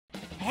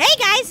Hey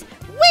guys,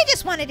 we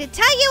just wanted to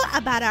tell you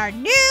about our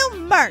new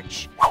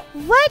merch.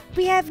 What?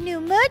 We have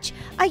new merch?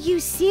 Are you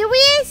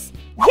serious?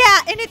 Yeah,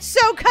 and it's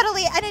so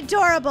cuddly and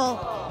adorable.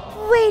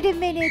 Wait a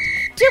minute,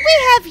 do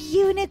we have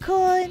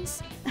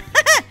unicorns?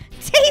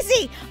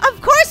 Daisy,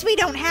 of course we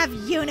don't have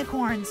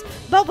unicorns,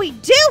 but we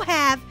do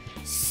have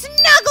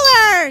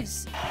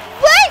snugglers.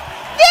 What?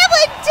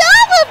 They're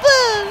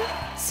adorable.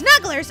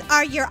 Snugglers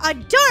are your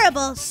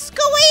adorable,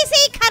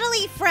 squeezy,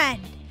 cuddly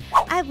friend.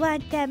 I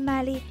want them,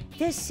 Molly.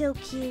 They're so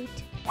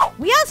cute.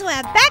 We also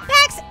have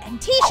backpacks and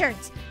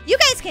t-shirts. You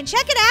guys can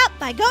check it out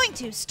by going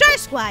to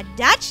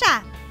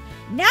starsquad.shop.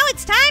 Now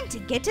it's time to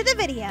get to the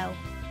video.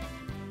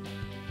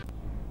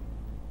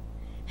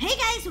 Hey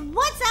guys,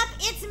 what's up?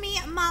 It's me,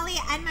 Molly,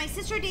 and my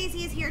sister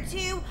Daisy is here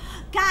too.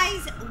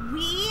 Guys,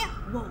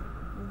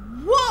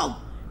 whoa!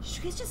 Did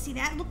you guys just see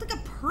that? It looked like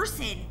a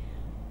person.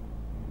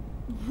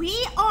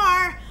 We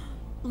are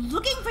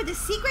looking for the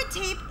secret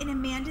tape in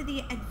Amanda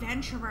the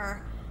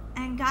Adventurer.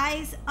 And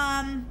guys,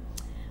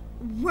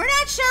 we're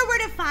not sure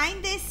where to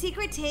find this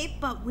secret tape,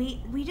 but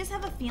we just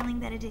have a feeling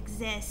that it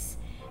exists.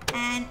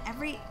 And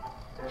every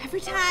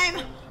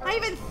time I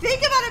even think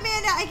about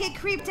Amanda, I get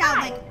creeped out.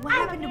 Hi, like, what I'm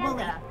happened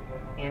Amanda. to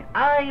Wooly? And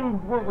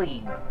I'm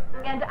Wooly.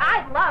 And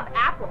I love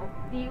apples.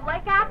 Do you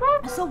like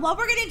apples? So what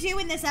we're gonna do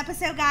in this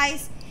episode,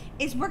 guys,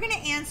 is we're gonna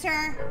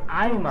answer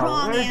I'm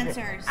wrong allergic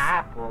answers. to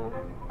apples.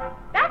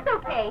 That's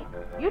okay.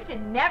 You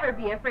should never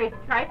be afraid to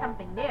try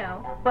something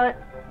new.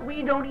 But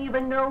we don't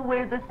even know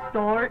where the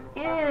store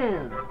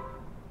is.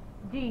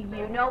 Do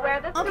you know where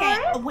the store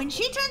is? When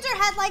she turns her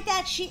head like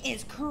that, she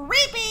is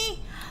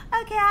creepy.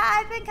 Okay,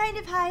 I've been kind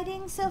of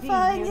hiding so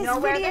far in this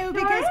video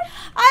because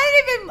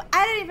I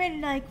don't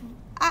even want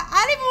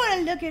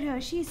to look at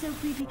her. She's so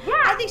creepy.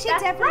 Yeah, I think she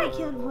definitely right.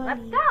 killed Wooly.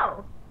 Let's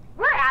go.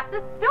 We're at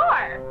the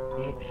store.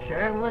 It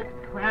sure looks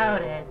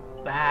crowded.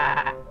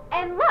 Bah.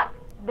 And look,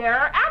 there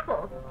are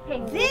apples.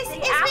 Can you This see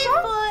is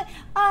apples?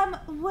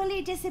 before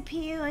Wooly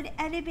disappeared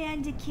and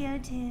Amanda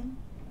killed him.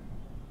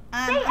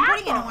 I'm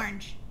putting in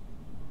orange.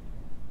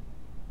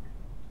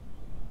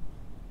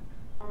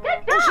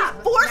 Good job. Oh, she's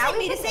forcing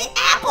me to say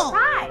apple.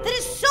 Pie. That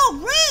is so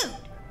rude.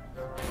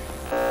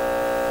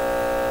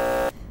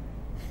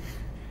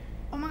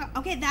 Oh my god.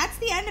 Okay, that's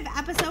the end of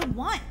episode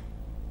 1.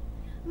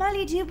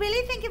 Molly, do you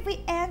really think if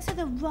we answer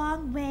the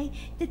wrong way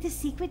that the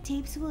secret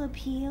tapes will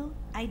appeal?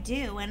 I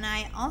do, and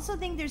I also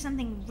think there's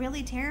something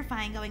really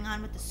terrifying going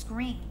on with the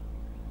screen.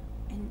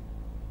 And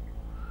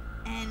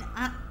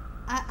I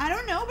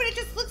don't know, but it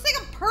just looks like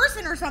a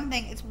person or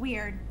something. It's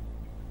weird.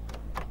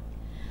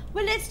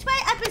 Well, let's try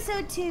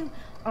episode 2.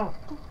 Oh,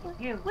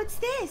 you. What's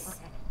this?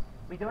 Okay.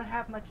 We don't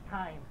have much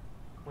time.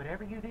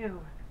 Whatever you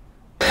do.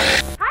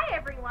 Hi,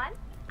 everyone.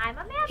 I'm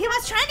Amanda. He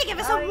was trying to give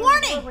us a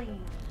warning.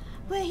 Wooly.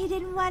 Well, he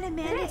didn't want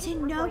Amanda to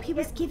know he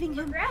was giving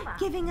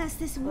us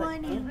this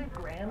warning. Isn't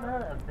Grandma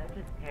a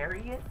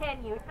vegetarian?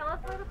 Can you tell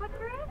us where the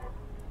butcher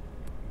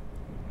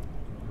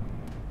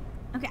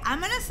is? Okay, I'm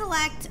gonna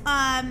select.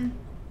 I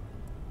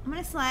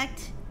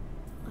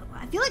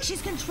feel like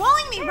she's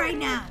controlling me right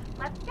now.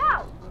 Let's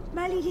go.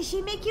 Molly, did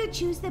she make you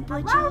choose the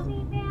butcher? Hello,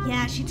 Meatman.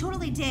 Yeah, she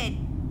totally did.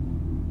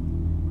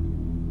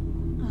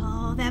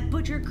 Oh, that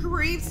butcher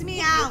creeps me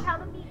Can out. you tell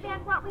the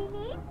Meatman what we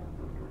need?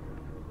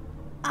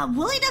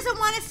 Wooly doesn't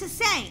want us to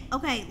say.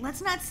 Okay,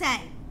 let's not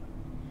say.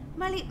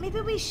 Molly,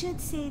 maybe we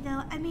should say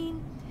though. I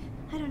mean,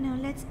 I don't know.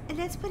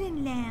 Let's put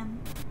in lamb.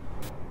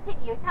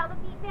 Can you tell the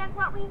Meatman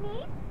what we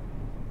need?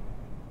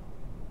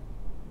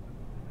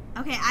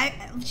 Okay,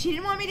 she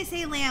didn't want me to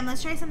say lamb.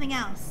 Let's try something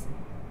else.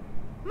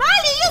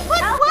 Molly, you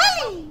put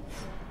Wooly!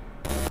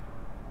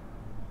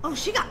 Oh,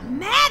 she got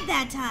mad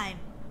that time.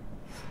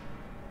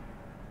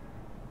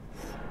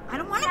 I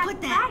don't want to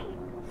put that. Right.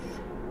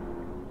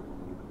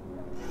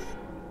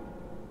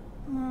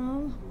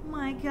 Oh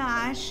my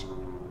gosh.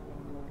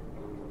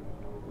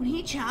 When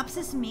he chops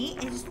this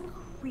meat, it's the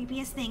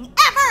creepiest thing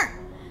ever!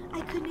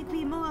 I couldn't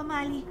agree more,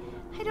 Molly.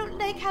 I don't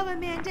like how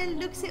Amanda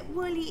looks at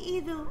Wooly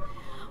either.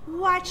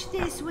 Watch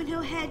this when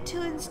her head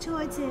turns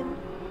towards him.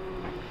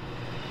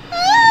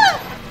 Ah!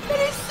 That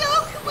is so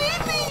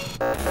creepy!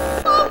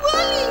 Oh,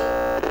 Wooly!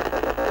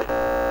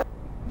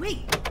 Wait,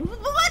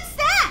 what's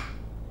that?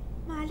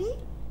 Molly,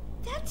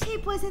 that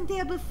tape wasn't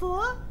there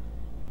before.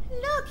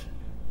 Look,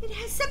 it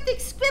has something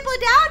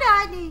scribbled out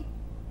on it.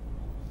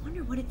 I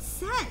wonder what it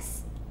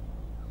says.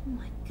 Oh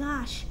my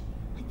gosh,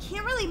 I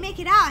can't really make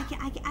it out.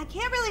 I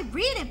can't really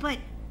read it, but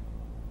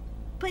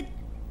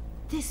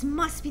this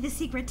must be the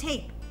secret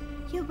tape.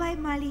 You're right,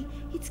 Molly.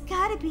 It's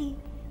gotta be.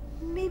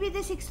 Maybe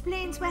this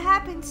explains what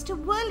happens to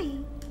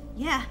Wooly.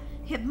 Yeah,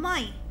 it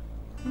might.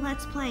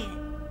 Let's play it.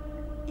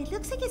 It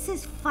looks like it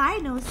says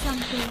final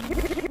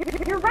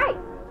something. You're right.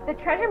 The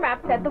treasure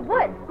map said the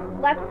woods.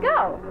 Let's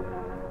go.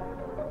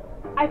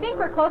 I think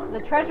we're close to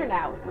the treasure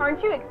now.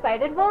 Aren't you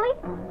excited, Wooly?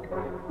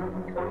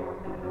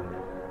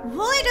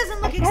 Wooly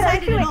doesn't look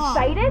excited at all.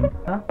 Aren't you excited?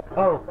 Huh?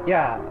 Oh,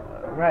 yeah,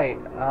 right.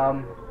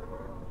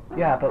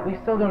 Yeah, but we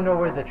still don't know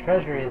where the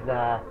treasure is,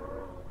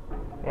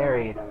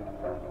 buried.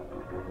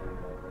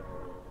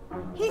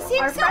 He Our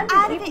seems so friend's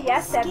out of it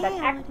GPS said that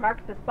scared. X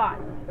marks the spot.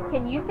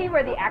 Can you see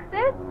where the X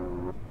is?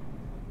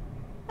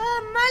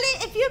 Molly,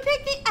 if you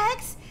pick the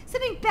X,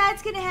 something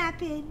bad's gonna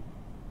happen.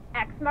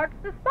 X marks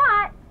the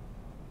spot.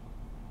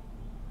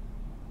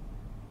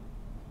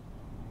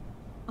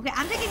 Okay,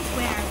 I'm picking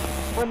square.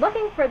 We're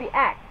looking for the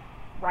X,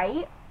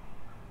 right?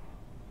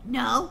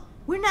 No,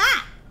 we're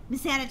not,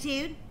 Miss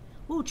Attitude.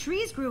 Oh,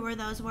 trees grew where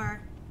those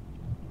were.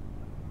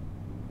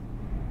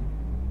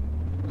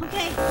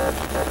 Okay.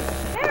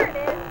 There it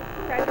is.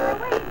 Treasure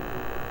awaits.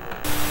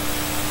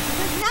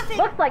 There's nothing.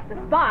 Looks like the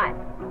spot.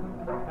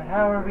 But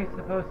how are we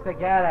supposed to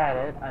get at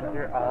it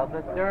under all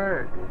the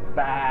dirt?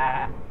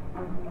 Bah!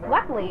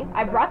 Luckily,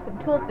 I brought some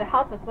tools to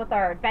help us with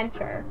our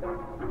adventure.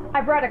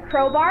 I brought a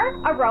crowbar,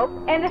 a rope,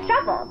 and a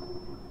shovel.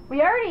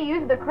 We already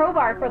used the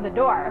crowbar for the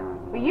door.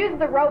 We used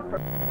the rope for...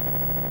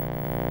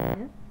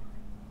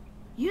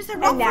 Use the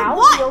rope And now, for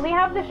what? we only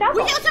have the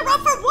shovel. We use the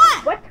rope for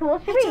what? What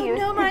tools should I we don't use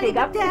know, to Molly, dig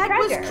up but the that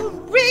treasure?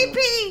 was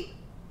creepy.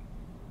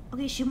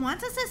 Okay, she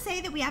wants us to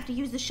say that we have to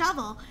use the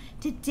shovel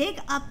to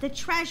dig up the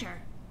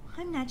treasure.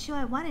 I'm not sure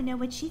I want to know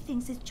what she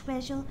thinks is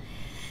treasure.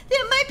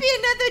 There might be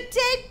another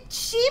dead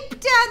sheep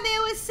down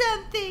there or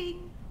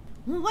something.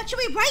 Well, what should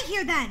we write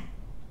here then?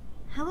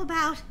 How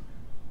about,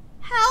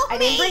 help I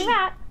me? didn't bring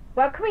that.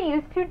 What can we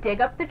use to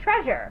dig up the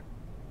treasure?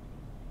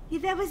 Yeah,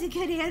 that was a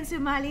good answer,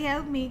 Molly.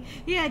 Help me.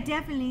 Yeah,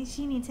 definitely.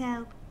 She needs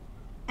help.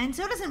 And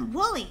so doesn't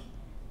Wooly.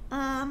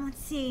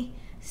 Let's see.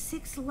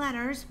 6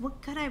 letters.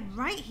 What could I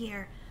write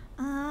here?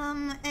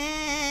 Molly,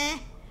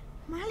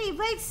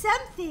 write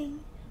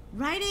something.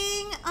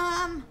 Writing,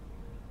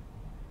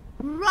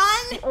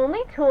 run. The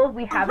only tool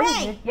we haven't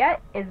away. used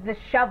yet is the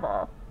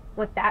shovel.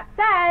 With that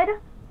said,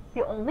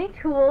 the only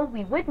tool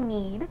we would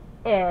need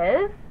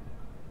is...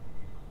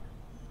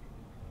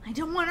 I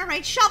don't want to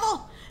write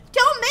shovel.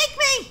 Don't make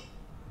me.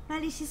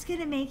 Molly, she's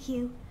gonna make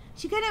you.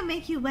 She's gonna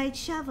make you write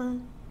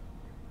shovel.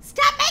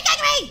 Stop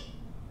making me.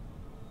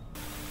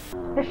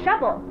 the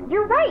shovel.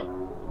 You're right.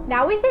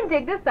 Now we can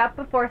dig this up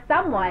before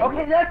someone...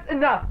 Okay, that's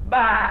enough.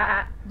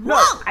 Bah! No,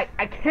 Whoa!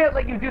 I can't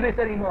let you do this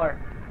anymore.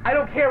 I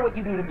don't care what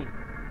you do to me.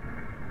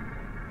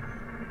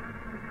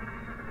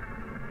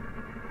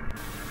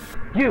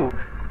 You,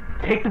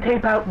 take the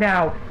tape out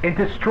now and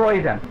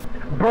destroy them.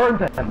 Burn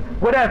them.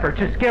 Whatever.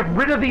 Just get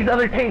rid of these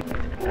other tapes. Do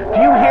you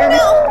hear me?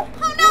 No!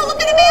 Oh no,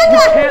 look at You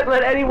Amanda! can't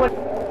let anyone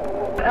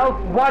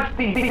else watch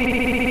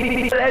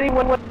these. Let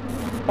anyone...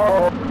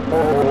 Oh.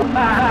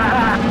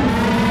 Ah.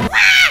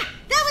 Ah!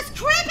 That was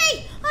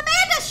creepy!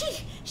 Amanda,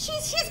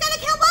 she's gonna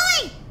kill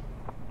Willie!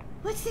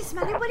 What's this,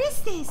 Mother? What is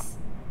this?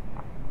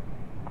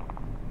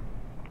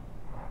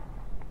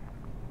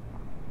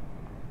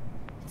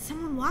 It's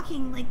someone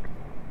walking, like,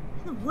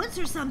 in the woods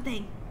or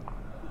something.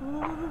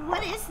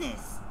 What is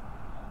this?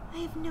 I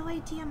have no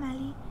idea,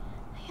 Molly.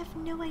 I have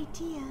no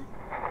idea.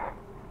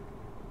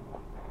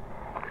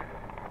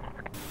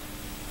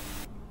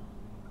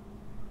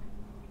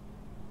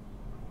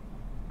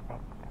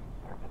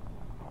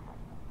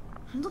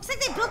 It looks like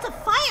they built a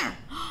fire.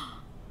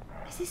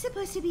 Is this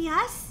supposed to be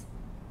us?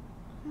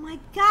 Oh my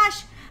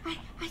gosh.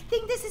 I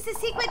think this is the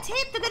secret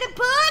tape. They're gonna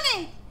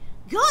burn it.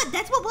 Good.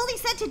 That's what Wooly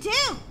said to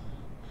do.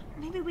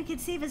 Maybe we could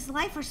save his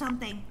life or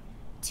something.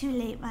 Too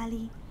late,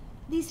 Molly.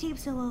 These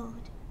tapes are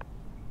old.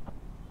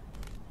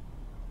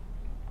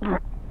 Burn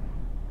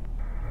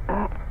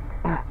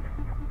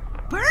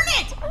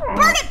it!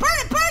 Burn it! Burn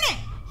it! Burn it!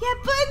 Yeah,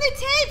 burn the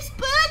tapes!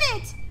 Burn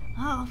it!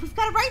 Oh, we've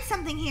got to write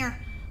something here.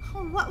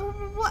 Oh, what?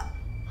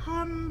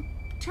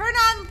 Turn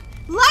on.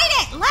 Light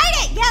it! Light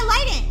it! Yeah,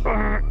 light it!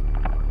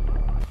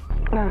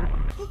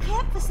 He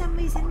can't for some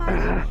reason,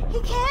 Molly. He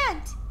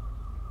can't.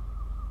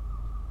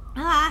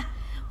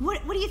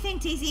 What do you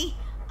think, Daisy?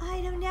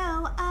 I don't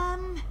know.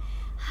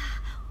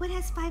 What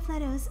has 5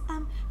 letters?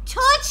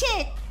 Torch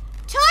it!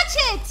 Torch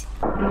it!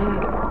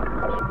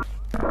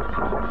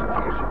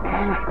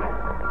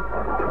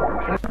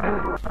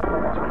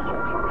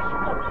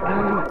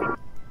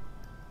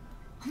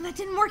 That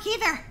didn't work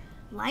either.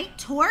 Light,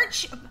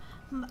 torch,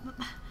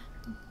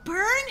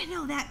 burn?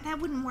 No, that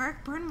wouldn't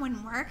work. Burn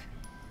wouldn't work.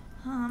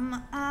 Molly,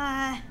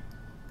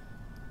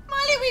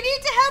 we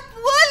need to help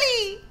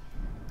Wooly.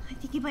 I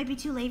think it might be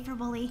too late for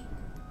Wooly.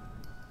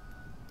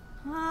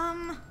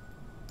 Water?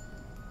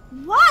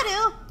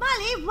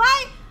 Molly,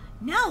 why?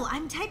 No,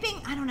 I'm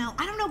typing. I don't know.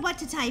 I don't know what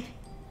to type.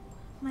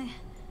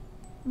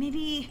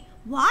 Maybe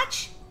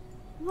watch?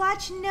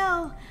 Watch?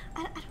 No.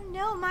 I don't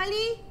know,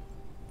 Molly.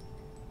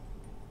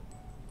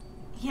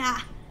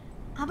 Yeah.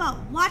 How about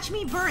watch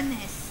me burn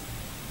this?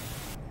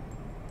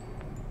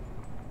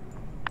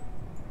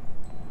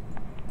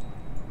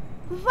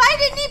 Why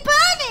didn't he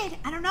burn it?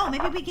 I don't know.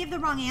 Maybe we gave the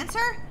wrong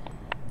answer?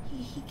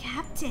 He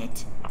kept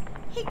it.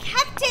 He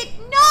kept it.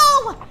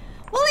 No!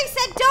 Wooly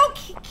said don't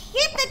keep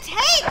the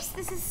tapes.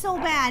 This is so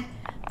bad.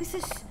 This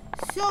is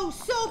so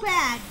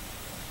bad.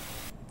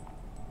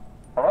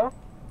 Hello?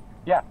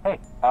 Yeah, hey,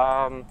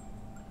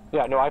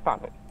 yeah, no, I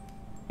found it.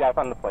 Yeah, I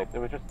found the place. It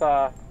was just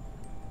off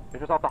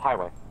the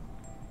highway.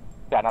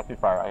 Yeah, not too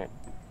far, it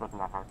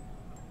wasn't that hard.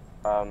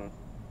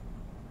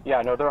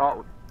 Yeah, no,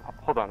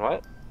 Hold on,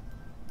 what?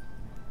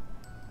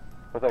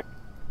 Was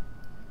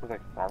I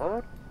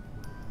followed?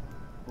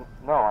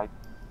 No,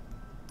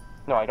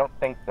 I don't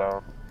think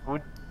so.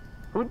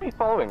 Who'd be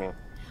following me?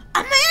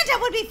 Amanda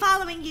would be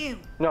following you!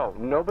 No,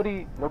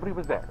 nobody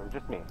was there. It was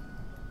just me.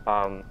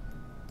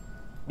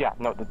 Yeah,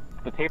 no,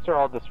 the tapes are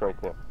all destroyed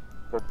too.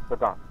 They're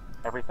gone.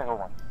 Every single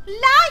one.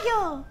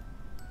 Liar!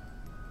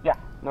 Yeah,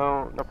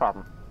 no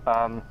problem.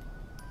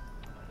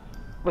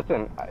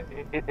 Listen,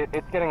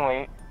 it's getting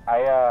late.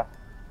 I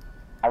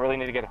really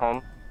need to get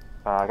home.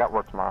 I got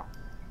work tomorrow.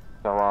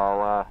 So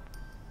I'll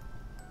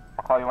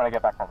call you when I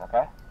get back home,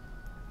 okay?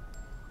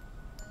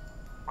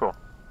 Cool.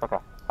 Okay.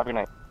 Have a good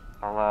night.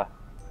 I'll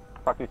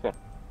talk to you soon.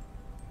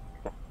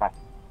 Okay, bye.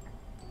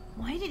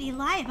 Why did he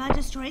lie about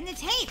destroying the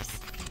tapes?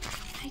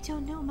 I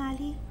don't know,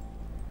 Molly.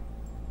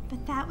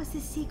 But that was the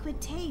secret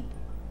tape.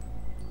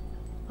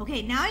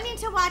 Okay, now I need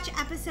to watch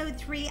episode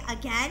 3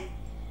 again,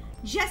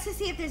 just to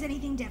see if there's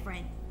anything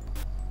different.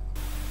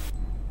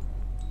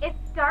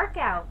 It's dark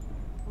out.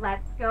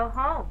 Let's go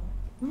home.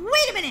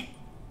 Wait a minute!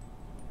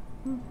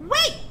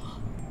 Wait!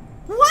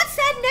 What's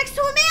that next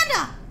to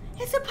Amanda?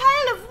 It's a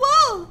pile of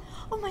wool!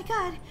 Oh my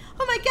god!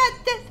 Oh my god!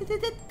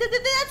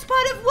 That's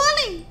part of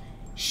Wooly!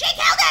 She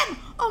killed him!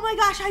 Oh my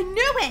gosh, I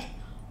knew it!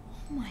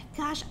 Oh my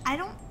gosh, I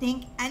don't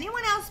think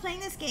anyone else playing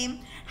this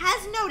game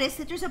has noticed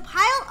that there's a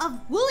pile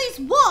of Wooly's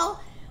wool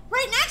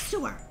right next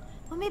to her.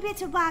 Well, maybe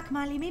it's a rock,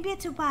 Molly. Maybe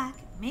it's a rock.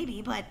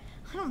 Maybe, but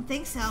I don't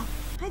think so.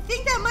 I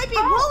think that might be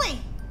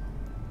Wooly.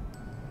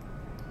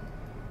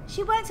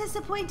 She wants us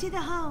to point to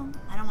the home.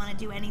 I don't want to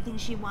do anything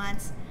she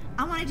wants.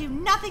 I want to do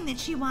nothing that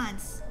she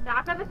wants.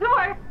 Knock on the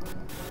door.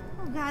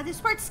 Oh god, this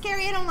part's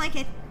scary. I don't like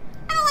it.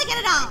 I don't like it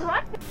at all.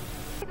 What?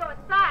 Go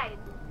inside.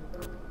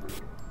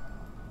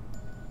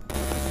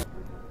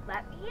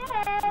 Let me in.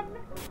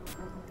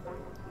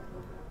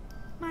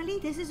 Molly,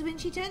 this is when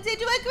she turns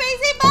into a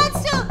crazy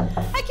monster.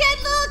 I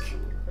can't look.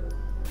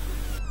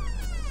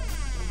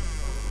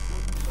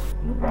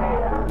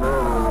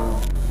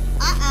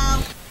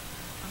 Uh-oh.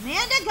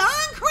 Amanda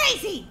gone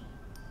crazy.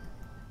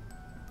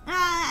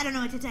 I don't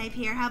know what to type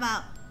here. How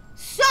about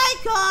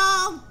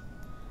psycho?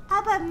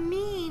 How about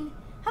mean?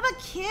 How about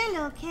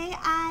kill?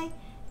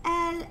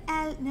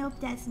 K-I-L-L. Nope,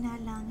 that's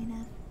not long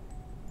enough.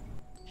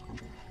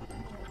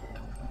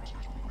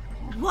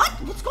 What?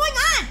 What's going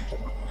on?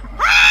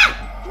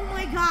 Ah! Oh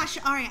my gosh.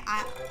 All right.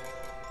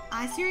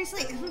 I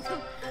seriously,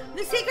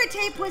 the secret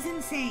tape was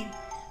insane.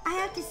 I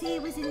have to say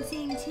it was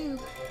insane too.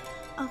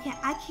 Okay,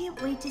 I can't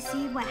wait to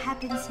see what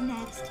happens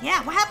next.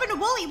 Yeah, what happened to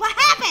Wooly? What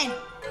happened?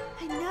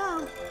 I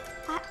know.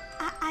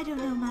 I don't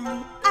know,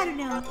 Molly. I don't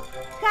know.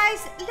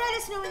 Guys, let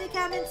us know in the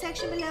comment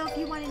section below if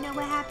you want to know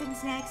what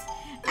happens next.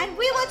 And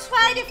we will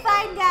try to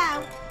find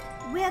out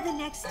where the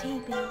next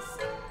tape is.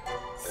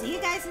 See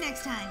you guys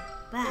next time.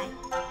 Bye.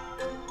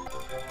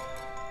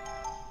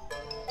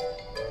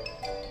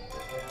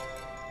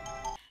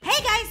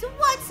 Hey guys,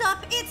 what's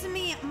up? It's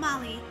me,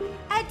 Molly,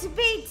 at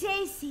Debate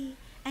Daisy.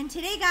 And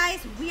today,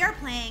 guys, we are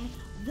playing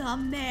The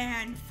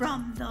Man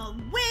from the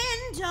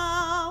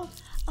Window.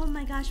 Oh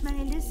my gosh,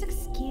 Molly, this looks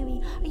scary.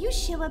 Are you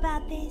sure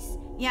about this?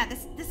 Yeah,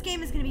 this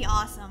game is gonna be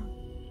awesome.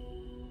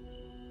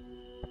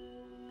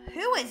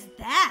 Who is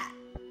that?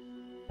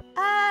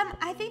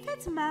 I think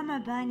that's Mama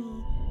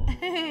Bunny.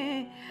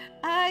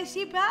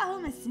 She brought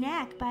home a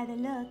snack by the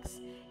looks.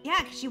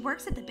 Yeah, 'cause she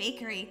works at the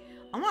bakery.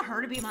 I want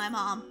her to be my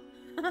mom.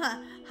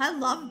 I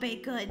love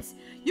baked goods.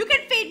 You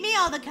can feed me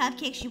all the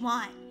cupcakes you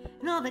want.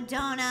 And all the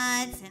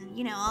donuts and,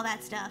 you know, all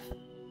that stuff.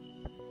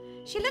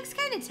 She looks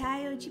kind of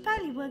tired. She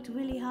probably worked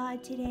really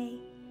hard today.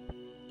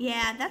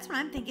 Yeah, that's what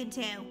I'm thinking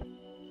too.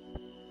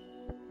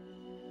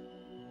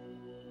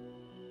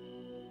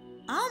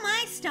 Oh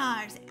my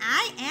stars,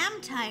 I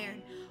am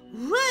tired.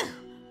 Whew,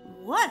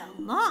 what a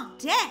long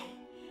day.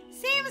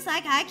 Seems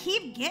like I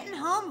keep getting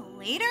home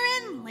later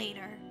and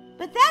later.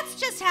 But that's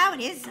just how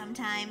it is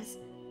sometimes.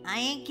 I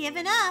ain't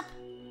giving up.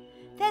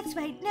 That's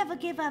right, never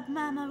give up,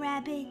 Mama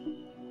Rabbit.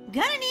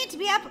 Gonna need to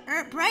be up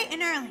bright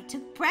and early.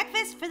 Took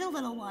breakfast for the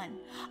little one.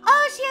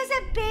 Oh, she has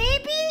a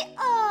baby?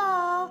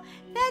 Oh,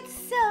 that's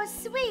so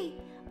sweet.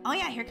 Oh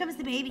yeah, here comes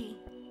the baby.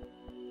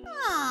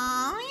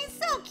 Oh, he's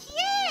so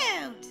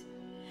cute.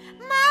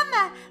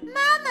 Mama,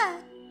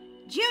 Mama.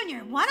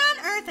 Junior, what on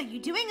earth are you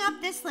doing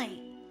up this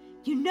late?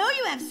 You know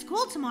you have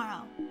school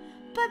tomorrow.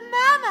 But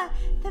Mama,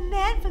 the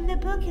man from the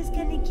book is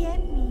gonna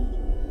get me.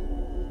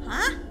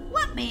 Huh?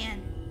 What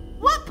man?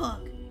 What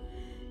book?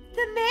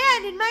 The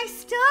man in my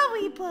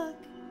storybook.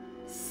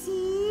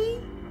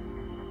 See?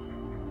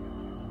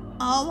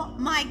 Oh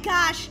my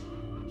gosh.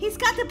 He's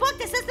got the book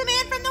that says The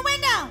Man from the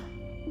Window.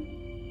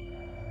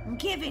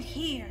 Give it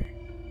here.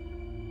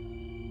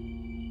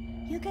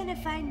 You're gonna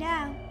find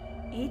out.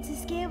 It's a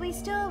scary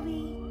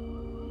story.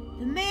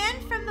 The Man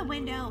from the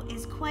Window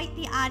is quite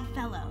the odd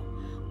fellow.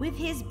 With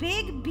his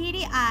big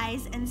beady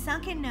eyes and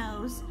sunken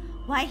nose,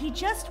 why he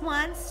just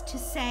wants to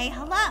say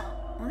hello.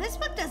 Well, this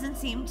book doesn't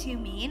seem too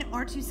mean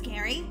or too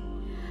scary.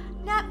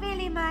 Not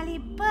really, Molly,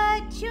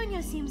 but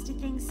Junior seems to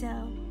think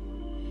so.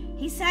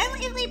 He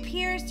silently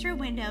peers through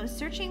windows,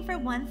 searching for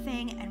one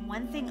thing and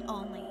one thing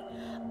only.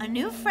 A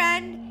new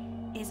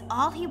friend is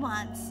all he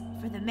wants,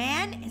 for the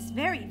man is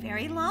very,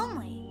 very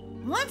lonely.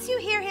 Once you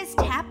hear his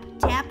tap,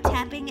 tap,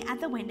 tapping at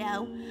the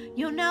window,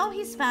 you'll know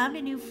he's found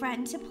a new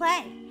friend to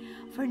play.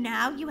 For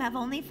now, you have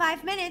only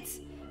 5 minutes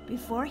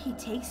before he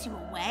takes you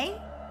away.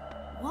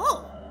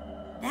 Whoa,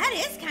 that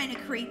is kind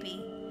of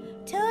creepy.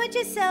 Told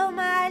you so,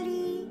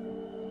 Molly.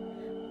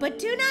 But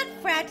do not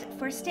fret,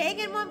 for staying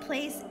in one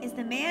place is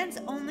the man's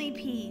only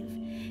peeve.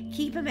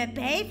 Keep him at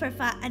bay for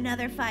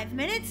another 5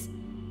 minutes,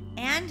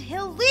 and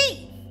he'll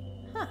leave.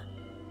 Huh.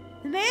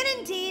 The man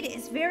indeed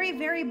is very,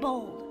 very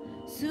bold.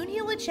 Soon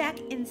he will check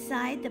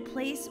inside the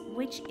place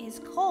which is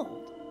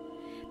cold.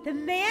 The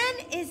man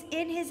is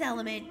in his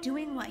element,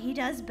 doing what he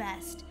does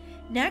best.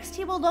 Next,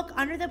 he will look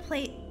under the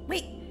plate.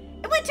 Wait,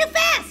 it went too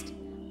fast!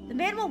 The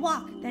man will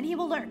walk, then he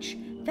will lurch.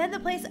 Then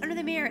the place under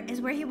the mirror is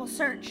where he will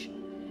search.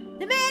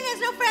 The man has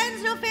no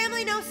friends, no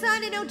family, no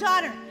son, and no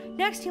daughter.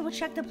 Next, he will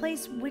check the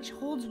place which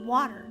holds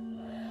water.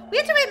 We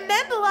have to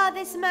remember all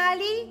this,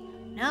 Molly.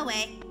 No,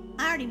 wait.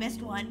 I already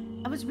missed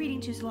one. I was reading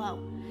too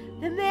slow.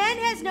 The man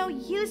has no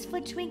use for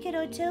trinket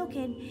or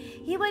token.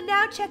 He will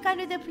now check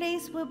under the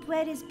place where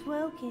bread is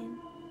broken.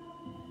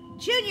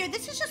 Junior,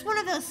 this is just one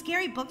of those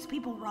scary books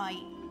people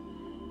write.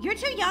 You're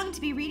too young to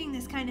be reading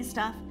this kind of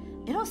stuff.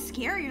 It'll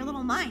scare your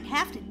little mind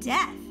half to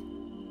death.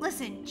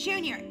 Listen,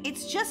 Junior,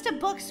 it's just a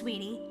book,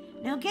 sweetie.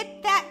 Now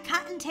get that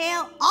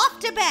cottontail off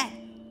to bed,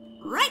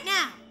 right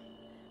now.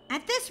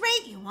 At this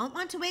rate, you won't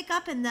want to wake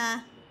up in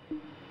the...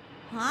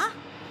 Huh?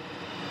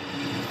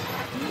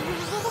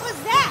 What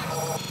was that?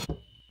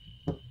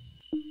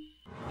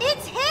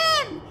 It's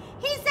him!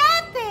 He's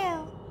out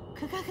there!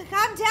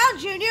 Calm down,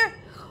 Junior.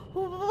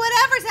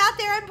 Whatever's out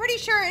there, I'm pretty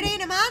sure it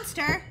ain't a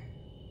monster.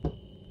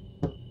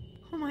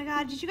 Oh my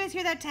God, did you guys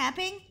hear that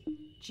tapping?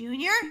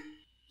 Junior?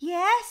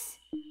 Yes?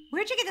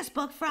 Where'd you get this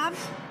book from?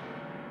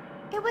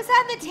 It was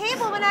on the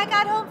table when I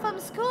got home from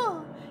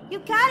school. You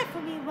got it for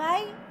me,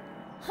 right?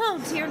 Oh,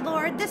 dear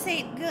Lord, this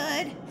ain't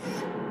good.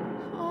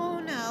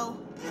 Oh, no.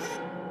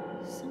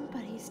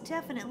 Somebody's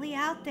definitely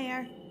out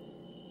there.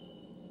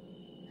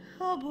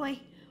 Oh,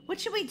 boy. What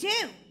should we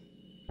do?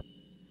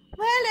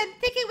 Well, I'm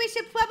thinking we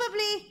should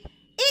probably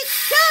eat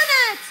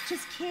donuts!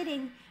 Just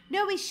kidding.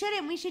 No, we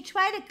shouldn't. We should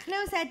try to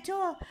close that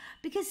door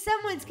because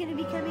someone's going to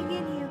be coming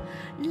in here.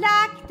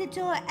 Lock the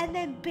door and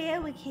then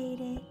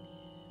barricade it.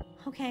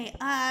 Okay,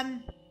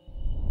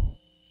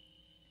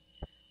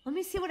 let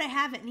me see what I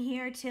have in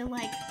here to,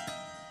 like,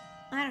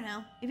 I don't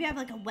know, if you have,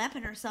 like, a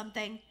weapon or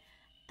something.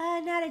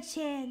 Not a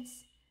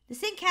chance. The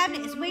sink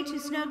cabinet is way too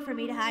snug for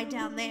me to hide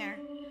down there.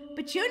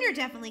 But Junior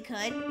definitely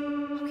could.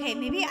 Okay,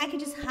 maybe I could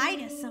just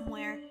hide us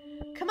somewhere.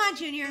 Come on,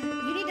 Junior,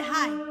 you need to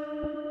hide.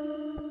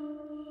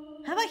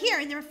 How about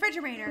here, in the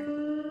refrigerator?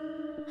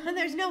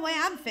 There's no way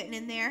I'm fitting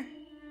in there.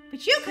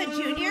 But you could,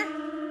 Junior.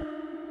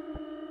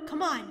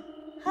 Come on.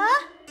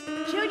 Huh?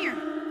 Junior,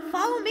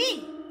 follow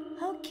me.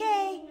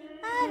 Okay,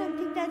 I don't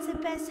think that's the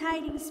best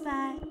hiding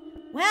spot.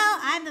 Well,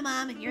 I'm the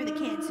mom and you're the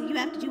kid, so you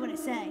have to do what I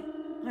say.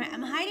 All right,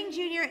 I'm hiding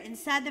Junior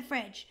inside the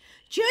fridge.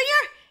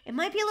 Junior, it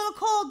might be a little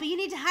cold, but you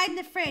need to hide in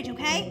the fridge,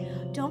 okay?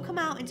 Don't come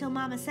out until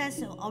Mama says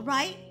so, all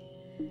right?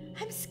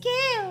 I'm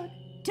scared.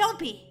 Don't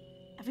be.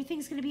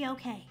 Everything's gonna be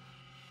okay.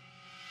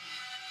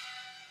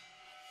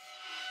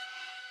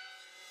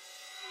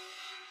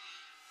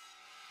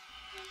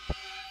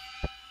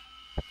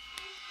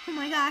 Oh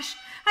my gosh,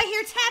 I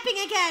hear tapping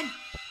again.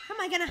 Where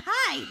am I gonna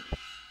hide?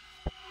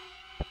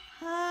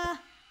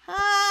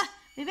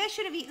 Maybe I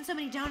should have eaten so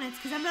many donuts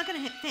because I'm not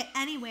gonna fit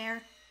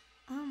anywhere.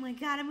 Oh my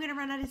God, I'm gonna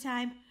run out of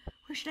time.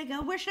 Where should I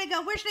go? Where should I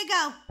go? Where should I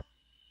go?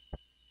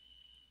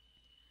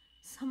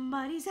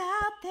 Somebody's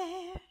out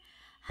there.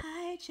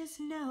 I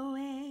just know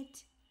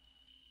it.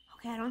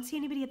 Okay, I don't see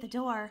anybody at the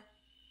door.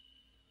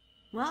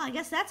 Well, I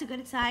guess that's a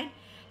good sign.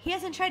 He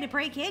hasn't tried to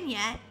break in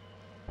yet.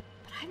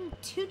 But I'm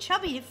too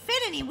chubby to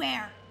fit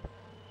anywhere.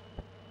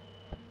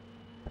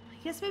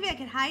 I guess maybe I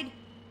could hide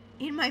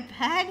in my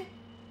bed.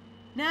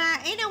 Nah,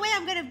 ain't no way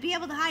I'm gonna be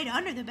able to hide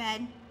under the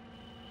bed.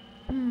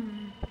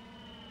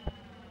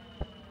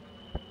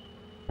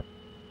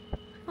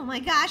 Oh my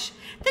gosh,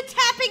 the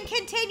tapping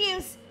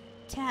continues.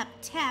 Tap,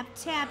 tap,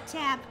 tap,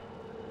 tap.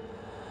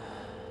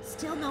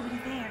 Still nobody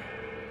there.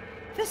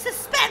 The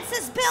suspense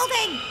is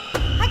building.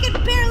 I can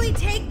barely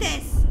take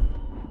this.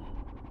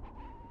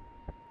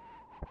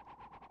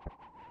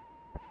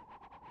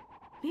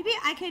 Maybe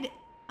I could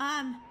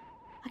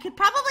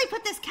probably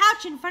put this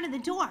couch in front of the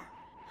door.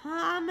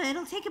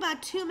 It'll take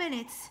about 2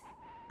 minutes.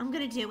 I'm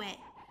gonna do it.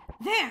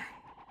 There.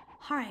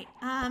 All right,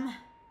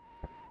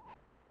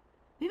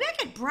 maybe I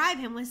could bribe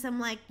him with some,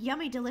 like,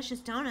 yummy, delicious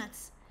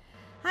donuts.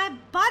 I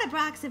bought a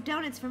box of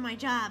donuts for my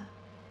job.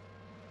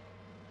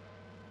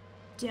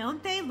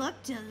 Don't they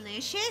look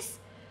delicious?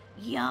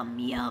 Yum,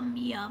 yum,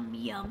 yum,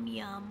 yum,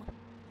 yum.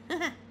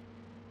 Maybe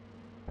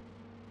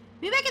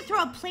I could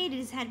throw a plate at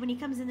his head when he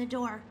comes in the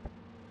door.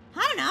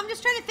 I don't know, I'm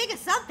just trying to think of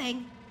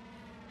something.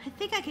 I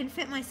think I can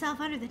fit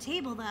myself under the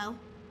table, though.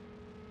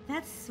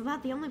 That's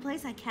about the only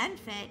place I can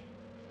fit.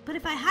 But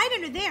if I hide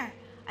under there,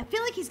 I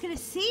feel like he's gonna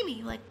see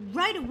me, like,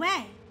 right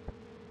away.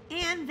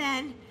 And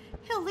then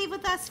he'll leave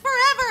with us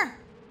forever.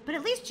 But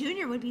at least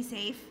Junior would be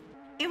safe.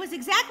 It was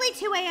exactly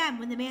 2 a.m.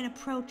 when the man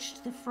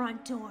approached the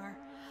front door.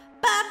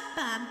 Bum,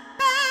 bum,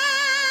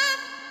 bum!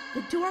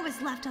 The door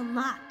was left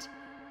unlocked,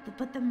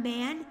 but the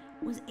man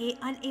was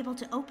unable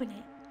to open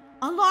it.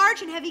 A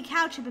large and heavy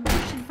couch had been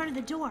pushed in front of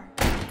the door.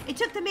 It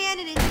took the man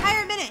an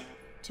entire minute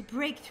to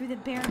break through the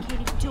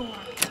barricaded door.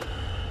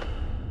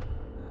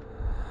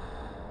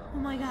 Oh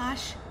my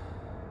gosh.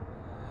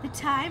 The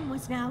time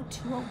was now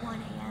 2:01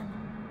 a.m.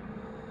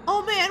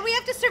 Oh man, we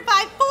have to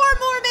survive 4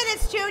 more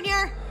minutes,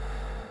 Junior!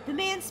 The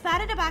man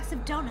spotted a box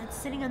of donuts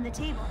sitting on the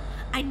table.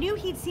 I knew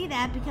he'd see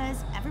that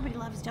because everybody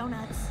loves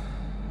donuts.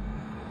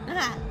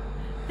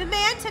 The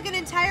man took an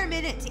entire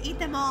minute to eat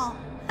them all.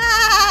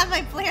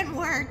 My plan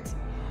worked.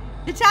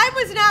 The time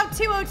was now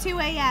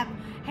 2:02 a.m.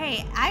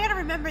 Hey, I gotta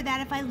remember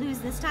that if I lose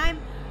this time,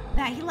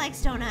 that he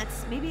likes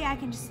donuts. Maybe I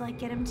can just like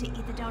get him to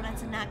eat the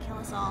donuts and not kill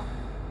us all.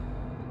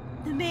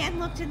 The man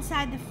looked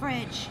inside the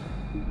fridge.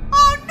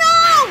 Oh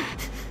no!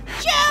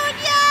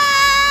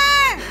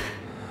 Junior!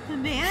 The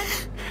man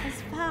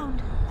has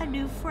found a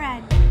new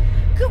friend.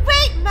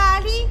 Great,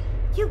 Molly!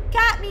 You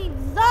got me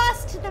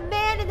lost to the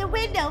man in the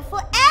window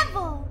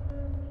forever!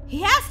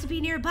 He has to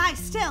be nearby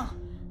still.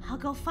 I'll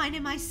go find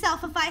him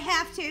myself if I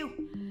have to.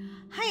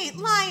 I ain't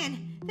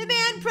lying. The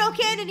man broke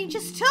in and he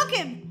just took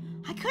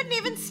him. I couldn't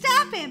even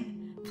stop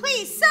him.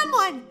 Please,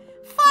 someone,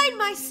 find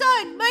my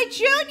son, my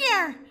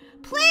Junior.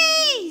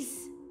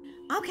 Please!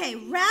 Okay,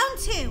 round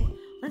 2.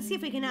 Let's see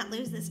if we cannot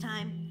lose this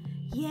time.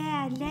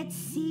 Yeah, let's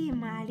see,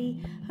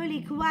 Molly.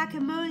 Holy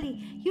guacamole.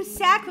 You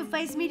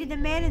sacrificed me to the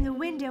man in the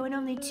window in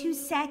only 2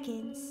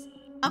 seconds.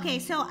 Okay,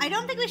 so I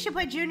don't think we should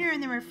put Junior in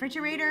the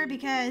refrigerator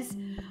because,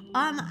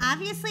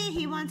 obviously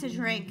he wants a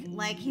drink.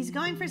 Like, he's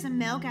going for some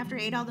milk after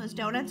he ate all those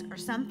donuts or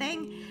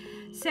something.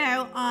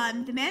 So,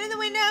 the man in the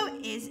window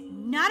is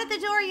not at the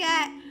door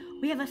yet.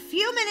 We have a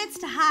few minutes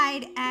to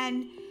hide,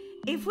 and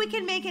if we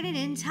can make it an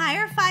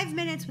entire 5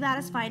 minutes without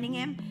us finding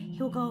him,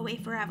 he'll go away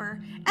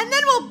forever. And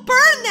then we'll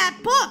burn that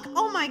book!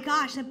 Oh my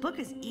gosh, that book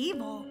is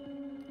evil.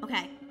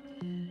 Okay,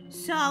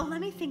 so let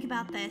me think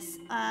about this.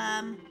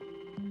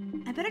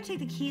 I better take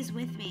the keys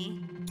with me.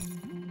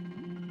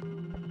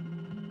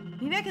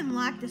 Maybe I can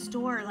lock this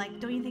door. Like,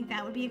 don't you think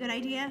that would be a good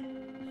idea?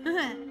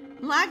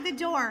 Lock the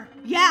door.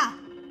 Yeah.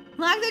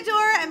 Lock the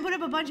door and put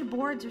up a bunch of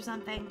boards or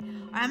something.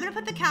 All right, I'm gonna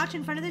put the couch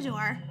in front of the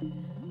door.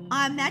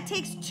 That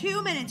takes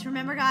 2 minutes,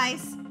 remember,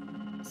 guys?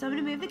 So I'm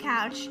gonna move the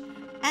couch.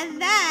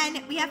 And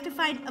then we have to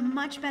find a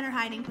much better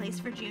hiding place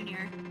for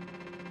Junior.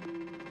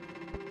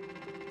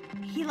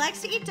 He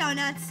likes to eat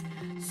donuts,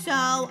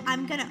 so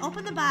I'm gonna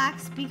open the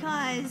box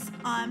because,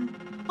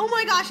 oh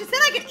my gosh, it said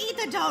I could eat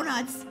the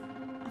donuts.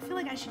 I feel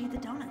like I should eat the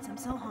donuts. I'm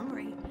so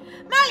hungry.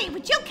 Molly,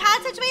 would you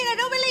concentrate? I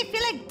don't really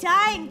feel like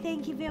dying.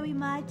 Thank you very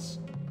much.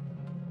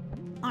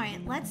 All right,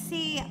 let's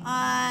see.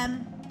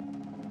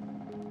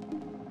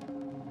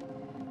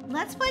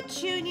 Let's put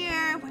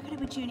Junior. Where could I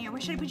put Junior? Where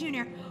should I put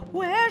Junior?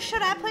 Where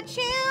should I put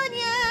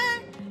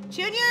Junior?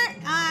 Junior,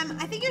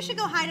 I think you should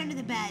go hide under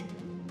the bed.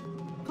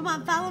 Come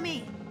on, follow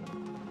me.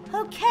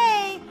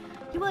 Okay.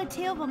 You were a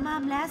terrible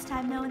mom last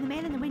time, though, and the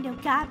man in the window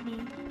got me.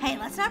 Hey,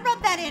 let's not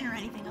rub that in or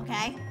anything,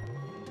 okay?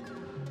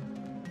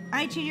 All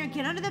right, Junior,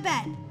 get under the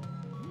bed.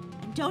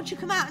 And don't you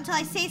come out until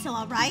I say so,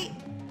 all right?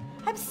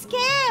 I'm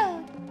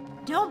scared.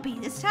 Don't be.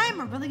 This time,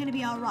 we're really going to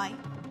be all right.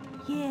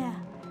 Yeah,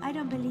 I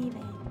don't believe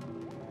it.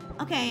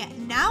 Okay,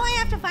 now I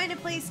have to find a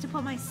place to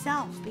put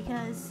myself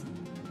because,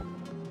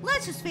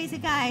 let's just face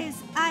it, guys,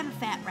 I'm a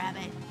fat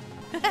rabbit.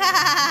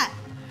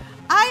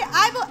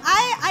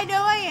 I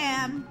know I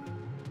am.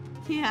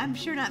 Yeah, I'm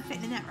sure not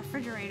fitting in that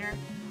refrigerator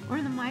or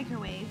in the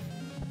microwave.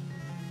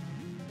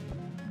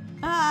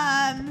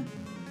 I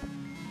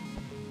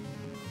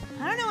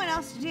don't know what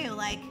else to do,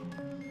 like.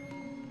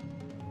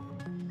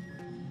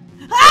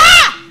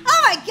 Ah!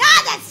 Oh my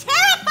god, that's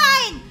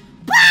terrifying!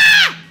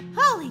 Bah!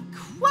 Holy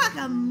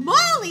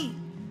guacamole!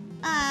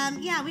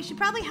 Yeah, we should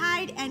probably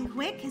hide and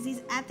quick because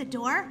he's at the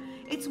door.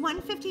 It's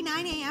 1:59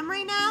 a.m.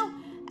 right now,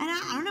 and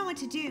I don't know what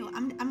to do.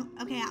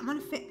 Okay, I'm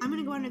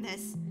gonna go under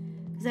this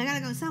because I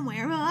gotta go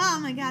somewhere. Oh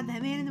my god,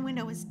 that man in the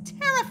window was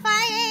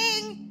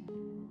terrifying!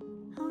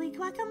 Holy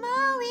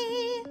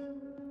guacamole!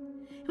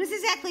 It was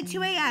exactly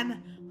 2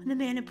 a.m. when the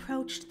man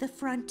approached the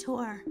front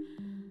door.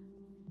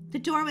 The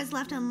door was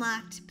left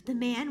unlocked, but the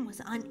man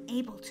was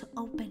unable to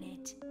open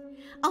it.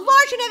 A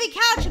large and heavy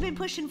couch had been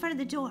pushed in front of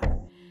the door.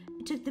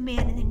 It took the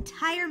man an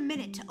entire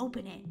minute to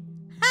open it.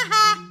 Ha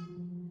ha!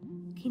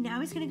 Okay, now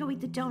he's gonna go eat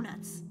the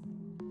donuts.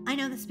 I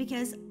know this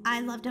because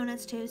I love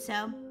donuts too,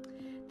 so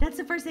that's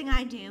the first thing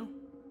I do.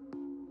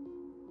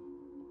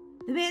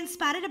 The man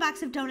spotted a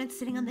box of donuts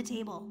sitting on the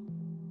table.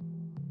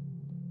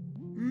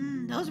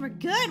 Those were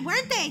good,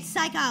 weren't they,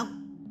 psycho?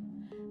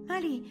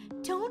 Molly,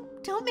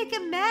 don't make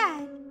him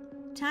mad.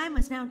 Time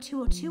was now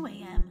 2:02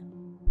 a.m.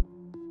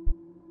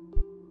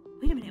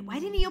 Wait a minute, why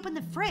didn't he open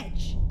the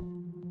fridge?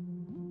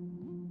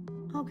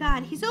 Oh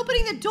god, he's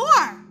opening the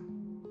door!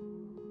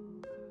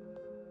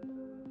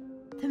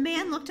 The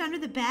man looked under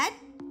the bed?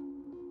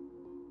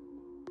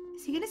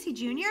 Is he gonna see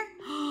Junior?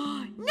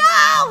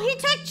 No! He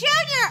took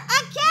Junior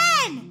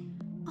again!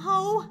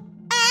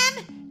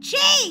 OMG!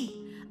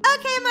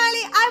 Okay,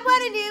 Marley, I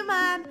want a new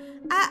mom.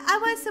 I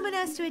want someone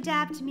else to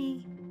adopt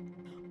me.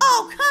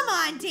 Oh, come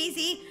on,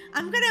 Daisy.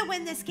 I'm gonna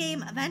win this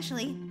game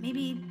eventually.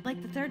 Maybe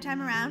like the 3rd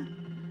time around.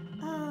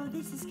 Oh,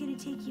 this is gonna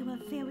take you a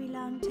very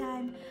long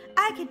time.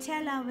 I can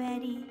tell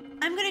already.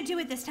 I'm gonna do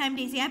it this time,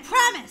 Daisy, I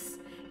promise.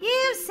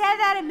 You've said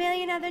that a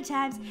million other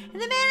times, and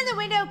the man in the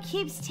window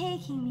keeps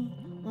taking me.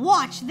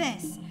 Watch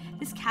this.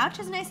 This couch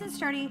is nice and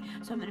sturdy,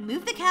 so I'm gonna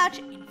move the couch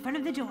in front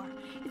of the door.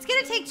 It's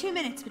gonna take 2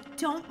 minutes, but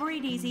don't worry,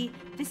 Daisy.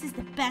 This is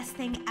the best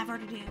thing ever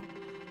to do.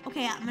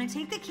 Okay, I'm gonna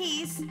take the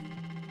keys,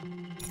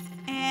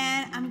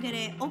 and I'm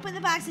gonna open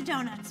the box of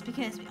donuts,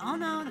 because we all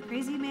know the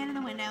crazy man in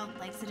the window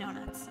likes the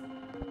donuts.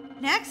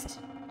 Next,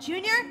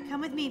 Junior,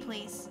 come with me,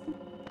 please.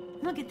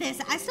 Look at this.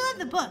 I still have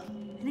the book,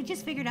 and I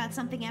just figured out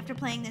something after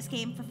playing this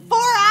game for 4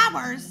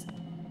 hours.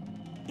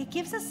 It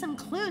gives us some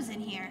clues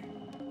in here.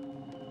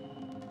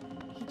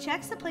 He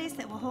checks the place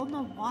that will hold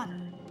no water.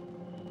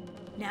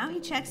 Now he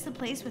checks the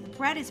place where the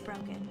bread is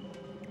broken.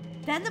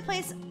 Then the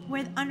place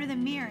where under the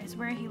mirror is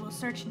where he will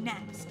search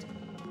next.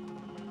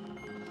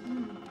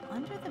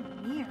 Under the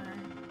mirror?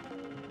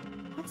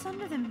 What's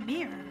under the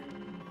mirror?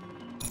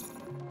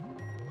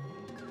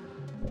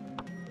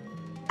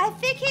 I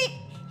think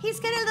he's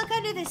gonna look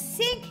under the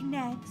sink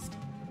next.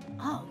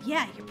 Oh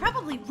yeah, you're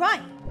probably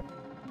right.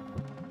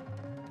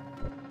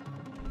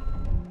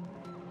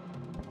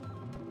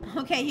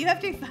 Okay, you have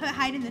to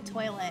hide in the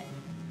toilet.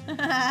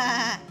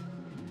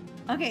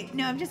 Okay,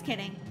 no, I'm just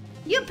kidding.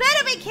 You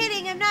better be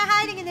kidding, I'm not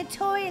hiding in the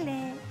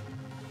toilet.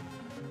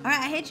 All right,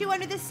 I hid you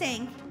under the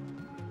sink.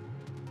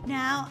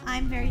 Now,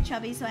 I'm very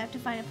chubby, so I have to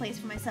find a place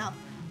for myself.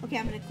 Okay,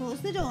 I'm gonna close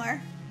the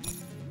door.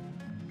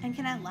 And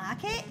can I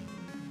lock it?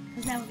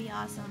 Because that would be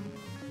awesome.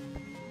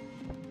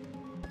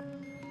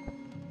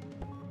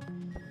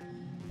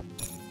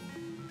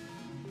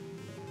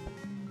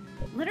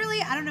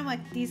 Literally, I don't know what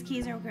these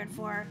keys are good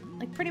for.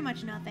 Like, pretty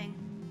much nothing.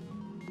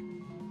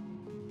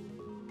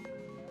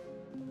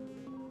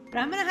 But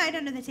I'm gonna hide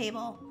under the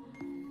table.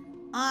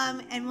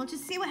 And we'll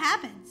just see what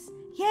happens.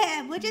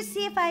 Yeah, we'll just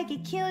see if I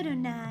get killed or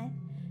not.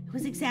 It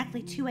was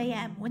exactly 2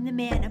 a.m. when the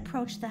man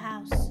approached the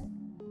house.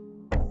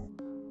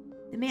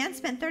 The man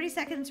spent 30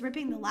 seconds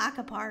ripping the lock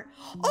apart.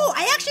 Oh,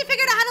 I actually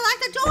figured out how to lock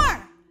the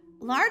door!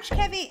 A large,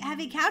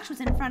 heavy couch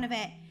was in front of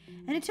it,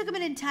 and it took him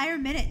an entire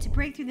minute to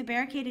break through the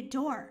barricaded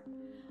door.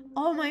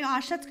 Oh my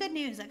gosh, that's good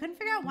news. I couldn't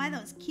figure out why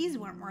those keys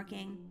weren't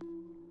working.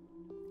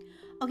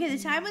 Okay, the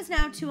time was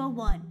now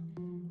 2:01,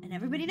 and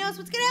everybody knows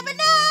what's gonna happen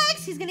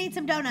next! He's gonna eat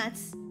some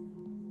donuts.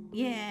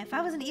 Yeah, if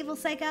I was an evil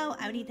psycho,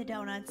 I would eat the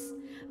donuts.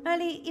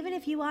 Marley, even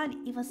if you want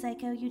evil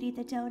psycho, you'd eat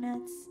the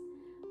donuts.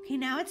 Okay,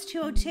 now it's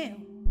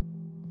 2:02.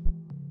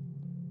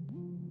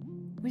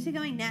 Where's he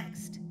going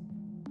next?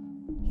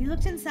 He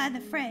looked inside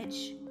the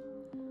fridge.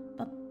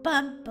 But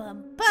bum,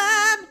 bum,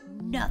 bum!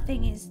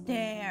 Nothing is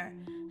there.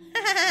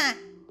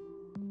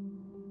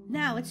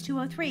 Now it's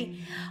 2:03.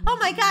 Oh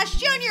my gosh,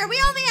 Junior,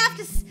 we only have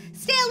to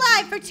stay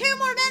alive for 2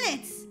 more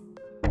minutes.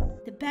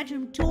 The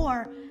bedroom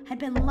door had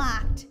been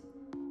locked.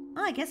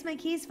 Oh, I guess my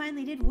keys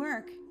finally did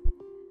work.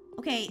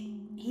 Okay,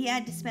 he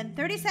had to spend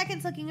 30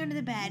 seconds looking under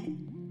the bed,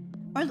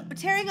 or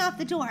tearing off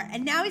the door,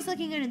 and now he's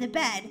looking under the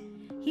bed.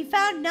 He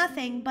found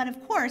nothing, but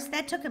of course,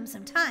 that took him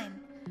some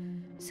time.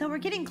 So we're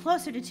getting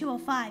closer to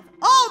 2:05.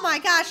 Oh my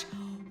gosh!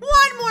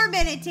 1 more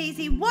minute,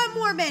 Daisy, 1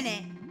 more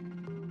minute.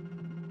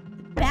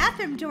 The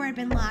bathroom door had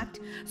been locked,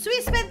 so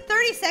he spent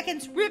 30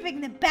 seconds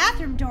ripping the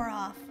bathroom door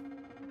off.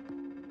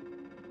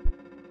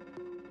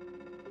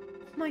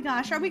 Oh my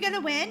gosh, are we gonna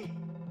win?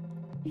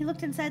 He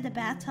looked inside the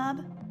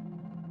bathtub,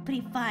 but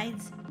he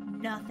finds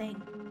nothing.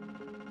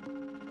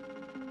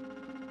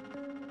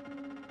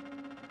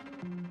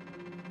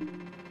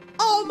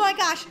 Oh my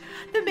gosh,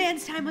 the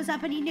man's time was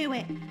up and he knew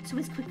it. So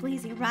as quickly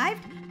as he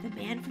arrived, the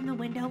man from the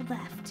window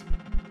left.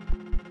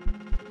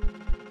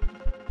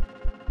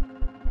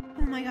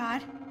 Oh my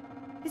god.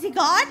 Is he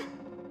gone?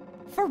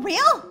 For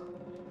real?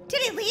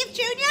 Did he leave,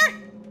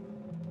 Junior?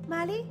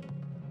 Molly?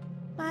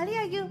 Molly,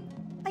 are you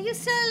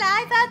still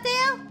alive out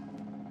there?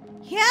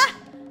 Yeah,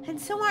 and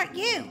so aren't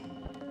you.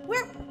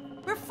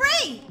 We're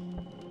free.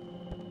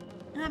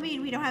 I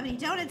mean, we don't have any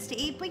donuts to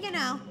eat, but you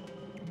know,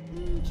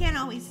 you can't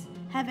always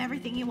have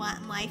everything you want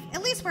in life.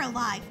 At least we're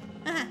alive.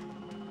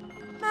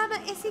 Mama,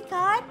 is he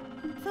gone?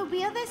 For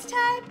real this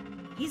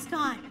time? He's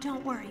gone,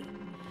 don't worry.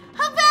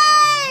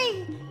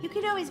 Hooray! You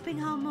can always bring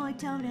home more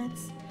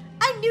donuts.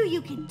 I knew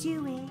you could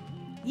do it.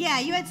 Yeah,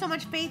 you had so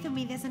much faith in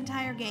me this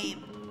entire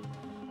game.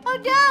 Oh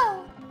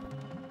no!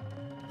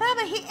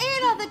 Mama, he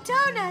ate all the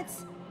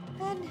donuts!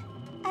 And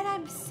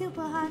I'm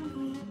super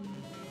hungry.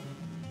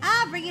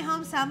 I'll bring you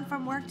home some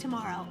from work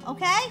tomorrow,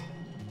 okay?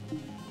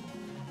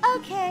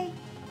 Okay.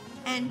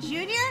 And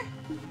Junior?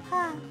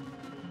 Huh.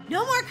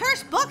 No more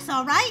cursed books,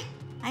 all right?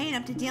 I ain't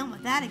up to dealing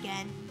with that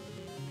again.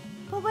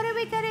 But what are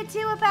we gonna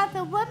do about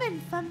the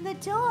woman from the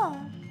door?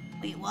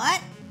 Wait,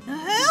 what? The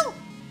who?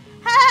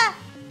 Ha!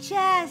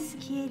 Just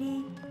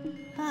kidding.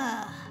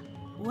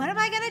 What am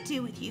I gonna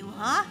do with you,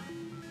 huh?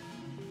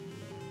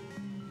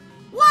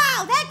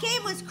 Wow, that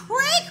game was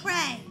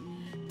cray-cray!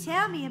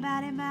 Tell me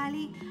about it,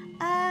 Molly.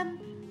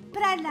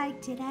 But I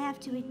liked it, I have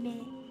to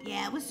admit.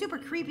 Yeah, it was super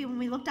creepy when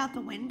we looked out the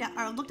window,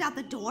 or looked out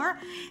the door,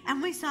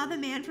 and we saw the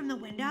man from the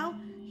window.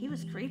 He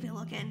was creepy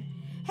looking.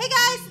 Hey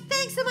guys,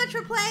 thanks so much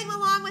for playing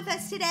along with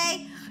us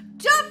today.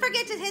 Don't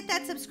forget to hit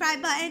that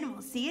subscribe button.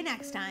 We'll see you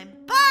next time.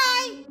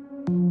 Bye!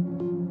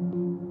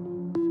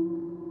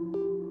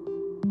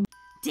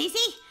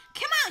 Daisy,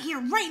 come out here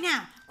right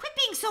now. Quit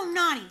being so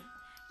naughty.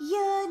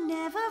 You'll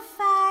never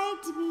find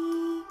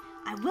me.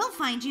 I will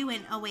find you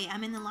in, oh wait,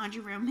 I'm in the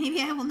laundry room.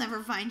 Maybe I will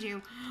never find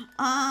you.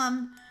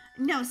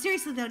 No,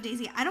 seriously though,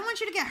 Daisy, I don't want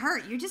you to get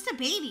hurt. You're just a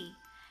baby.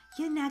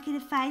 You're not gonna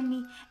find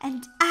me,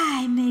 and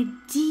I'm a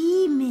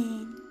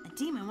demon. A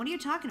demon? What are you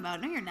talking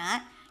about? No, you're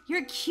not.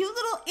 You're a cute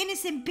little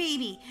innocent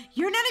baby.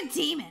 You're not a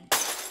demon.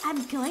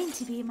 I'm going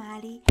to be,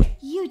 Molly.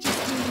 You just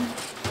didn't.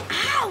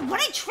 Ow! What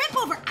did I trip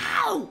over?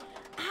 Ow!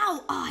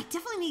 Ow! Oh, I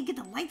definitely need to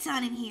get the lights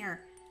on in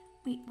here.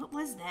 Wait, what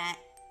was that?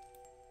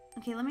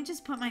 Okay, let me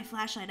just put my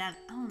flashlight on.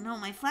 Oh no,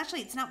 my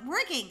flashlight's not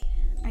working.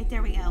 All right,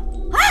 there we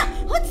go. Ah!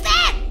 What's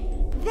that?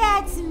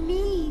 That's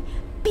me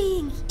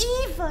being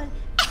evil.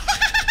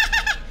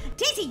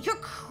 Daisy, you're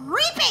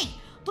creepy.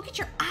 Look at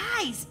your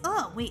eyes.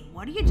 Oh, wait,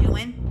 what are you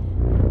doing?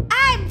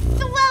 I'm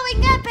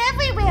throwing up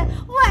everywhere.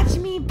 Watch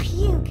me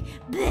puke.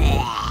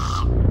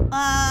 Bleh.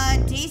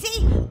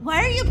 Daisy,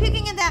 why are you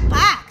puking in that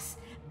box?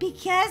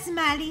 Because,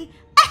 Molly,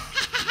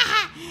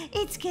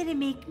 it's gonna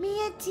make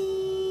me a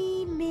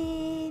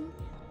demon.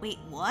 Wait,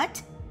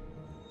 what?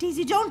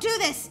 Daisy, don't do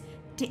this.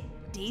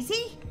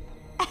 Daisy?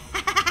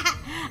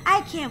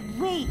 I can't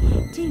wait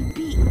to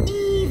be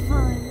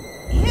evil.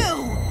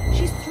 Ew,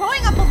 she's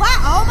throwing up a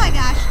lot. Oh my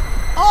gosh.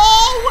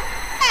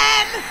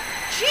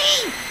 OMG!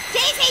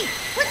 Daisy,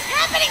 what's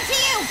happening to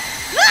you?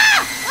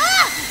 Ah!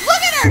 Ah!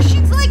 Look at her.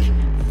 She's like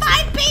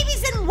 5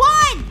 babies in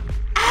one.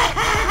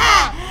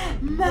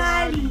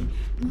 Molly,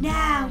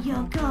 now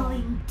you're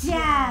going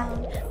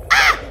down.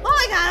 Ah! Oh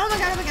my god, oh my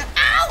god, oh my god.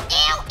 Ow!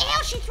 Ew!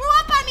 Ew! She threw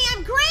up on me.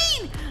 I'm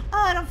green.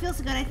 Oh, I don't feel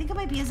so good. I think I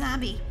might be a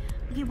zombie.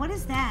 Okay, what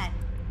is that?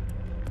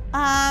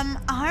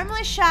 A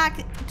harmless shock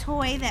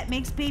toy that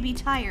makes baby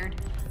tired.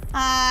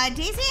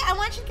 Daisy, I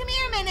want you to come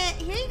here a minute.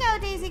 Here you go,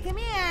 Daisy. Come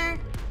here.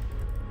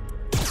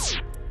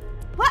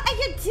 What are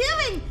you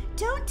doing?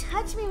 Don't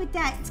touch me with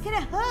that. It's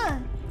gonna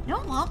hurt.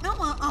 No, it won't. No, it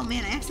won't. Oh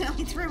man, I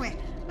accidentally threw it.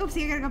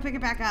 Oopsie, I gotta go pick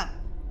it back up.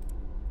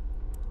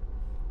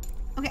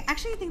 Okay,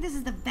 actually, I think this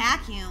is the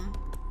vacuum.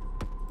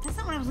 That's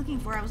not what I was looking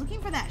for. I was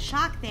looking for that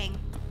shock thing.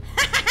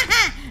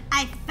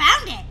 I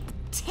found it.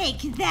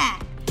 Take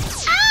that.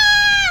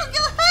 Ow!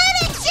 You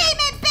hurt it,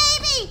 demon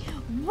baby!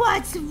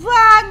 What's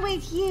wrong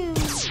with you?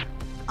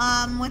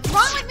 What's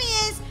wrong with me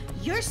is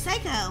you're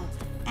psycho,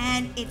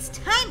 and it's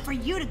time for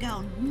you to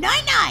go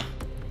night-night.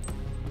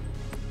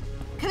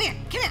 Come here.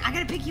 I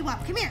gotta pick you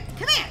up. Come here.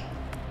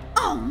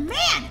 Oh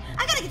man,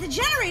 I gotta get the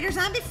generators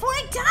on before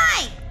I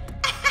die.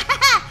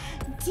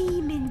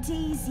 Demon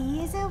Daisy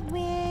is a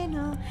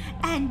winner,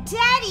 and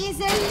Daddy is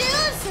a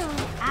loser.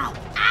 Ow,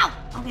 ow.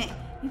 Okay,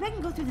 maybe I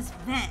can go through this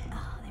vent.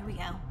 Oh, there we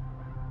go. I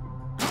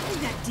don't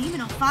think that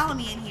demon will follow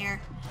me in here.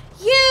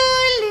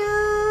 You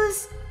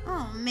lose.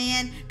 Oh,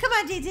 man. Come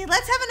on, Daisy,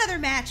 let's have another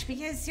match,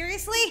 because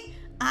seriously,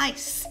 I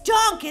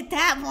stunk at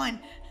that one.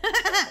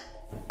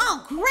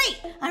 Oh, great.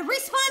 I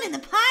respawned in the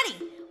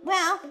potty.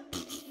 Well,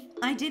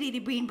 I did eat a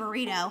bean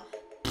burrito.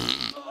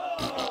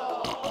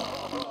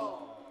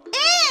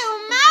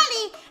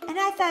 And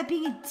I thought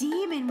being a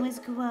demon was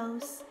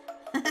gross.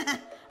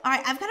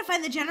 Alright, I've got to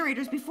find the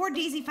generators before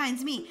Daisy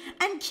finds me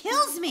and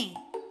kills me.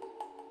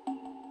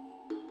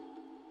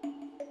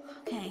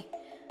 Okay,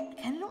 I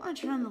kind of don't want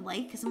to turn on the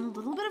light because I'm a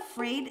little bit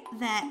afraid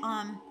that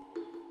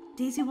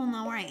Daisy will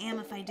know where I am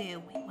if I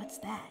do. Wait, what's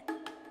that?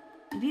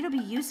 Maybe it'll be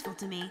useful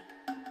to me.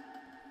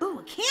 Ooh,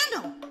 a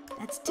candle!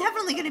 That's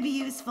definitely going to be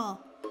useful.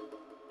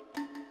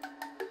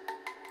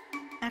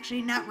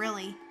 Actually, not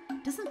really.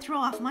 It doesn't throw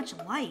off much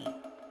light.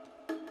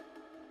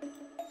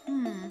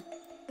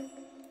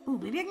 Ooh,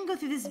 maybe I can go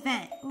through this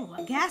vent. Ooh,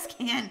 a gas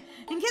can.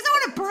 In case I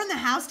want to burn the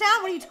house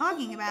down? What are you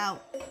talking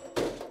about?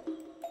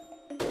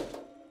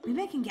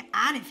 Maybe I can get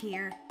out of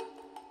here.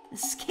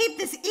 Escape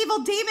this evil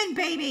demon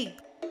baby!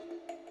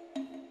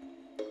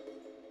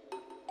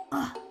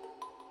 Ugh.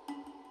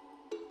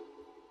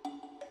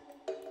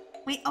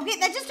 Wait, okay,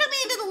 that just took me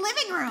into the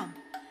living room.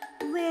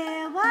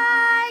 Where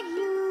are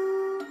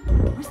you?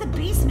 Where's the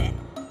basement?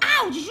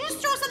 Ow, did you just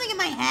throw something in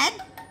my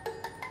head?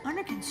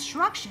 Under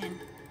construction?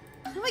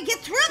 How do I get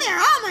through there?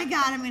 Oh my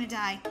god, I'm gonna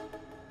die.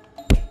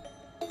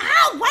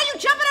 Ow! Why are you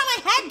jumping on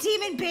my head,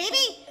 demon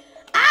baby?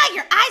 Ah,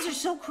 your eyes are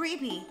so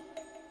creepy.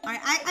 Alright,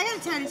 I gotta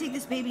try to take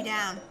this baby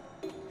down.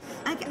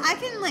 I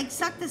can, like,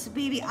 suck this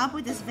baby up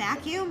with this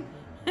vacuum.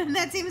 And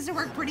that seems to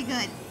work pretty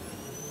good.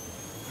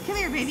 Come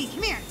here, baby,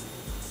 come here.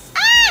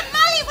 Ah,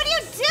 Molly, what are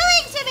you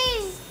doing to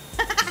me?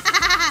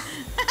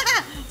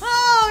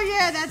 Oh,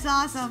 yeah, that's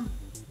awesome.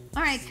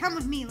 Alright, come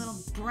with me, little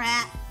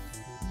brat.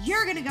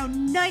 you're gonna go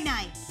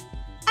night-night.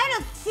 I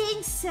don't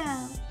think so.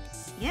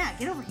 Yeah,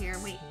 get over here.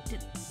 Wait,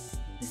 did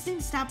this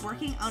thing stop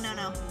working? Oh,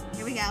 no.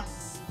 Here we go.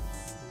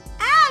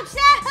 Ouch,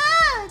 that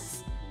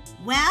hurts.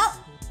 Well,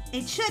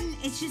 it shouldn't.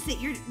 It's just that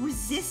you're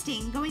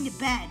resisting going to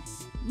bed.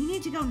 You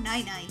need to go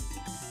night-night.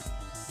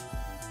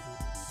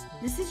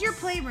 This is your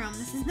playroom.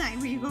 This is not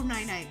where you go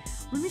night-night.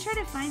 Let me try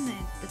to find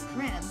the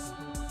crib.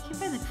 Can't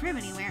find the crib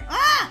anywhere.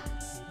 Ah!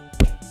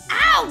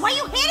 Ow! Why are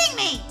you hitting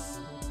me?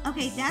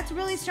 Okay, that's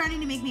really starting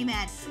to make me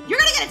mad. You're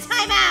gonna get a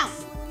timeout!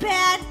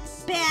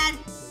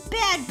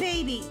 Bad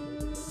baby.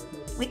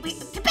 Wait,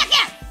 get back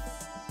here!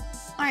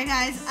 Alright,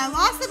 guys, I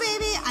lost the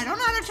baby. I don't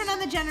know how to turn on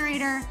the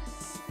generator.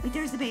 Wait,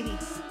 there's the baby.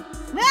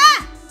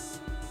 Ah!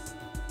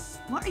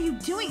 What are you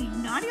doing, you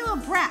naughty little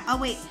brat? Oh,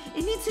 wait,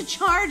 it needs to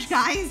charge,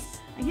 guys.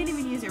 I can't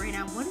even use it right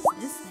now. What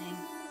is this thing?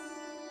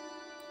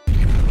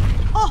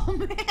 Oh,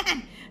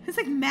 man. It's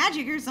like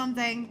magic or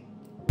something.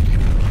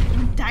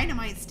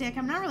 Dynamite stick.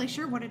 I'm not really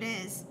sure what it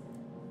is.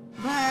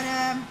 But,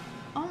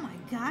 oh my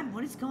god,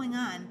 what is going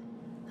on?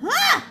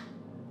 Huh?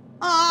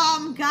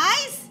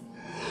 Guys?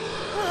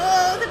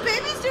 The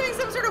baby's doing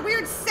some sort of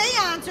weird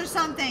seance or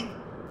something.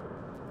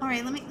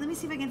 Alright, let me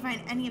see if I can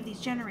find any of these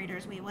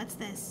generators. Wait, what's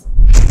this?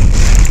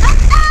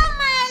 Oh,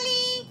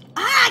 Molly!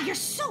 Ah, you're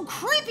so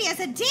creepy as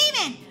a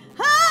demon!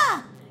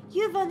 Ah!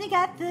 You've only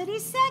got 30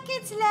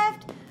 seconds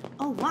left.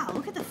 Oh, wow,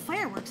 look at the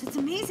fireworks. It's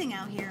amazing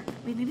out here.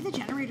 Wait, maybe the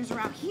generators are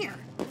out here.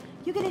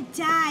 You're gonna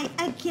die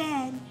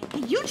again. Hey,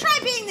 you try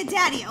being the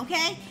daddy,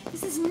 okay?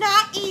 This is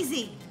not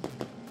easy.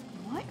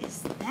 What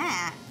is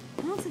that?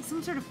 That looks like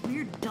some sort of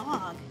weird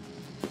dog.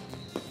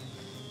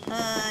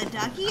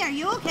 Ducky, are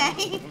you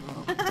okay?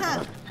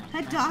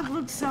 That dog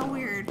looks so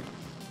weird.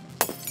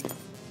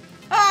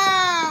 Oh,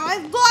 I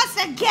lost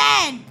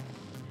again!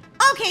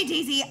 Okay,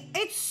 Daisy,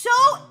 it's so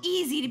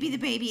easy to be the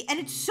baby, and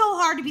it's so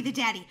hard to be the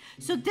daddy.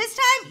 So this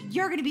time,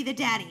 you're gonna be the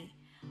daddy.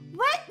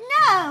 What?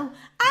 No,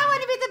 I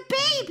want to be the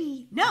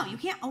baby. No, you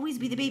can't always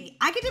be the baby.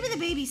 I get to be the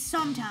baby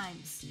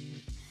sometimes.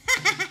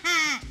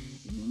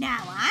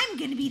 Now I'm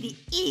going to be the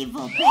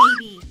evil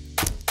baby.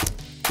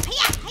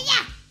 Hiya,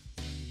 hiya.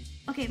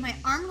 Okay, my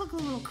arm looked a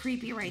little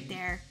creepy right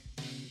there.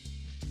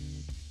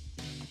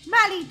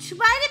 Molly,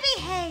 try to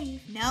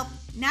behave. Nope,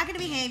 not going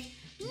to behave.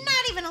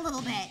 Not even a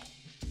little bit.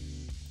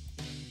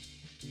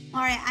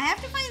 All right, I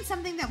have to find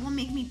something that will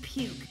make me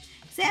puke.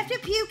 So I have to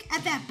puke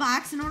at that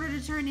box in order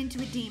to turn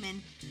into a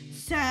demon.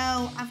 So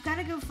I've got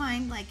to go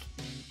find like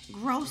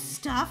gross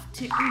stuff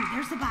to, ooh,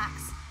 there's the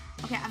box.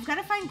 Okay, I've got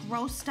to find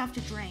gross stuff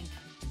to drink.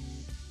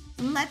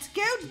 Let's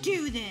go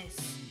do this.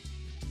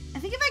 I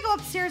think if I go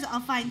upstairs, I'll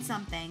find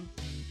something.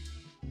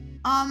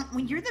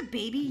 When you're the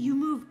baby, you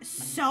move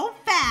so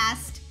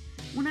fast.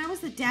 When I was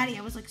the daddy,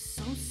 I was like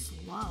so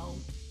slow.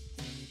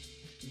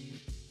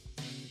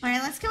 All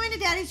right, let's go into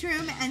daddy's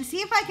room and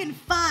see if I can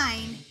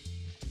find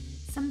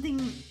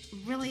something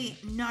really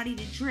naughty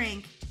to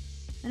drink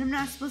that I'm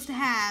not supposed to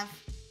have.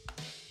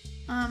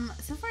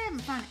 So far I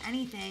haven't found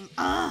anything.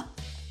 Ugh!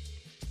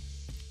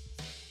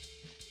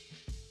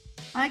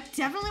 I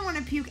definitely want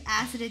to puke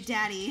acid at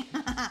daddy.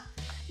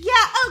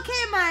 Yeah,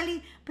 okay,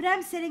 Marley, but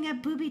I'm setting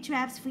up booby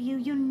traps for you.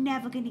 You're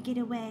never gonna get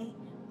away.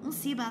 We'll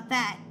see about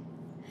that.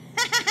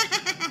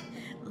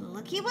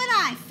 Looky what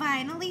I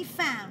finally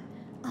found.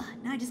 Ugh,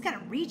 now I just gotta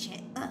reach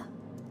it. Ugh.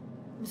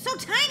 I'm so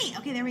tiny.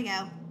 Okay, there we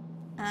go.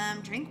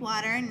 Drink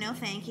water. No,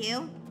 thank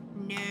you.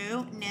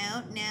 No.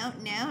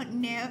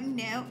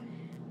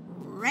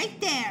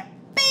 Right there.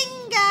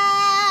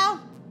 Bingo!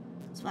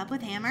 Swap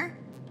with hammer.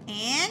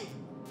 And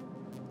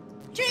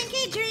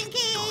drinky.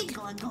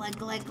 Glug, glug,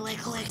 glug, glug,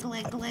 glug,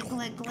 glug, glug,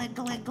 glug, glug,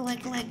 glug,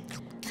 glug, glug.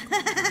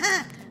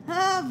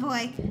 Oh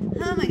boy.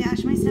 Oh my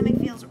gosh, my stomach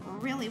feels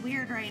really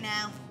weird right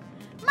now.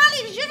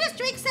 Molly, did you just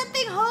drink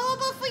something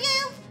horrible for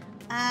you?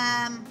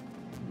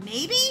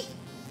 Maybe?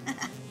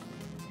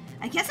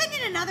 I guess I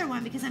need another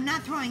one because I'm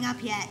not throwing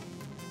up yet.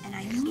 And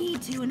I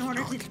need to in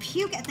order to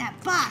puke at that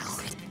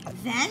box.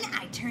 Then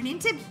I turn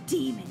into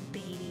demon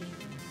baby.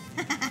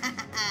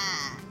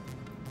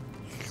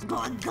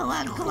 Glug,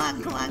 glug,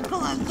 glug, glug,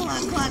 glug,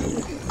 glug, glug.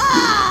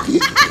 Oh!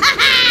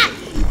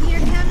 Here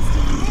comes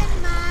demon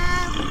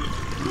mom.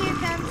 Here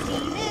comes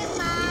demon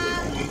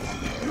mom.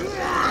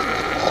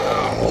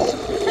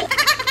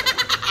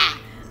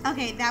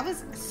 Okay, that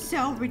was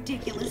so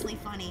ridiculously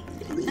funny.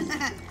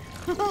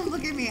 Oh,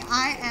 look at me.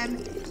 I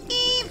am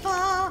evil.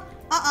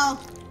 Uh-oh.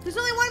 There's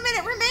only 1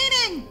 minute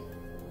remaining.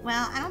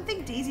 Well, I don't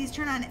think Daisy's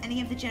turned on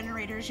any of the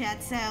generators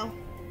yet, so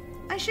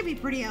I should be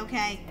pretty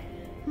okay.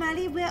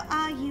 Molly, where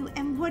are you,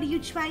 and what are you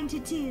trying to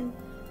do?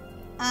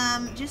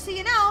 Just so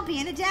you know,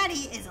 being a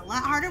daddy is a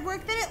lot harder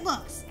work than it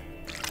looks.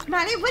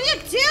 Molly, what are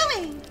you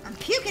doing? I'm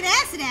puking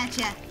acid at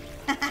you.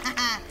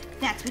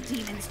 That's what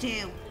demons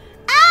do.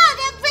 Oh,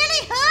 that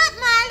really hurt,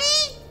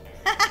 Molly.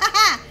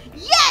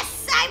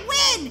 Yes, I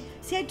win.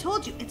 See, I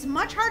told you, it's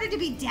much harder to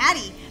be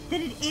daddy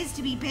than it is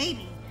to be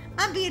baby.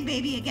 I'm being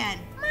baby again.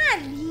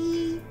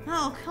 Molly.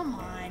 Oh, come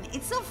on.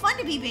 It's so fun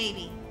to be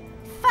baby.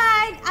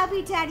 fine, I'll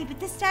be daddy, but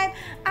this time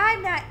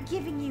I'm not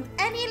giving you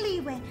any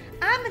leeway.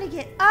 I'm gonna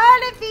get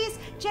all of these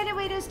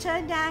generators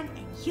turned on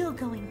and you're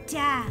going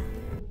down.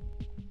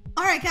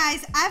 All right,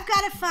 guys, I've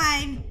got to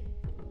find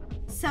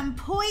some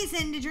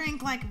poison to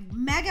drink like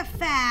mega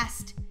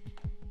fast.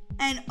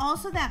 And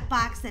also that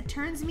box that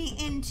turns me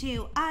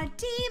into a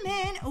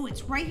demon. Oh,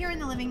 it's right here in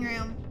the living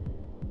room.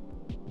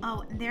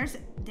 Oh, there's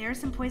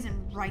some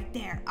poison right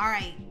there. All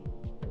right.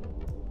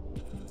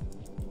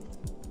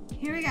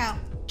 Here we go.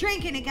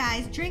 Drinking it,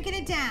 guys. Drinking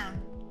it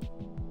down.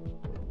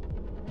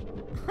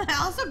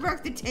 I also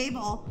broke the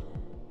table.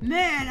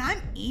 Man,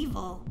 I'm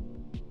evil.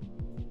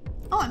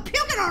 Oh, I'm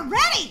puking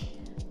already.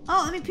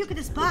 Oh, let me puke at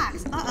this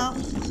box. Uh-oh.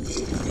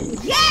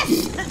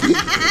 Yes!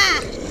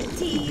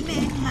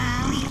 Demon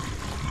Molly.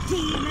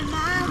 Demon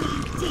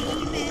Molly.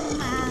 Demon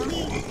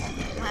Molly.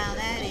 Wow,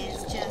 that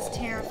is just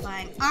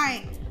terrifying. All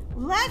right,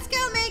 let's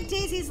go make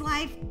Daisy's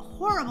life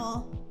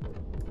horrible.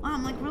 Wow,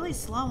 I'm like really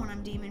slow when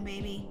I'm Demon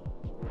Baby.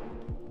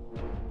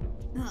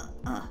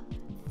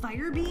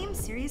 Fire beam?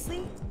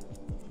 Seriously?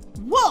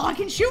 Whoa, I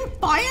can shoot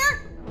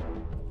fire?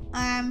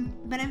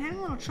 But I'm having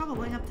a little trouble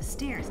going up the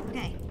stairs.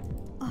 Okay.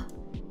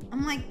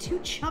 I'm like too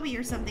chubby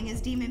or something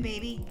as Demon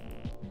Baby.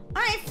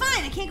 All right,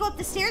 fine. I can't go up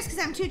the stairs because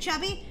I'm too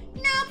chubby.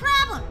 No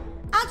problem.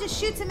 I'll just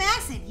shoot some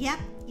acid. Yep.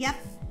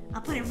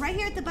 I'll put it right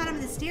here at the bottom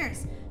of the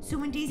stairs. So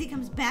when Daisy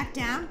comes back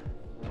down,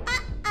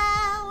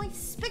 uh-oh,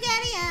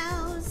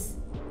 SpaghettiOs.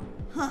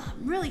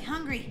 I'm really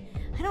hungry.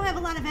 I don't have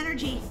a lot of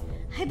energy.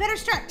 I better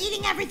start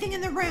eating everything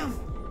in the room.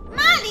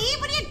 Molly,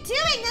 what are you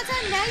doing? That's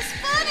our nice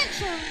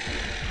furniture.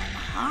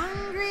 I'm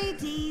hungry,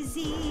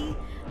 Daisy.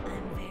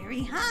 I'm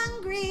very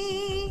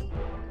hungry.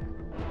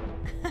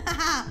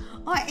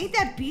 Oh, I ate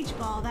that beach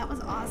ball. That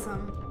was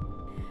awesome.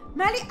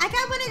 Molly, I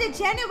got one of the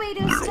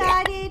generators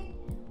started.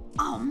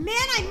 Oh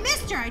man, I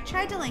missed her. I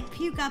tried to like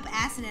puke up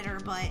acid at her,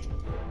 but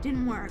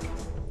didn't work.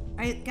 All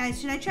right,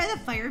 guys, should I try the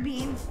fire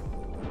beam?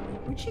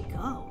 Where'd she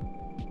go?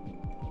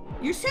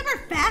 You're super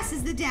fast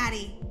as the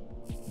daddy.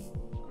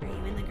 Are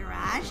you in the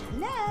garage?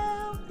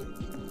 Hello.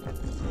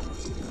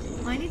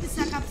 Well, I need to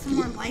suck up some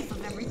more life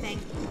of everything.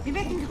 Maybe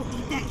I can go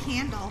eat that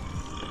candle.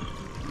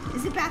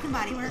 Is it Bath and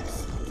Body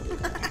Works?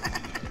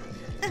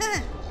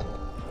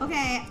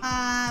 Okay,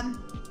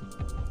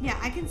 yeah,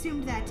 I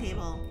consumed that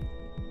table.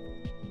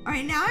 All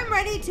right, now I'm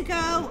ready to go,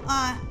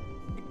 a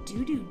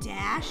doo-doo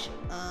dash.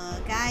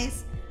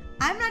 Guys,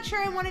 I'm not sure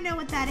I want to know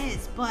what that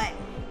is, but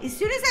as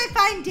soon as I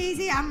find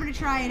Daisy, I'm gonna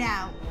try it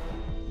out.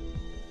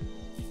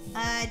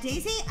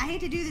 Daisy, I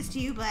hate to do this to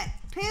you, but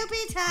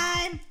poopy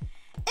time.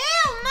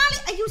 Ew,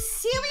 Molly, are you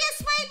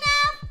serious right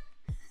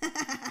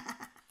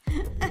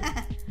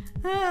now?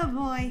 Oh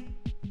boy.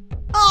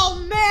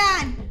 Oh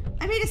man,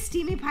 I made a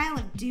steamy pile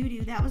of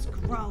doo-doo. That was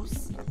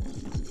gross.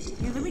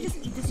 Here, let me just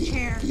eat this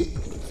chair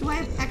so I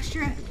have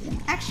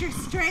extra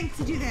strength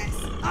to do this.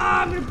 Oh,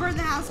 I'm gonna burn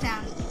the house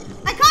down.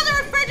 I caught the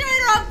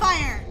refrigerator on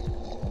fire.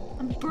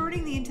 I'm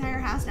burning the entire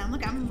house down.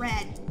 Look, I'm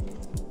red.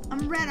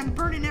 I'm red. I'm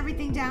burning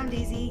everything down,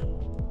 Daisy.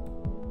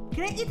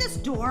 Can I eat this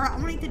door? I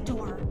want to eat the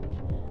door.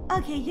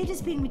 Okay, you're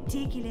just being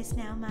ridiculous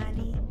now,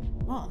 Molly.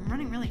 Whoa, I'm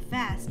running really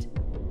fast.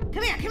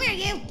 Come here,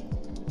 you.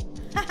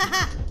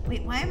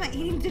 Wait, why am I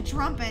eating the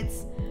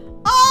trumpets?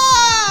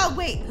 Oh,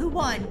 wait, who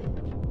won?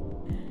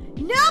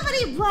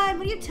 Nobody won.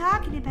 What are you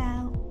talking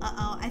about?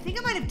 Uh-oh, I think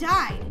I might have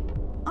died.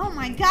 Oh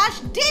my gosh,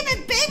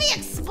 Demon Baby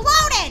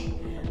exploded!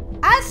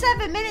 I still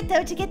have a minute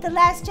though to get the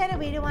last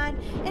generator on,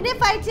 and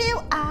if I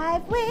do,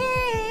 I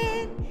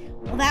win.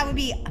 Well, that would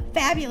be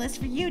fabulous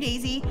for you,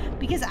 Daisy,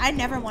 because I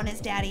never won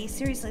as daddy.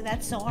 Seriously,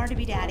 that's so hard to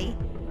be daddy.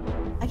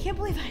 I can't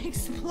believe I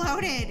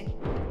exploded.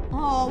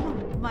 Oh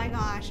my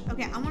gosh.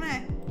 Okay, I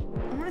wanna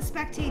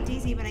spectate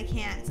Daisy, but I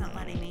can't. It's not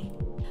letting me.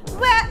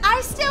 Well,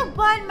 I still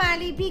won,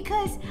 Molly,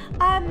 because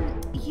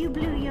you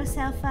blew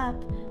yourself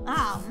up.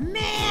 Oh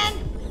man.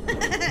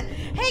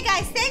 Hey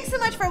guys, thanks so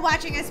much for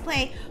watching us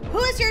play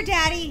Who's Your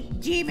Daddy?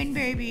 Demon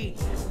Baby.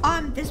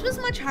 This was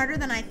much harder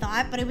than I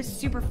thought, but it was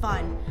super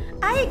fun.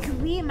 I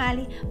agree,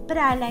 Molly, but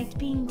I liked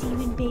being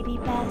Demon Baby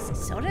best.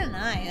 So did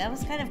I. That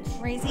was kind of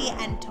crazy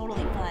and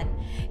totally fun.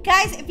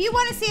 Guys, if you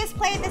want to see us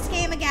play this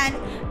game again,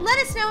 let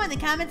us know in the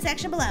comment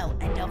section below.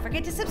 And don't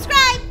forget to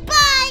subscribe.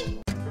 Bye!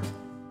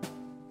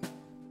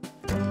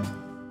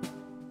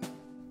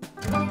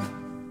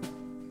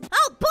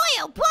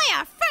 Oh boy,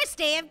 our first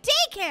day of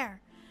daycare.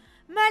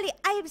 Molly,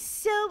 I am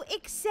so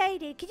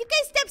excited. Can you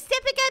guys stop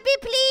stepping on me,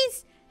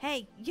 please?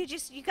 Hey, you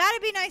gotta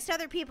be nice to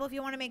other people if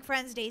you want to make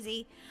friends,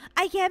 Daisy.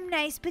 I am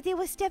nice, but they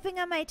were stepping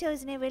on my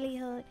toes and it really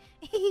hurt.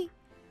 Ooh,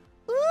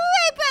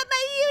 I brought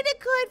my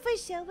unicorn for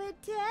show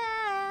and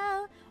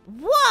tell.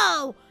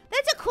 Whoa,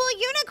 that's a cool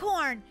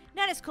unicorn.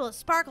 Not as cool as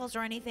Sparkles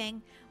or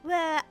anything.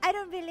 Well, I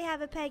don't really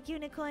have a pet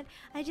unicorn.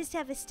 I just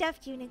have a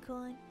stuffed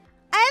unicorn.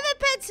 I have a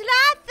pet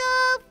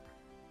sloth.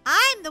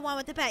 I'm the one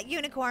with the pet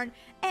unicorn,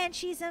 and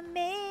she's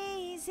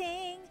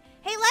amazing.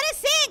 Hey, let us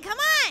sing, come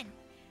on.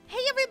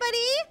 Hey, everybody.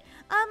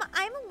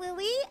 I'm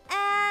Lily,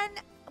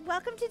 and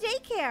welcome to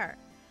daycare.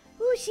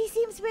 Ooh, she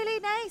seems really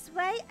nice,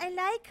 right? I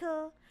like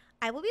her.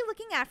 I will be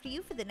looking after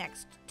you for the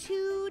next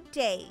 2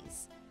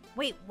 days.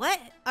 Wait, what?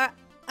 Are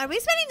we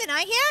spending the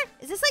night here?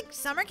 Is this like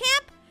summer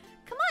camp?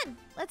 Come on,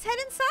 let's head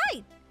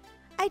inside.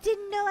 I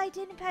didn't know I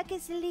didn't pack a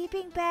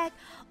sleeping bag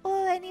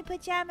or any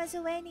pajamas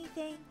or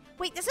anything.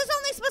 Wait, this is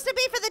only supposed to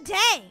be for the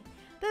day.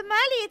 But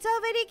Molly, it's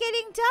already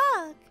getting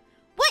dark.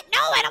 What?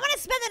 No, I don't want to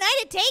spend the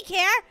night at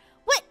daycare.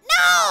 What?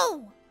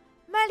 No!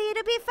 Molly,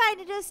 it'll be fine.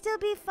 It'll still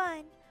be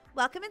fun.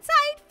 Welcome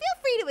inside.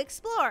 Feel free to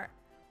explore.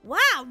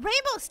 Wow,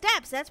 rainbow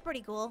steps. That's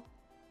pretty cool.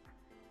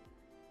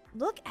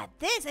 Look at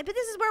this. I bet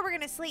this is where we're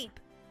going to sleep.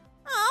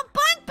 Oh,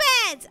 bunk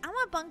beds. I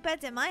want bunk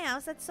beds in my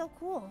house. That's so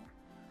cool.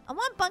 I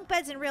want bunk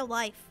beds in real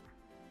life.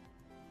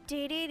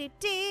 Okay,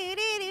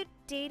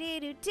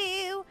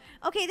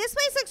 this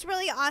place looks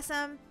really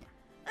awesome.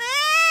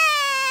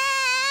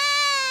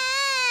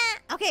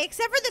 Okay,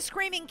 except for the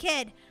screaming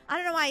kid. I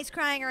don't know why he's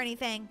crying or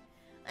anything.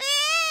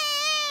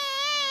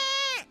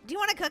 Do you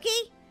want a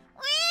cookie?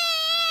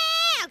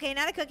 Okay,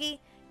 not a cookie.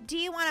 Do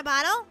you want a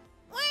bottle?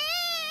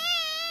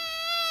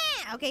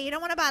 Okay, you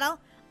don't want a bottle.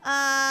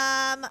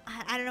 I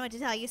don't know what to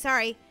tell you.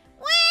 Sorry.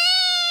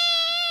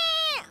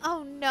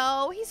 Oh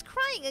no, he's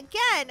crying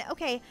again.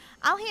 Okay,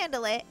 I'll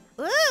handle it.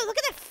 Ooh, look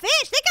at the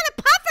fish. They got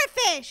a puffer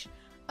fish.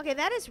 Okay,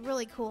 that is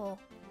really cool.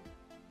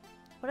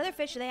 What other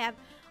fish do they have?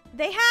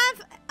 They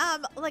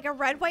have like a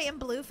red, white, and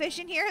blue fish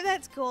in here.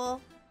 That's cool.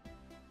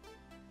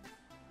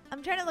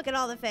 I'm trying to look at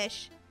all the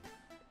fish.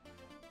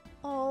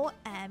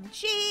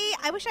 OMG.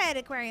 I wish I had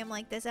an aquarium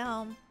like this at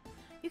home.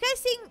 You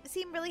guys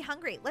seem really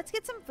hungry. Let's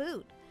get some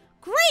food.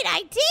 Great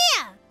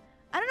idea!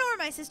 I don't know where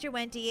my sister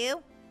went, do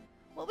you?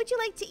 What would you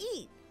like to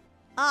eat?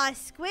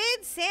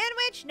 Squid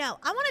sandwich? No,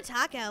 I want a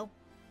taco.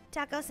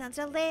 Taco sounds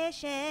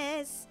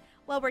delicious.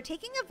 Well, we're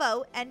taking a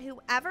vote, and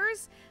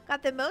whoever's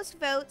got the most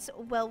votes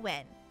will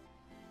win.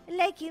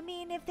 Like, you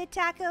mean if the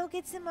taco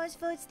gets the most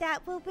votes,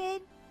 that will win?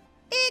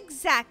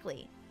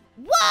 Exactly.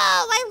 Whoa,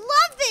 I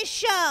love this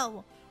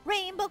show!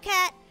 Rainbow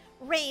Cat,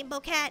 flying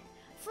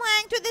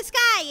through the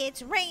sky,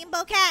 it's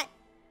Rainbow Cat.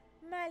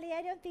 Molly,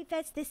 I don't think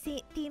that's the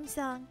theme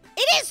song.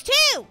 It is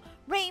too!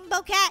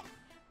 Rainbow Cat,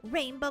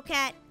 flying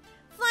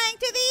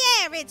through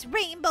the air, it's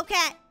Rainbow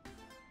Cat.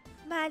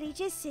 Molly,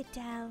 just sit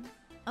down.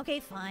 Okay,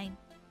 fine.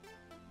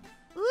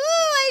 Ooh,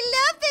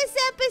 I love this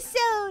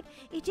episode.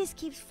 It just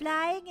keeps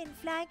flying and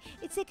flying.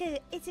 It's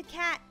a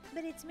cat,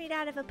 but it's made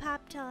out of a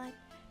Pop-Tart.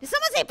 Did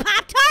someone say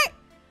Pop-Tart?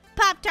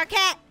 Pop-Tart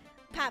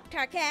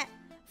cat,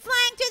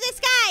 flying through the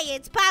sky,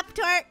 it's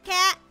Pop-Tart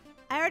cat.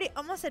 I already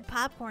almost said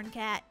popcorn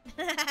cat.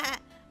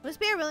 Must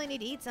be I really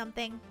need to eat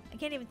something. I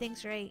can't even think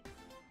straight.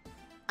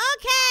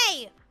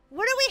 Okay,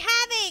 what are we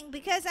having?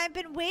 Because I've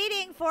been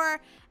waiting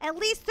for at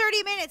least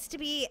 30 minutes to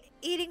be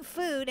eating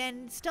food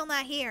and still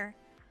not here.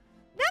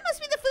 That must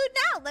be the food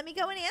now. Let me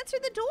go and answer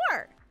the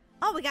door.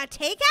 Oh, we got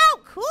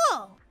takeout?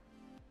 Cool.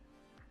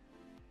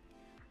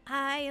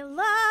 I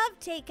love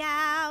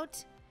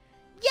takeout.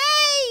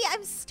 Yay!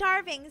 I'm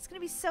starving. It's going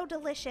to be so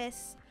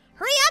delicious.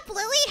 Hurry up,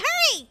 Lily.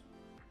 Hurry.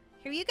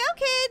 Here you go,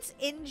 kids.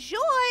 Enjoy.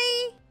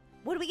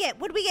 What do we get?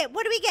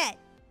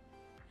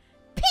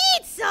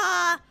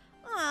 Pizza!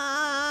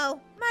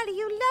 Oh, Molly,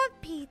 you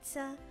love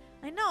pizza.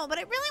 I know, but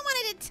I really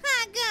wanted a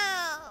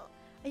taco.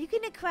 Are you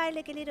going to cry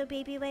like a little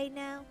baby right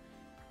now?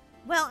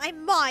 Well, I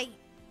might.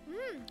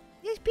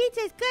 This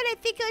pizza is good. I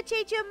think I'll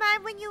change your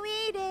mind when you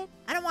eat it.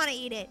 I don't want to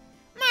eat it.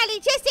 Molly,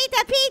 just eat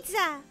the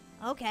pizza.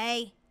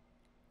 Okay.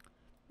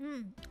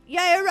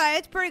 Yeah, you're right.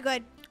 It's pretty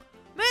good.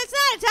 But it's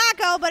not a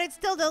taco, but it's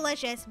still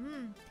delicious.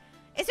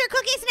 Is there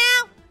cookies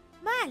now?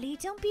 Molly,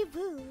 don't be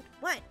rude.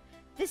 What?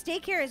 This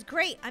daycare is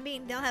great. I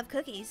mean, they'll have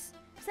cookies.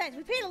 Besides,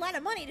 we paid a lot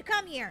of money to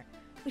come here.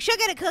 We should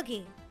get a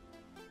cookie.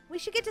 We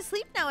should get to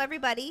sleep now,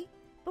 everybody.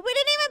 But we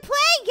didn't even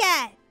play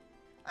yet.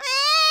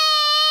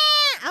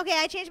 Okay,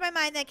 I changed my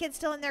mind. That kid's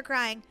still in there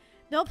crying.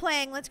 No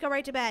playing. Let's go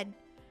right to bed.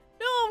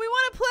 No, we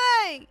want to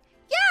play.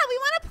 Yeah, we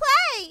want to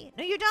play.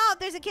 No, you don't.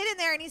 There's a kid in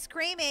there and he's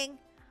screaming.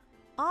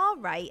 All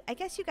right. I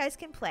guess you guys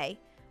can play.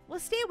 We'll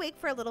stay awake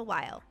for a little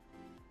while.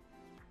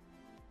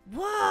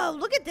 Whoa,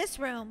 look at this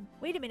room.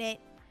 Wait a minute.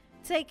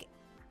 It's like,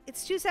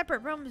 it's 2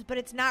 separate rooms, but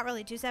it's not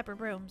really 2 separate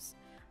rooms.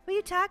 What are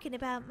you talking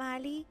about,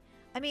 Molly?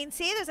 I mean,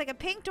 see, there's like a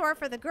pink door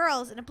for the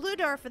girls and a blue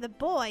door for the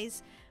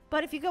boys.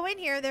 But if you go in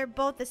here, they're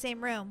both the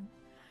same room.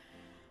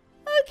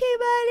 Okay,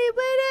 Molly,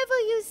 whatever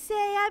you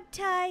say. I'm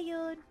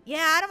tired.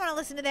 Yeah, I don't want to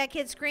listen to that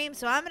kid scream,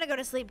 so I'm going to go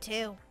to sleep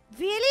too.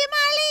 Really,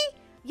 Molly?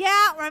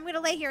 Yeah, or I'm going to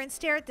lay here and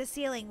stare at the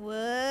ceiling.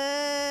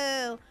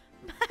 Whoa.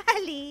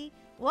 Molly.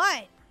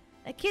 What?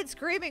 That kid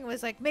screaming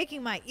was like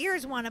making my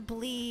ears want to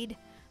bleed.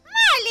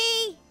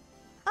 Molly!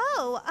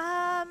 Oh,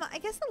 I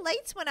guess the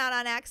lights went out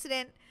on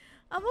accident.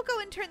 We'll go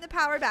and turn the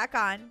power back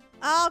on.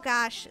 Oh,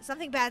 gosh.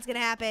 Something bad's going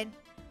to happen.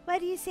 Why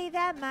do you say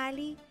that,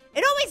 Molly?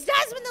 It always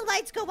does when the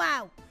lights go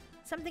out.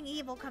 Something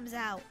evil comes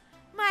out.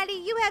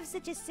 Molly, you have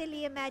such a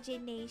silly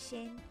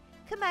imagination.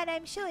 Come on,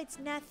 I'm sure it's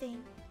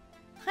nothing.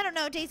 I don't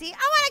know, Daisy. I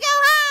want to go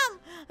home.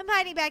 I'm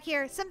hiding back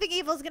here. Something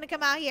evil's going to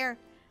come out here.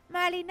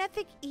 Molly,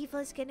 nothing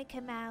evil's going to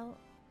come out.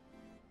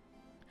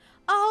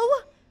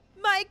 Oh,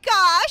 my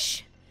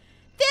gosh.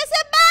 There's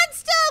a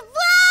monster!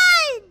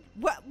 Run!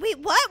 What? Wait,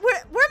 what? Where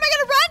am I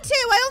gonna run to?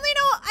 I only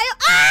know.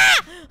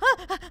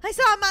 I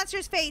saw a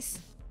monster's face.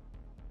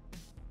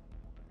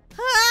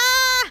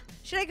 Ah!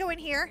 Should I go in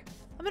here?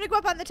 I'm gonna go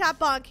up on the top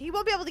bunk. He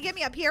won't be able to get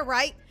me up here,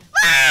 right?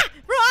 Ah!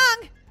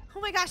 Wrong! Oh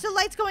my gosh, the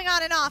light's going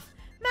on and off.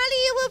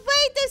 Molly, you were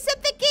right. There's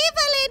something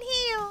evil in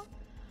here.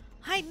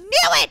 I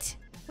knew it!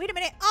 Wait a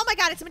minute. Oh my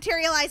god, it's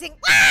materializing.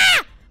 Ah!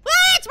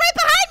 Ah, it's right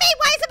behind me!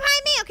 Why is it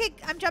behind me? Okay,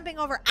 I'm jumping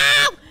over.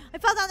 Ow! I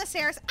fell down the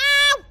stairs.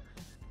 Ow!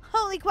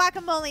 Holy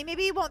guacamole.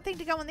 Maybe he won't think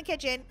to go in the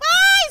kitchen.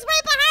 Ah, he's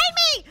right behind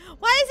me!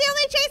 Why is he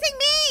only chasing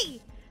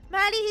me?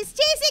 Molly, he's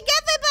chasing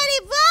everybody.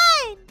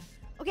 Run!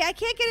 Okay, I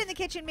can't get in the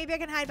kitchen. Maybe I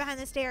can hide behind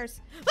the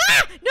stairs.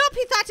 Ah! Nope,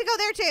 he thought to go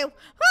there too.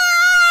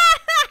 Ah!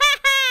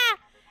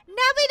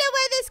 Now we know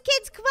why this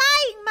kid's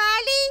crying,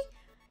 Molly.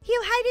 You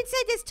hide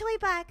inside this toy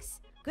box.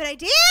 Good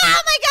idea.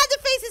 Oh my god,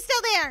 the face is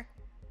still there.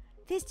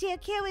 This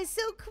jailcare is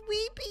so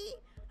creepy.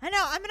 I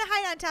know, I'm gonna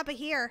hide on top of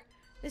here.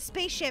 The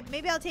spaceship,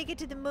 maybe I'll take it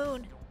to the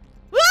moon.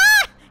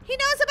 Ah! He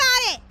knows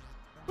about it.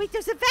 Wait,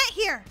 there's a vent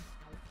here.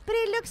 But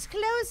it looks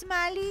closed,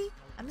 Molly.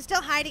 I'm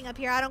still hiding up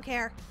here, I don't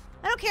care.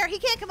 I don't care, he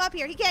can't come up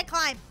here, he can't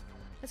climb.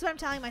 That's what I'm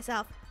telling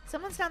myself.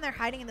 Someone's down there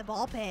hiding in the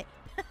ball pit.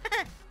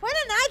 Why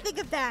didn't I think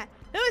of that?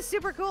 That was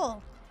super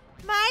cool.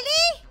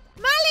 Molly?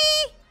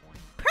 Molly!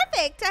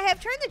 Perfect, I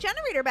have turned the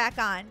generator back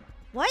on.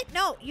 What?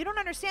 No, you don't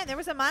understand. There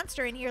was a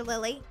monster in here,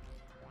 Lily.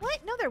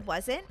 What? No, there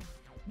wasn't.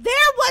 There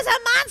was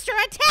a monster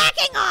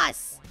attacking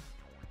us!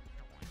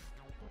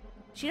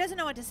 She doesn't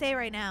know what to say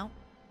right now.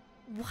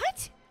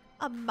 What?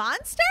 A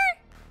monster?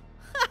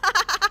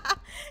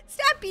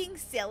 Stop being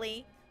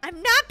silly. I'm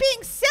not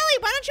being silly.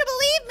 Why don't you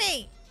believe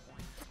me?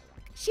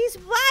 She's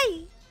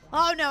right.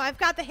 Oh, no, I've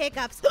got the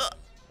hiccups.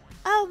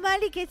 Oh,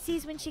 Molly gets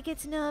these when she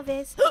gets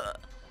nervous.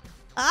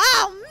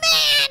 Oh,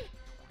 man!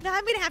 No,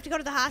 I'm going to have to go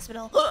to the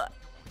hospital.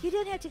 You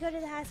don't have to go to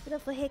the hospital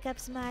for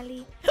hiccups,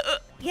 Molly.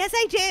 Yes,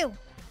 I do.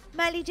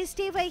 Molly, just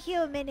stay right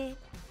here a minute.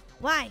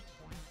 Why?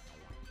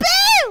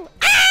 Boo!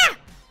 Ah!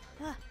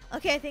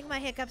 Okay, I think my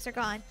hiccups are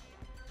gone.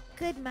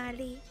 Good,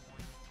 Molly.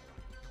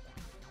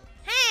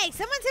 Hey,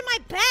 someone's in my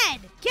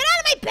bed. Get out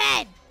of my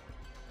bed.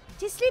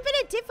 Just sleep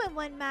in a different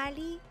one,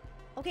 Molly.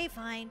 Okay,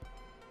 fine.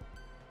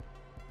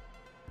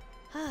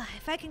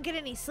 If I can get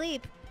any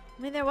sleep.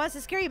 I mean, there was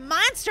a scary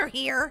monster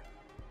here.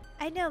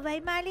 I know,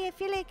 right, Molly? I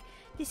feel like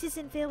this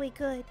isn't very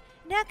good.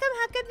 And how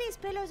come these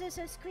pillows are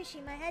so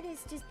squishy? My head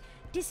is just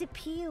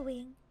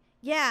disappearing.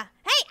 Yeah.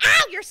 Hey,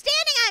 ow, you're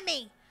standing on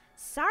me.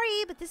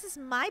 Sorry, but this is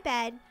my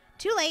bed.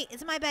 Too late,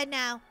 it's my bed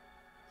now.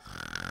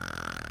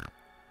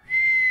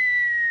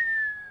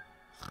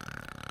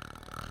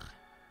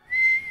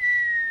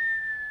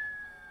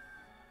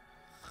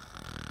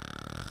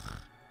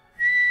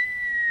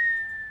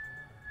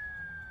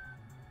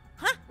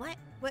 Huh?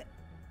 What?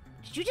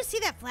 Did you just see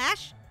that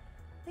flash?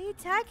 What are you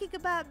talking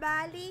about,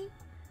 Molly?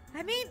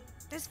 I mean,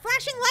 there's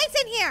flashing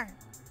lights in here.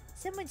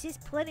 Someone's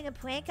just putting a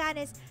prank on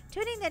us,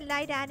 turning the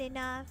light on and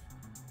off.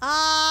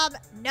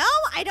 No,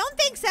 I don't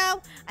think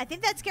so. I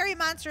think that scary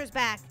monster is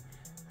back.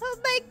 Oh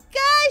my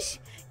gosh!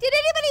 Did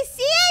anybody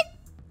see it?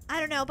 I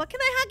don't know, but can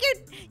I hug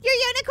your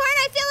unicorn?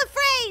 I feel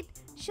afraid.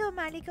 Sure,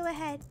 Molly, go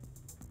ahead.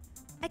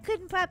 I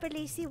couldn't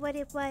properly see what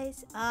it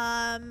was.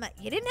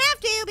 You didn't have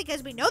to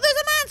because we know there's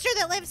a monster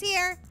that lives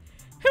here.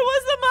 It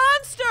was the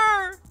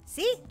monster!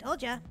 See?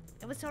 Told ya.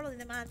 It was totally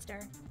the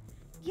monster.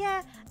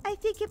 Yeah, I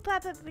think it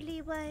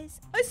probably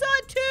was. I saw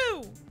it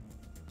too!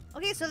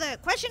 Okay, so the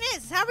question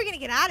is, how are we gonna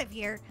get out of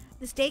here?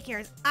 This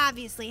daycare is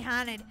obviously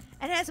haunted,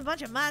 and it has a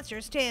bunch of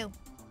monsters too.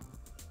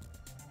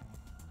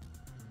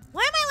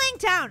 Why am I laying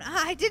down?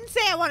 I didn't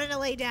say I wanted to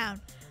lay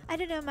down. I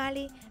don't know,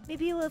 Molly.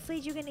 Maybe you were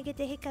afraid you're gonna get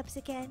the hiccups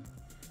again.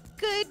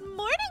 Good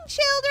morning,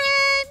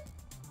 children!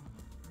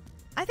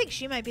 I think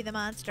she might be the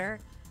monster.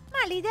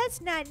 Molly,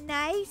 that's not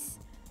nice.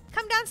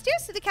 Come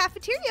downstairs to the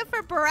cafeteria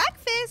for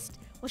breakfast.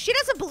 Well, she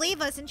doesn't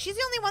believe us, and she's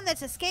the only one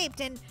that's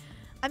escaped. And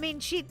I mean,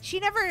 she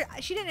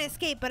didn't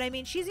escape, but I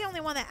mean, she's the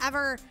only one that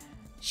ever.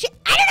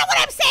 I don't know what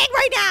I'm saying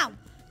right now.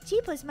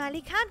 Jeepers,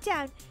 Molly, calm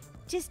down.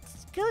 Just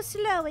go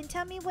slow and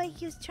tell me what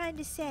he was trying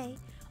to say.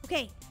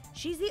 Okay,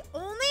 she's the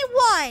only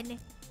one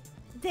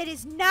that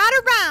is not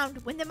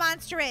around when the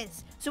monster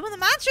is. So when the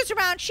monster's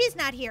around, she's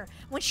not here.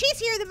 When she's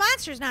here, the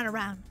monster's not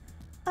around.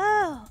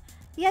 Oh.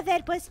 Yeah,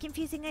 that was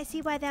confusing. I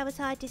see why that was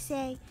hard to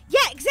say. Yeah,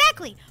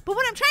 exactly. But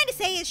what I'm trying to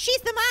say is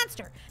she's the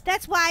monster.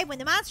 That's why when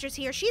the monster's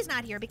here, she's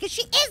not here because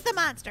she is the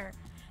monster.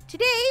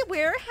 Today,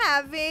 we're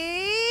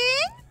having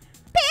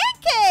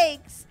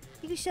pancakes.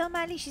 You can show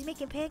Molly she's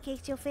making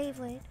pancakes your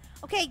favorite.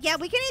 Okay, yeah,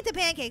 we can eat the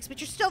pancakes, but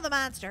you're still the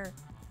monster.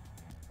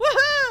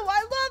 Woohoo!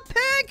 I love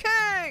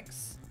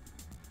pancakes!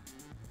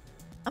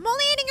 I'm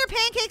only eating your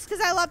pancakes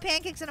because I love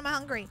pancakes and I'm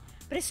hungry.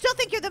 But I still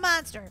think you're the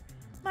monster.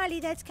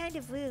 Molly, that's kind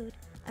of rude.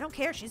 I don't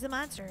care. She's the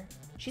monster.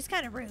 She's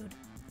kind of rude.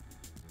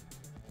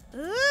 Ooh,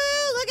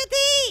 look at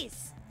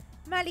these.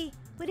 Molly,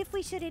 what if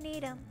we shouldn't eat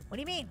them? What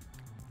do you mean?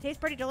 Tastes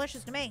pretty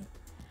delicious to me.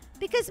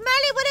 Because,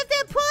 Molly, what if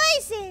they're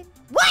poison?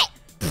 What?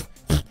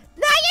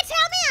 Now you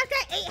tell me after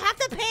I ate half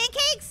the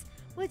pancakes?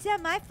 Well, it's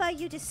not my fault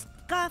you just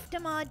scoffed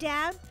them all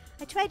down.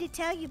 I tried to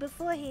tell you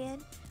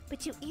beforehand,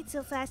 but you eat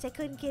so fast I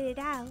couldn't get it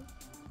out.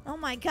 Oh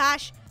my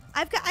gosh.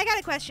 I got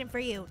a question for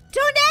you.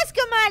 Don't ask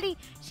her, Molly.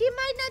 She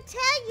might not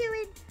tell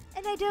you,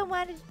 and I don't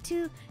want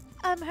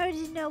her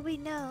to know we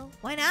know.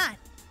 Why not?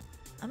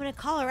 I'm gonna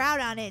call her out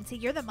on it and say,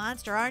 you're the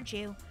monster, aren't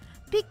you?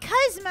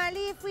 Because,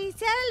 Molly, if we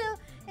tell her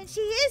and she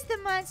is the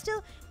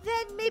monster,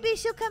 then maybe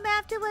she'll come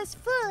after us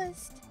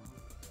first.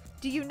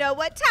 Do you know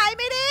what time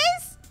it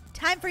is?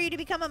 Time for you to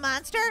become a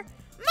monster?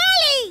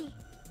 Molly!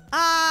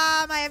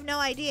 I have no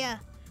idea.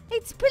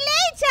 It's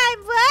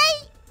playtime,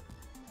 right?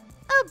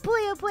 Oh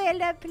boy, I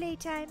love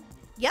playtime.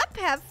 Yup,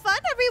 have fun,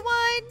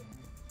 everyone.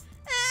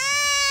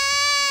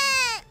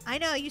 I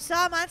know, you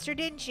saw a monster,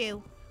 didn't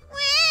you?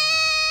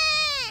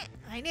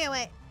 I knew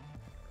it.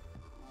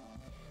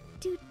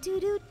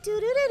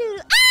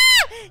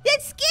 Ah!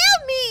 That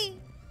scared me!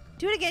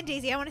 Do it again,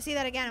 Daisy. I want to see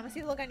that again. I want to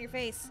see the look on your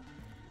face.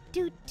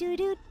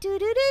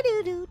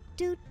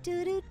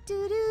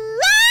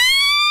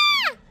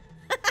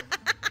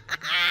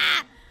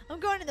 Ah! I'm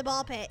going to the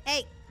ball pit.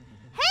 Hey,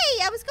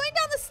 I was going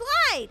down the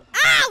slide.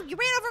 Ow! You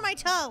ran over my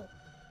toe.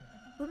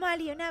 Well,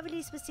 Molly, you're not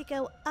really supposed to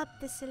go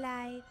up the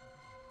slide.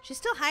 She's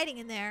still hiding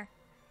in there.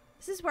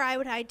 This is where I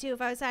would hide too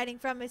if I was hiding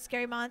from a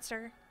scary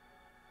monster.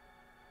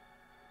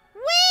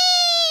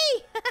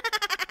 Whee!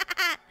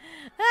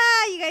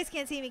 You guys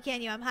can't see me,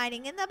 can you? I'm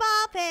hiding in the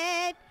ball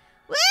pit.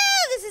 Woo!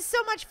 This is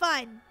so much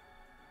fun.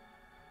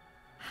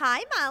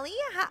 Hi, Molly.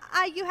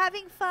 Are you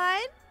having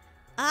fun?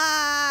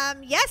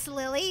 Yes,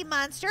 Lily,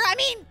 monster.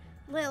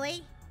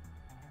 Lily.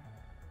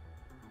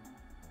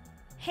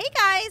 Hey,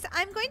 guys.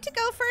 I'm going to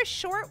go for a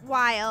short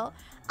while.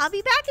 I'll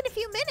be back in a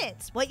few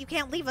minutes. What, you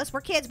can't leave us?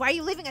 We're kids. Why are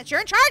you leaving us?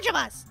 You're in charge of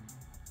us.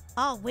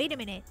 Oh, wait a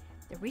minute.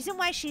 The reason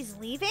why she's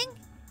leaving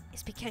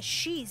is because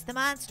she's the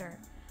monster.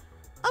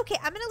 Okay,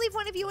 I'm going to leave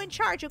one of you in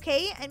charge,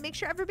 okay? And make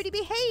sure everybody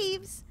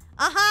behaves.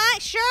 Uh-huh,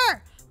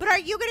 sure. But are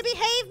you going to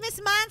behave,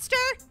 Miss Monster?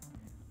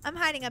 I'm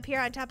hiding up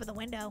here on top of the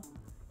window.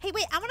 Hey,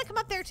 wait, I want to come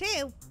up there,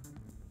 too.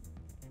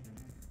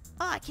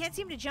 Oh, I can't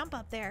seem to jump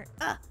up there.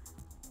 I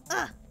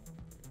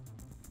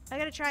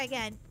got to try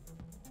again.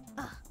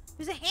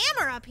 There's a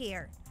hammer up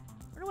here. I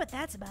wonder what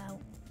that's about.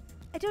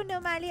 I don't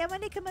know, Molly. I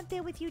want to come up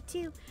there with you,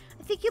 too.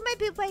 I think you might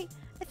be right.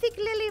 I think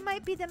Lily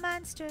might be the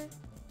monster.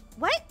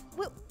 What?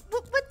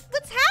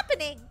 What's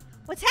happening?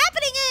 What's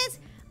happening is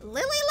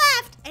Lily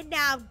left, and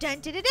now,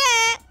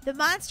 dun-da-da-da, the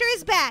monster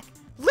is back.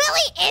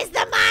 Lily is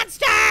the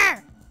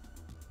monster!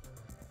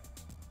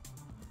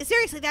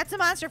 Seriously, that's the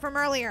monster from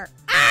earlier.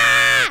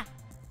 Ah!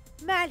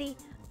 Molly,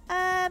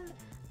 I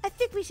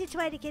think we should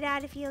try to get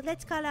out of here.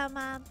 Let's call our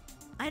mom.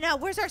 I know.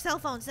 Where's our cell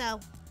phones, though?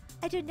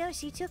 I don't know.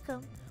 She took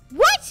them.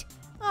 What?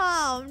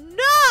 Oh,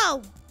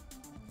 no!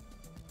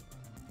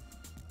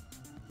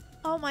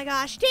 Oh, my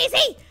gosh.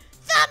 Daisy!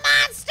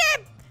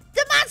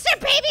 The monster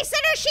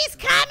babysitter! She's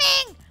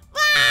coming!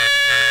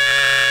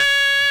 Ah!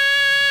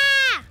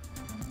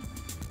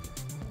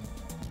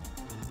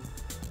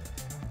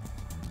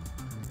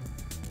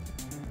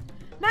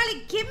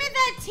 Molly, give me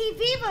that TV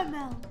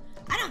remote.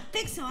 I don't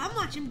think so. I'm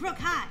watching Brooke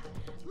High.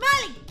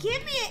 Molly,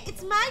 give me it.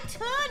 It's my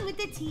turn with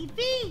the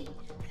TV.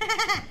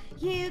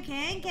 You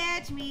can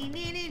catch me.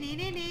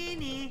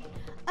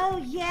 Oh,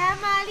 yeah,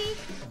 Molly?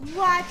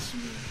 Watch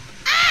me.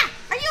 Ah!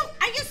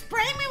 Are you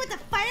spraying me with a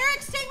fire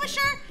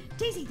extinguisher?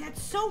 Daisy,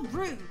 that's so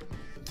rude.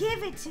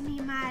 Give it to me,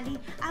 Molly.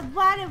 I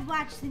want to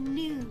watch the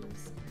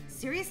news.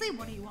 Seriously?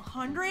 What are you,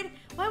 100?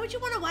 Why would you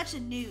want to watch the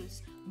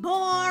news?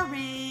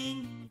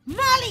 Boring.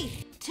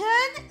 Molly,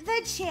 turn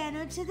the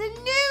channel to the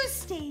news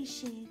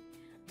station.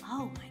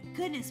 Oh, my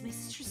goodness. My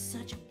sister's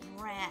such a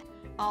brat.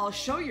 I'll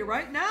show you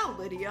right now,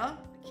 Lydia.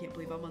 I can't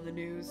believe I'm on the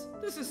news.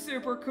 This is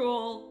super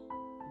cool.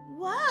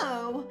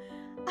 Whoa.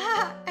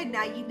 And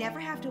now you never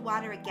have to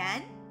water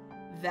again?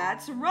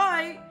 That's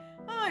right.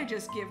 I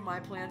just give my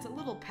plants a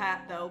little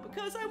pat, though,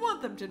 because I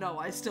want them to know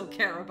I still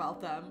care about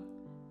them.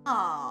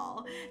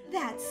 Oh,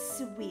 that's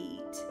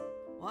sweet.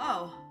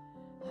 Wow,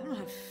 I'm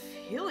not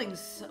feeling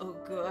so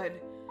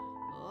good.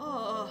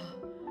 Oh,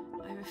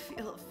 I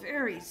feel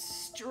very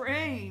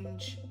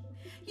strange.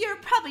 You're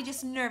probably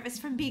just nervous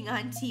from being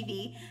on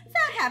TV.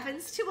 That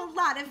happens to a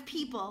lot of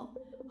people.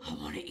 I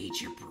want to eat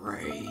your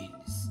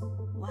brains.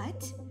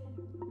 What?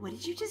 What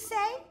did you just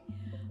say?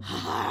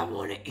 I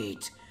want to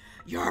eat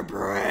your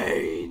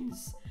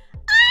brains.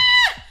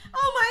 Ah!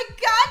 Oh my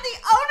God, the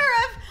owner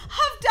of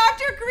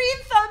Dr. Green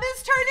Thumb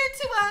has turned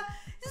into a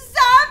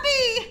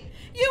zombie.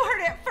 You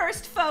heard it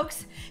first,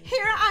 folks,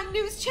 here on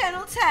News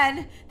Channel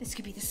 10. This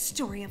could be the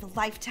story of a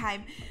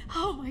lifetime.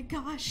 Oh my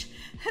gosh,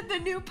 the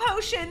new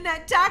potion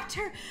that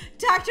Dr.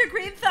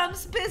 Green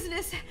Thumb's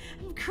business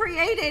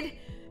created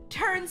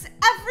turns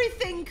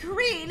everything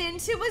green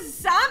into a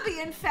zombie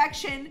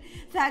infection.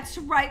 That's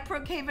right,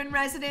 Brookhaven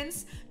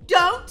residents.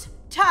 Don't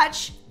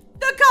touch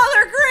the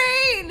color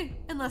green!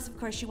 Unless, of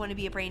course, you want to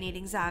be a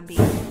brain-eating zombie.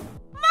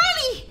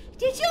 Molly,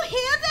 did you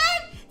hear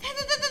that?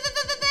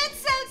 That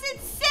sounds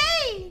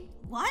insane.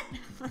 What?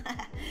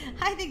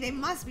 I think they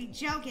must be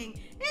joking.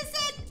 Is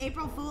it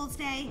April Fool's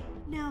Day?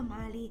 No,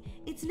 Marley,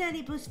 it's not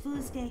April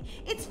Fool's Day.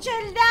 It's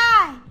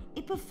July.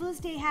 April Fool's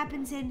Day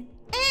happens in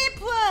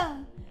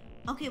April.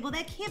 Okay, well,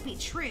 that can't be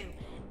true.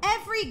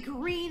 Every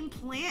green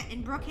plant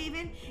in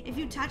Brookhaven, if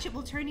you touch it,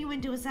 will turn you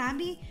into a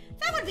zombie.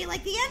 That would be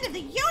like the end of the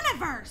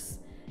universe.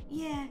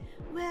 Yeah,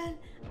 well,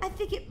 I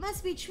think it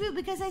must be true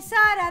because I saw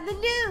it on the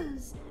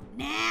news.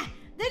 Nah,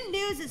 the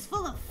news is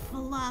full of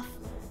fluff.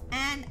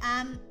 And,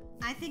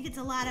 I think it's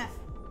a lot of...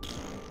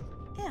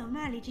 Ew,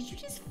 Marley, did you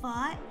just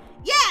fart?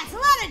 Yeah, it's a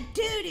lot of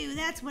doo-doo,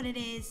 that's what it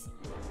is.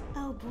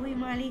 Oh boy,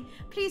 Marley,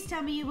 please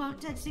tell me you won't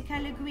touch the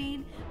color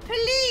green.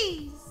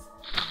 Please!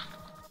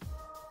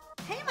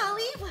 Hey,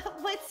 Molly,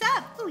 what's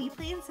up? Ooh, you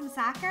playing some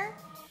soccer?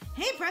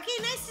 Hey, Brookie,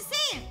 nice to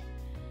see you.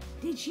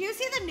 Did you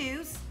see the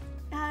news?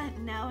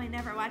 No, I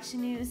never watch the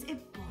news. It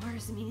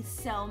bores me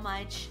so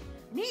much.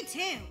 Me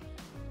too.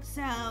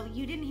 So,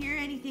 you didn't hear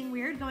anything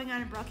weird going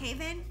on in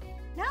Brookhaven?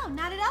 No,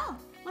 not at all.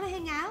 Want to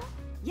hang out?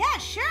 Yeah,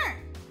 sure.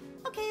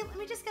 Okay, let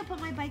me just go put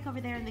my bike over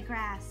there in the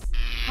grass.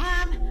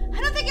 I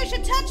don't think you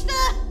should touch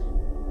the...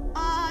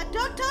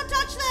 don't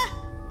touch the...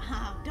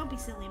 Oh, don't be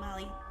silly,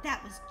 Molly.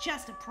 That was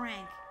just a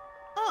prank.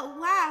 Oh,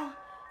 wow.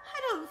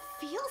 I don't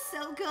feel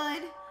so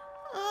good.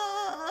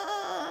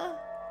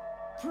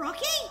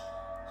 Brookie?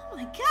 Oh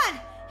my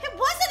god, it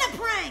wasn't a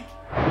prank!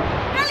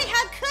 Molly,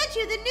 how could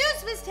you? The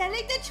news was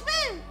telling the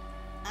truth!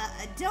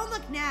 Don't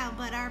look now,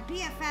 but our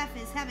BFF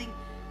is having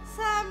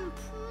some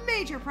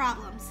major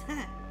problems.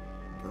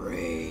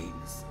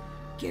 Brains.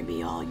 Give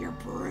me all your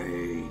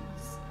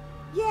brains.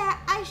 Yeah,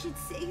 I should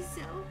say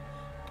so.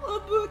 Poor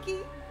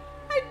Brookie.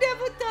 I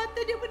never thought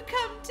that it would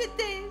come to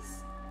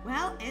this.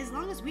 Well, as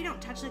long as we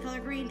don't touch the color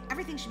green,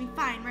 everything should be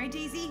fine, right,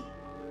 Daisy?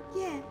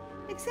 Yeah,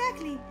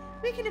 exactly.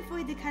 We can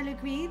avoid the color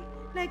green,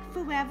 like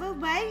forever,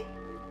 right?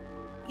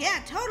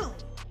 Yeah, totally.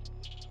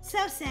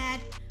 So sad.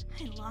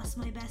 I lost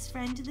my best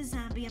friend to the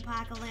zombie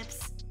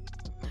apocalypse.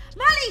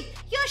 Molly,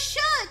 your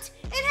shirt!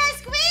 It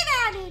has green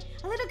on it!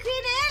 A little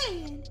green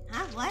alien.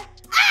 Huh, what?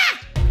 Ah!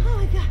 Oh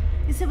my god.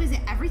 So is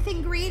it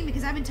everything green?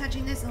 Because I've been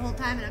touching this the whole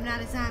time and I'm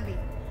not a zombie.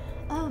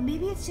 Oh,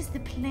 maybe it's just the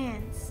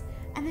plants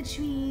and the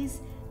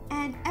trees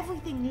and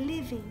everything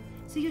living,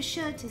 so your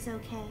shirt is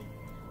okay.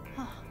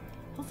 Oh,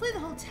 hopefully the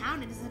whole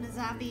town isn't a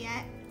zombie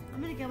yet.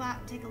 I'm gonna go out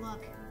and take a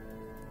look.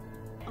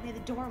 Okay, the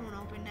door won't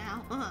open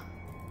now.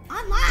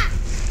 Unlock!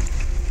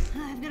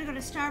 I've gotta go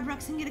to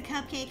Starbucks and get a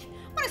cupcake.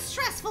 What a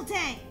stressful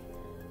day!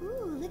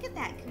 Ooh, look at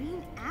that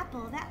green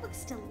apple. That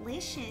looks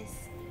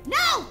delicious.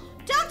 No!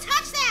 Don't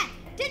touch that!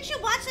 Didn't you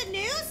watch the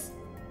news?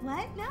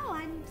 What? No,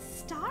 I'm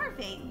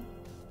starving.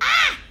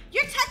 Ah!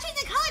 You're touching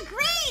the color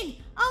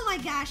green! Oh my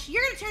gosh,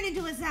 you're gonna turn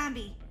into a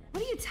zombie.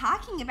 What are you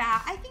talking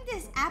about? I think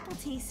this apple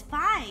tastes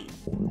fine.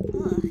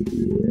 Ugh,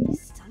 my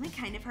stomach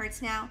kind of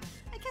hurts now.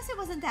 I guess I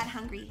wasn't that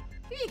hungry.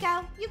 Here you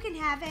go, you can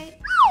have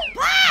it.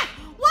 Ah!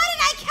 Why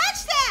did I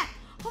catch that?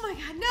 Oh my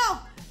god, no!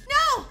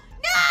 No!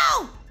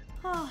 No!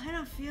 Oh, I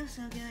don't feel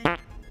so good.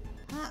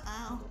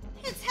 Uh-oh.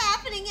 It's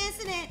happening,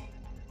 isn't it?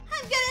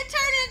 I'm gonna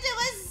turn into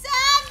a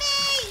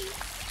zombie!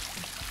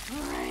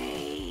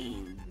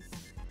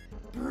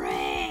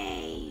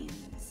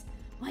 Brains!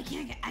 Why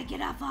can't I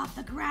get up off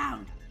the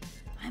ground?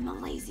 I'm a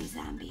lazy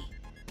zombie.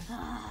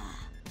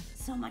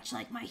 So much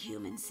like my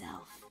human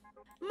self.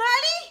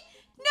 Molly?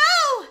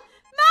 No!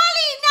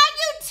 Molly, not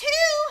you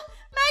too!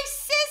 My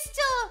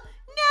sister!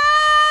 No!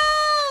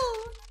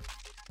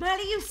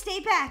 Molly, you stay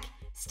back.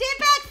 Stay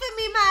back from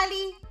me,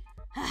 Molly.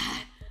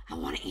 I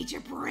want to eat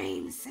your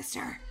brains,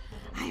 sister.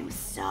 I'm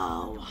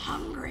so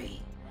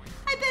hungry.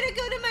 I better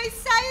go to my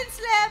science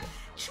lab.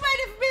 Try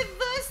to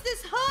reverse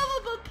this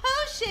horrible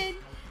potion.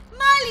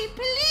 Molly,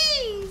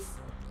 please.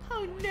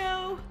 Oh,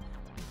 no.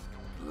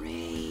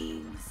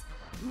 Brains.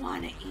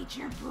 Want to eat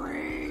your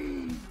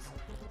brains.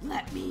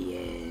 Let me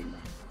in.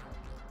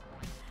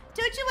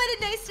 Don't you want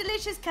a nice,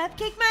 delicious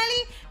cupcake,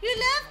 Molly? You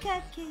love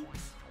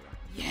cupcakes.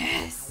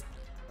 Yes.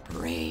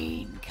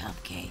 Brain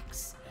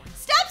cupcakes.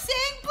 Stop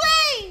saying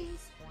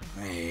brains.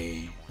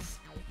 Brains.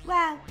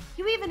 Wow,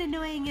 you're even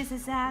annoying as a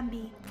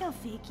zombie. Go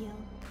figure.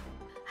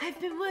 I've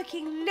been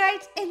working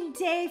night and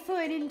day for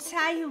an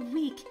entire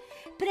week,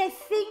 but I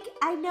think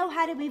I know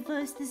how to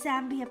reverse the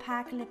zombie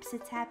apocalypse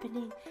that's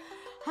happening.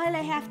 All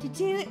I have to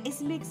do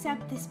is mix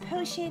up this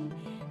potion,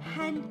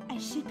 and I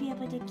should be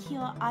able to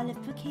cure all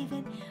of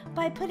Brookhaven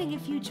by putting a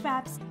few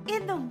drops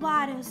in the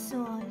water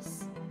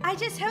source. I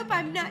just hope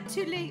I'm not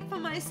too late for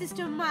my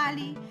sister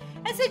Molly.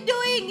 As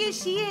annoying as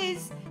she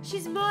is,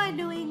 she's more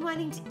annoying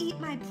wanting to eat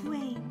my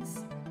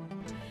brains.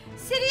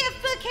 City of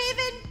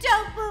Brookhaven,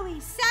 don't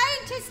worry.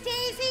 Scientist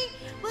Daisy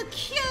will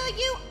cure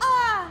you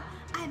all.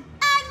 I'm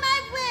on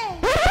my way.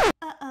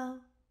 Uh-oh.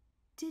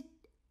 Did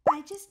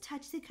I just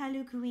touch the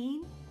color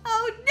green?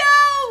 Oh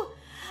no!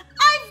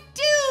 I've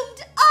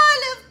doomed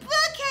all of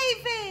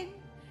Brookhaven!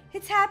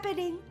 It's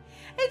happening.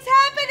 It's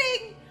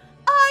happening!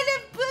 All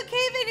of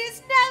Brookhaven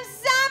is now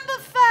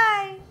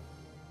zombified!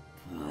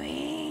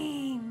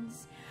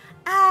 Brains!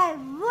 I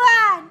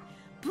want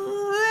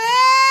brains!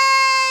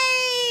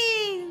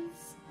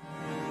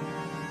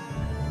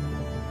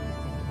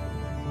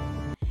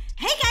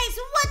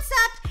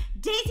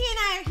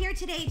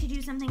 here today to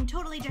do something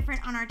totally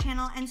different on our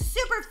channel and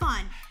super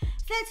fun.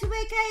 That's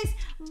right, guys.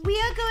 We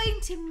are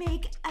going to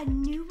make a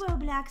new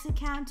Roblox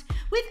account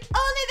with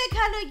only the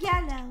color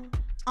yellow.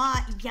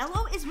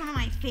 Yellow is one of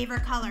my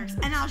favorite colors,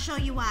 and I'll show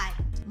you why.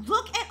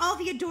 Look at all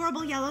the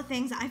adorable yellow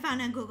things I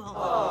found on Google.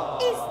 Aww.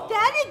 Is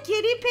that a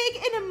guinea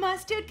pig in a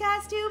mustard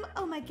costume?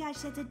 Oh my gosh,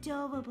 that's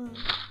adorable.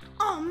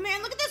 Oh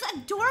man, look at this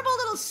adorable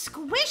little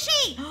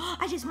squishy.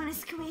 I just want to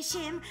squish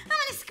him. I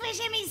want to squish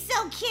him, he's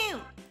so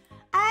cute.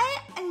 I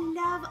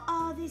love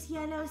all this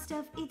yellow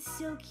stuff. It's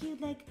so cute.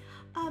 Like,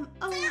 oh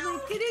my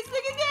goodness,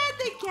 look at that.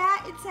 The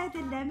cat inside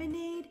the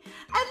lemonade.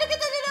 And look at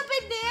the little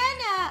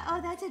banana.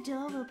 Oh, that's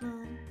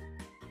adorable.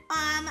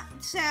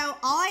 So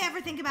all I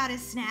ever think about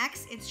is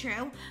snacks. It's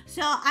true.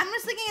 So I'm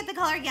just looking at the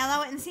color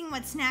yellow and seeing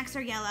what snacks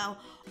are yellow.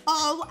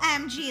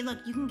 OMG, look,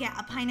 you can get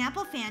a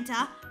pineapple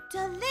Fanta.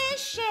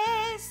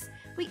 Delicious.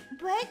 Wait,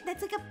 what?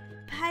 That's like a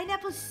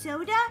pineapple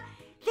soda?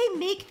 They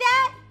make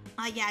that?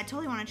 Yeah, I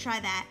totally want to try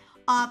that.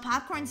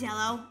 Popcorn's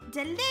yellow.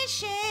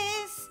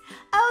 Delicious.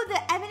 Oh,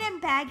 the M&M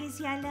bag is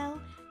yellow.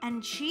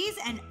 And cheese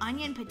and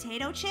onion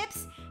potato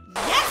chips.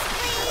 Yes,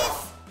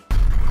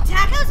 please.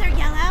 Tacos are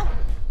yellow.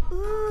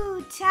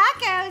 Ooh,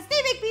 tacos.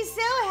 They make me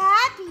so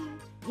happy.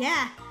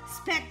 Yeah,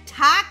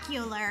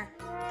 spectacular.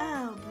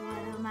 Oh,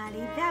 boy, Molly,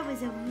 that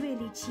was a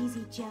really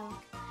cheesy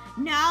joke.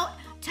 No,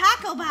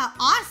 Taco Bell,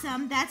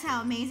 awesome. That's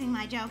how amazing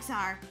my jokes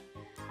are.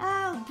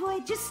 Oh,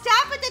 boy, just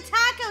stop with the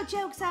taco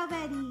jokes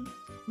already.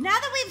 Now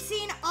that we've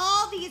seen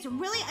all these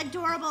really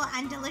adorable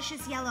and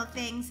delicious yellow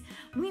things,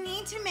 we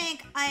need to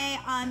make a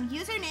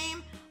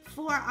username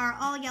for our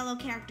all yellow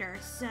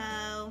characters.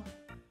 So,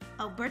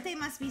 birthday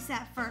must be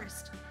set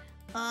first.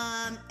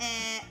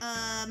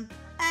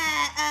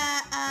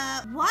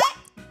 What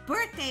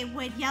birthday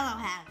would yellow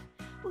have?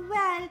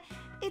 Well,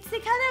 it's the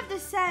color of the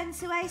sun,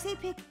 so I say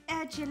pick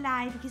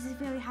July because it's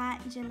very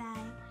hot in July.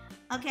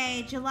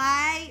 Okay,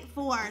 July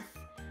 4th.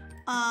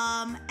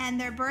 And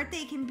their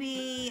birthday can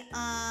be,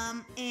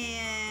 I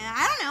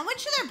don't know, when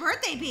should their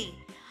birthday be?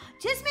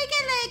 Just make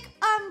it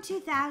like,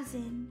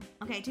 2000.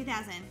 Okay,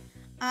 2000.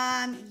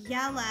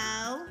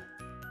 Yellow.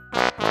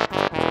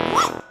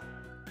 What?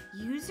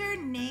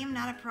 Username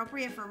not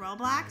appropriate for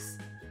Roblox?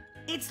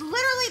 It's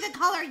literally the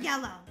color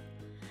yellow.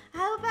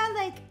 How about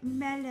like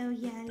mellow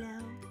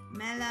yellow?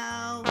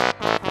 Mellow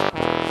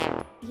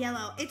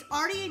yellow. It's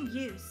already in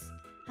use.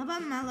 How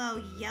about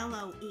mellow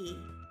yellow-y?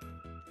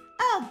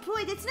 Oh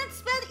boy, that's not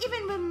spelled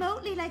even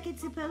remotely like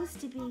it's supposed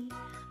to be.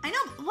 I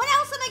know, what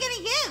else am I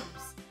gonna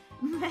use?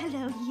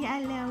 Mellow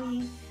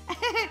yellowy.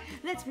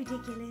 That's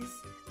ridiculous.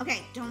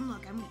 Okay, don't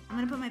look. I'm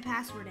gonna put my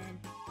password in.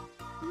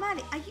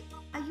 Molly,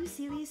 are you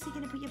seriously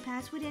gonna put your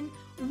password in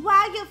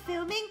while you're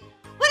filming?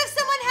 What if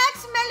someone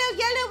hacks Mellow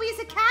Yellowy's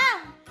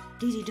account?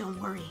 Daisy, don't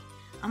worry.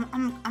 I'm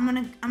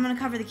gonna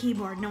cover the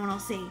keyboard. No one will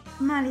see.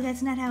 Molly,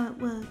 that's not how it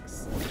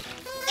works.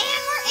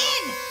 And we're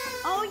in.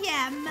 Oh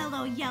yeah,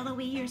 Mellow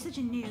Yellowy, you're such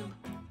a noob.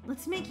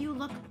 Let's make you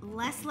look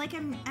less like a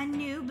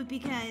noob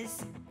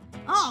because,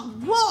 oh,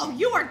 whoa,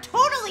 you are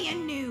totally a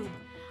noob.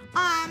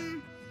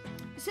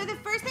 So the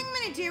first thing I'm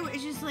gonna do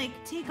is just like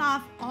take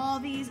off all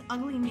these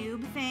ugly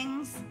noob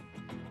things.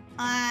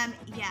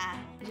 Yeah,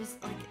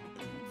 just like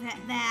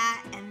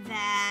that and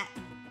that.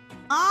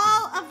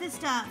 All of the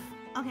stuff.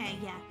 Okay,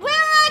 yeah. Where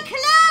are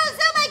clothes?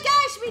 Oh my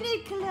gosh, we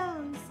need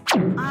clothes.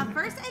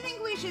 First I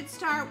think we should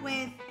start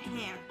with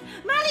hair.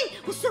 Molly,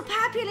 we're so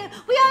popular.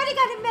 We already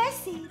got a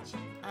message.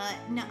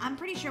 No, I'm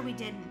pretty sure we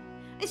didn't.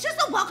 It's just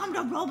a welcome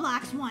to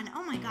Roblox one.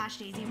 Oh my gosh,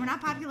 Daisy, we're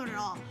not popular at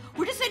all.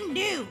 We're just a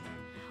noob.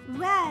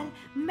 Well,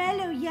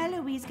 Mellow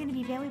Yellowy is going to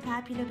be very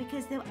popular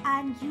because they're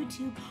on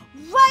YouTube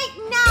right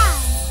now.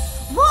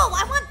 Whoa,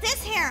 I want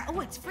this hair. Oh,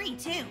 it's free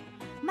too.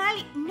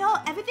 Molly, no,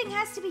 everything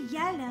has to be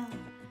yellow.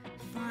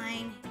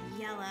 Fine,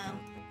 yellow.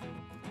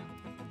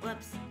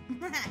 Whoops.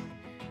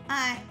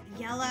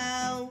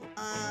 Yellow,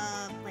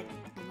 like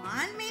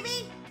blonde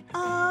maybe?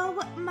 Oh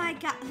my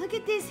god, look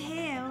at this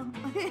hair.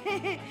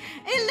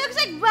 It looks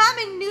like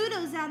ramen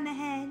noodles on the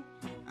head.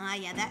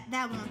 Yeah,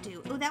 that won't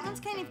do. Oh, that one's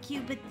kind of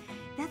cute, but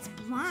that's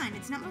blonde.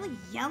 It's not really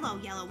yellow.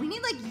 We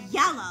need like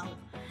yellow.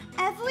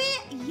 Every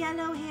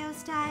yellow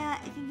hairstyle,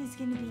 I think is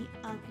gonna be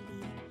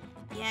ugly.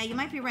 Yeah, you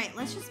might be right.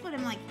 Let's just put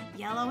him like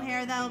yellow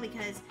hair though,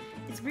 because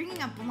it's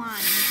bringing up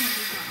blonde. And we can't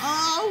do blonde.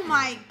 Oh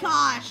my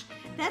gosh,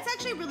 that's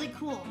actually really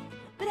cool.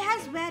 But it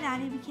has red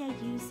on it. We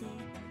can't use it.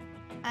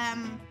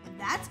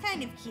 That's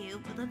kind of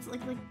cute, but let's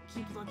like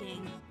keep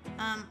looking.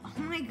 Oh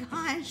my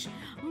gosh,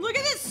 look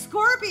at this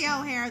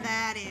Scorpio hair.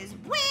 That is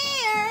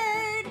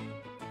weird.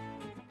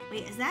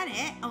 Wait, is that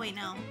it? Oh wait,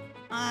 no.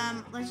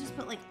 Let's just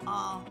put like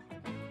all.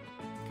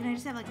 Can I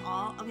just have like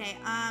all? Okay,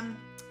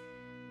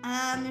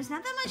 there's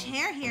not that much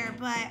hair here,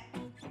 but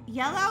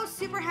yellow,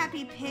 super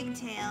happy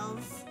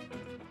pigtails.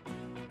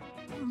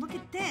 Oh, look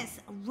at this,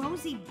 a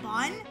rosy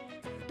bun,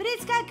 but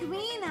it's got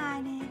green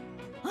on it.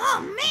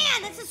 Oh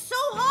man, this is so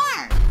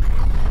hard.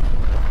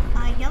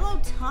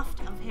 Yellow tuft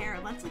of hair.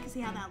 Let's look and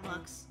see how that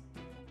looks.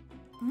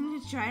 I'm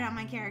gonna try it on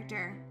my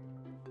character.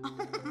 Oh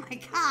my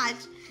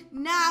gosh.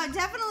 No,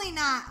 definitely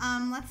not.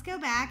 Let's go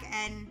back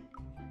and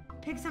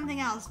pick something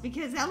else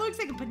because that looks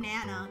like a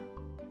banana.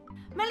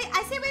 Melly,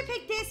 I say we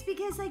pick this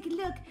because, like,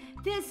 look,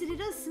 there's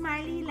little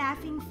smiley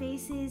laughing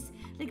faces,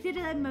 like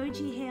little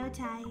emoji hair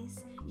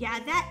ties. Yeah,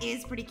 that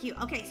is pretty cute.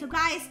 Okay, so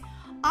guys,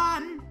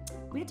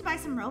 we have to buy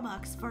some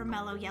Robux for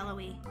Mellow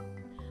Yellowy.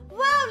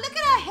 Whoa, look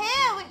at her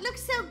hair. It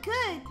looks so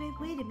good. But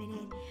wait a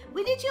minute.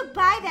 When did you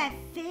buy that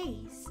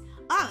face?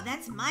 Oh,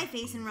 that's my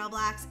face in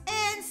Roblox.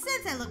 And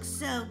since I look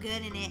so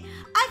good in it,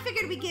 I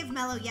figured we'd give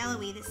Mellow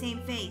Yellowy the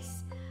same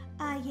face.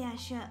 Yeah,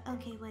 sure.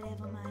 Okay,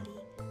 whatever, Molly.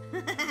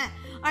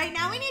 Alright,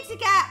 now we need to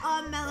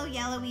get Mellow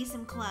Yellowy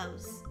some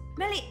clothes.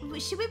 Melly,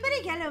 should we put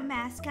a yellow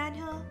mask on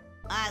her?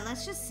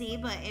 Let's just see,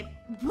 but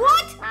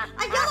what?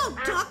 A yellow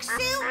duck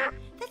suit?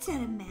 That's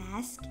not a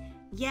mask.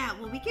 Yeah,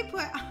 well, we can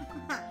put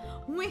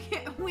we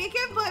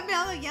can put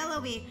Mellow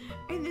Yellowy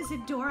in this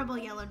adorable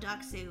yellow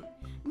duck suit.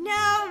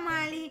 No,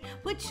 Molly,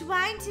 we're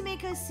trying to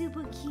make her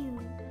super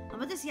cute. How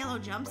about this yellow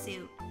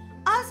jumpsuit?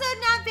 Also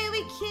not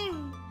very cute.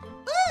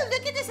 Ooh,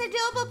 look at this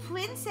adorable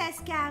princess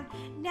gown.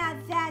 Now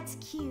that's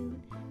cute.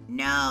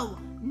 No,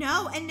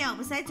 and no.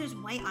 Besides, there's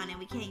white on it.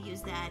 We can't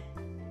use that.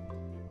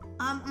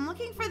 I'm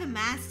looking for the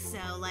mask,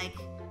 so, like,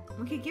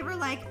 we could give her,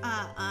 like,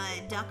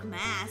 a duck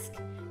mask.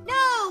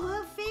 No,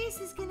 her face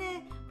is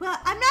gonna... Well,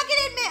 I'm not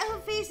gonna admit her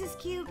face is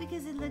cute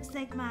because it looks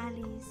like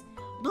Molly's.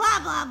 Blah,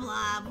 blah,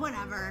 blah.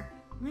 Whatever.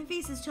 My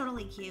face is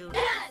totally cute.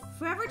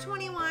 Forever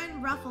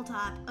 21 ruffle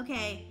top.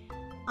 Okay.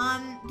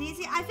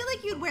 Daisy, I feel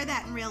like you'd wear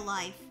that in real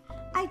life.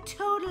 I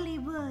totally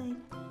would.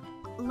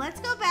 Let's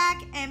go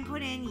back and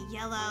put in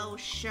yellow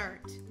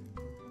shirt.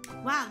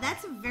 Wow,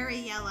 that's very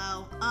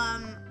yellow.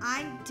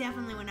 I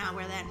definitely would not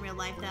wear that in real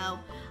life, though.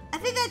 I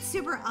think that's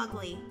super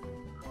ugly.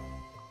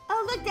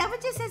 Oh, look, that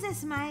one just has a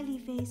smiley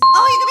face.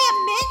 Oh, you could be a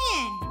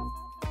minion!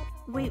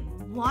 Wait,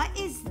 what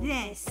is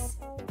this?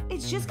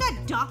 It's just got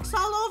ducks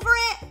all over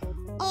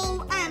it?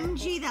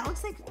 OMG, that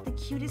looks like the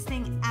cutest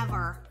thing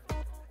ever.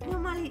 No,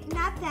 Molly,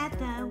 not that,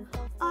 though.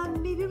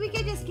 Maybe we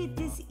could just get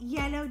this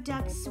yellow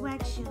duck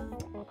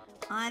sweatshirt.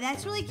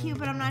 That's really cute,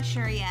 but I'm not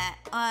sure yet.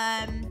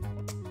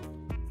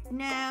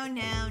 No.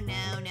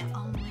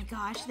 Oh my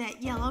gosh,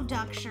 that yellow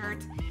duck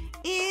shirt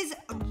is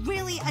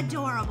really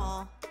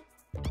adorable.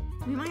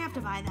 We might have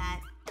to buy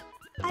that.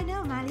 I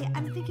know, Molly.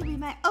 I'm thinking we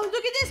might. Oh,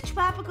 look at this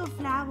tropical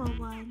flower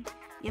one.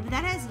 Yeah, but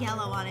that has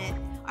yellow on it.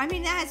 I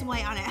mean, that has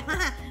white on it.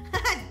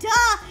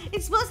 Duh!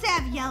 It's supposed to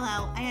have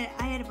yellow. I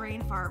had a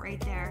brain fart right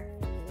there.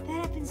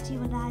 That happens to you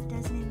a lot,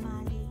 doesn't it,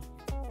 Molly?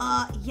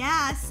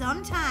 Yeah,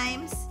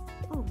 sometimes.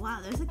 Oh, wow,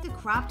 there's like the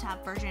crop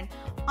top version.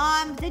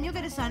 Then you'll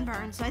get a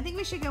sunburn, so I think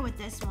we should go with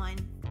this one.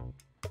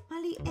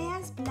 Molly, it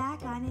has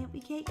black on it. We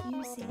can't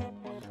use it.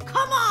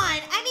 Come on!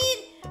 I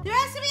mean, there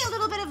has to be a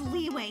little bit of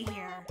leeway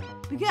here.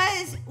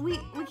 Because we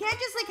can't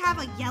just like have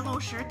a yellow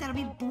shirt. That'll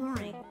be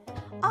boring.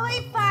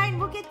 Alright, fine.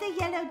 We'll get the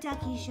yellow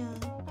ducky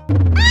shirt.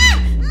 Ah!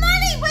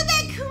 Molly, where'd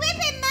that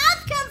creepy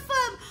mouth come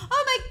from?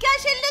 Oh my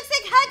gosh, it looks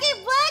like Huggy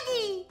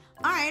Wuggy.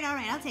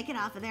 Alright, I'll take it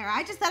off of there.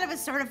 I just thought it was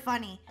sort of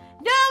funny.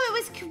 No, it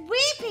was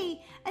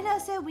creepy. And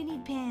also, we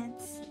need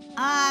pants.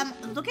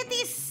 Look at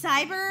these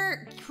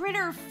cyber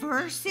critter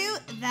fursuit.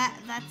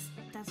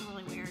 That's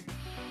really weird.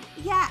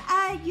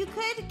 Yeah, you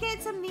could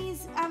get some of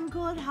these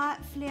gold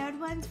hot flared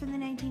ones from the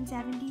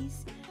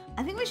 1970s.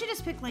 I think we should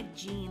just pick like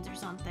jeans or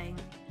something.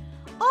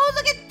 Oh,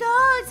 look at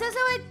those. Those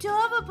are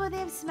adorable. They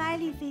have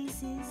smiley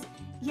faces.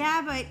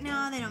 Yeah, but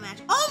no, they don't match.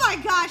 Oh my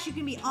gosh, you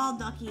can be all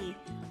ducky.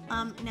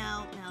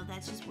 No,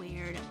 that's just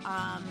weird.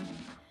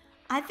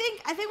 I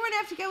think we're gonna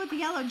have to go with the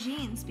yellow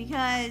jeans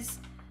because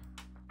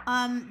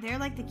they're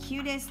like the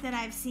cutest that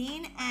I've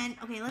seen. And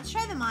okay, let's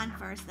try them on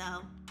first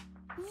though.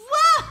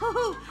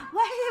 Whoa!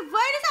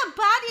 Why does our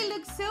body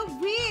look so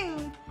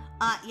weird?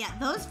 Yeah,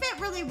 those fit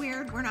really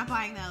weird. We're not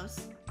buying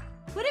those.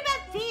 What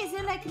about these?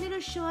 They're like little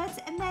shorts,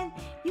 and then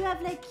you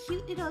have like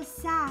cute little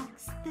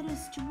socks that are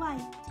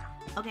striped.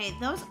 Okay,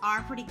 those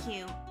are pretty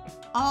cute.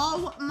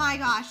 Oh my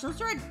gosh, those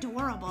are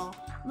adorable.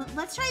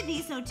 Let's try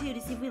these though too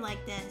to see if we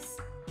like this.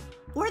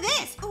 Or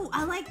this. Oh,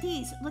 I like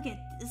these. Look at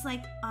it's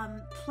like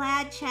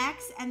plaid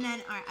checks, and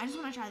then all right, I just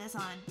want to try this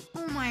on.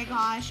 Oh my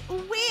gosh,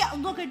 we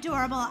look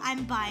adorable.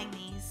 I'm buying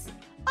these.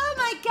 Oh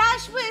my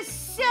gosh, we're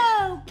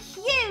so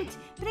cute.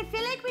 But I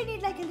feel like we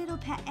need like a little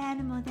pet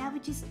animal.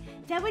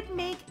 That would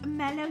make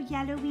Mellow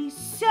Yellowy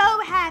so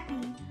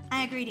happy.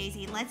 I agree,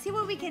 Daisy. Let's see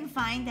what we can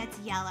find that's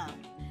yellow.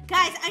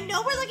 Guys, I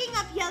know we're looking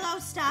up yellow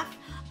stuff,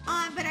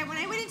 but when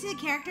I went into the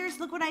characters,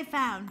 look what I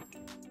found.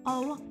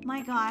 Oh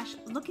my gosh,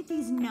 look at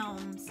these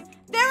gnomes.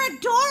 They're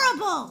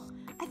adorable.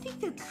 I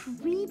think they're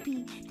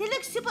creepy. They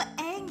look super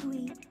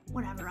angry.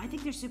 Whatever, I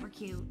think they're super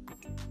cute.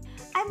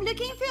 I'm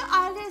looking through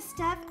all this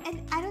stuff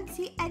and I don't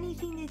see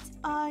anything that's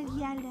all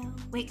yellow.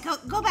 Wait,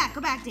 go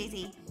back,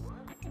 Daisy.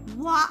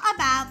 What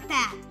about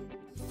that?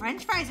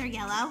 French fries are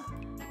yellow.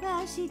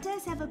 Well, she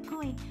does have a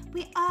point.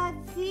 Wait,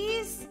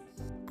 these,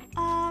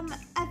 I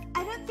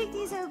don't think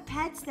these are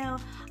pets though.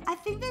 I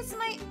think this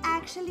might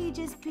actually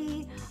just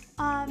be,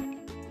 I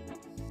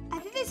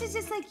think this is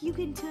just like you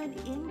can turn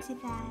into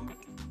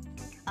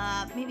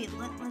that. Maybe,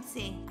 let's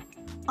see.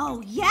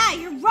 Oh yeah,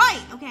 you're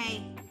right,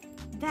 okay.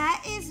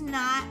 That is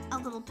not a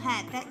little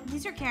pet.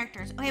 These are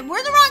characters. Okay, we're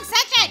in the wrong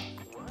section.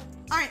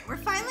 All right, we're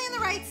finally in the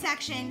right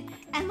section.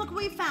 And look what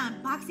we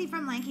found. Foxy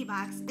from Lanky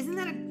Box. Isn't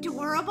that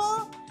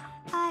adorable?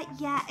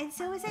 Yeah, and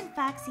so isn't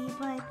Foxy,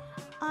 but,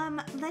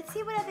 let's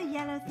see what other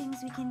yellow things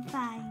we can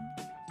find.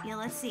 Yeah,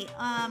 let's see.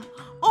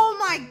 Oh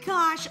my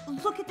gosh,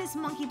 look at this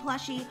monkey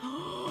plushie.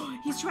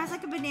 He's dressed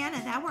like a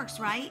banana. That works,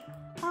 right?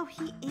 Oh,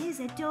 he is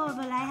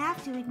adorable, I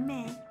have to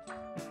admit.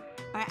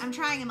 All right, I'm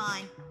trying him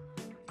on.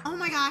 Oh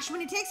my gosh,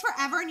 when it takes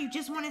forever and you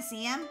just want to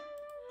see him.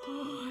 He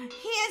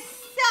is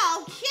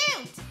so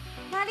cute.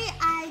 Molly,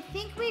 I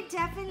think we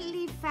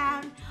definitely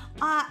found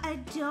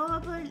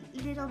adorable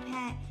little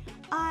pet.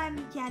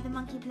 Yeah, the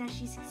monkey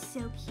plushie's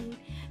so cute.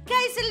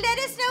 Guys, so let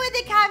us know in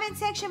the comment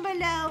section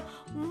below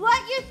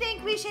what you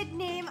think we should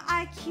name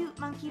our cute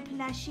monkey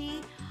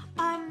plushie.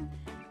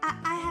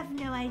 I have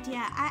no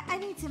idea. I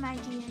need some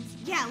ideas.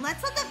 Yeah,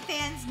 let's let the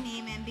fans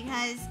name him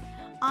because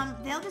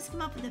they'll just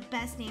come up with the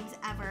best names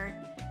ever.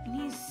 And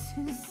he's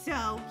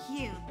so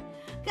cute.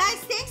 Guys,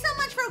 thanks so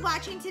much for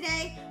watching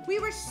today. We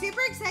were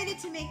super excited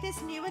to make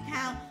this new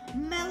account,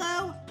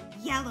 Mellow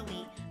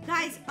Yellowy.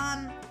 Guys,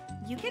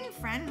 you can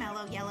friend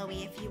Mellow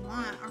Yellowy if you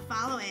want or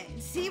follow it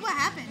and see what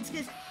happens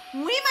because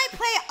we might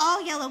play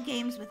all yellow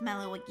games with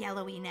Mellow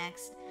Yellowy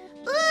next.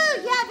 Ooh,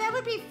 yeah, that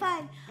would be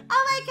fun. All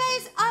right,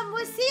 guys,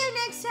 we'll see you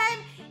next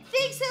time.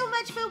 Thanks so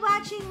much for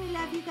watching. We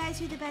love you guys.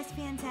 You're the best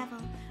fans ever.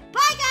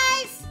 Bye,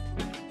 guys.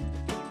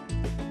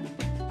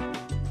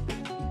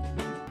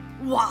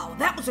 Wow,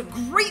 that was a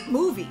great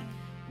movie.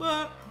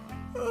 But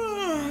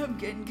I'm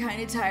getting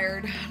kind of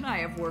tired. I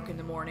have work in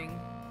the morning.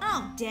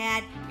 Oh,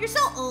 Dad, you're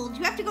so old.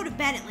 You have to go to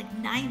bed at like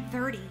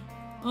 9:30.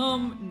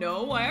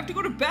 No, I have to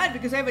go to bed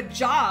because I have a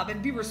job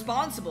and be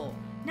responsible.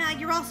 Nah,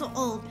 you're also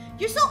old.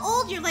 You're so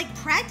old, you're like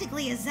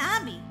practically a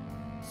zombie.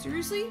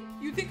 Seriously?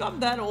 You think I'm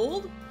that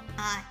old?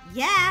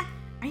 Yeah.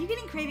 Are you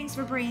getting cravings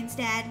for brains,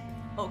 Dad?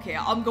 Okay,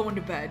 I'm going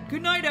to bed.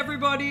 Good night,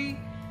 everybody.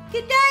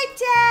 Good night,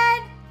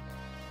 Dad.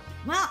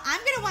 Well,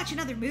 I'm gonna watch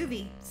another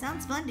movie.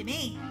 Sounds fun to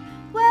me.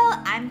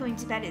 Well, I'm going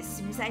to bed as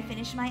soon as I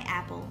finish my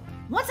apple.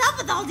 What's up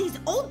with all these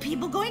old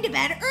people going to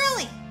bed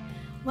early?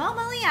 Well,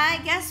 Molly, I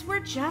guess we're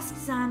just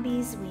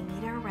zombies. We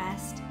need our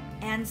rest.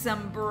 And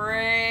some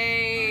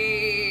brains.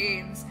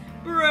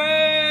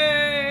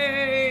 Brains!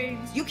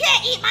 You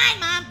can't eat mine,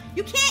 Mom!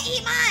 You can't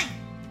eat mine!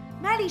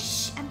 Molly,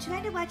 shh, I'm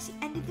trying to watch the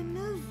end of the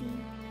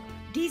movie.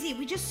 Daisy,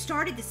 we just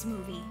started this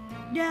movie.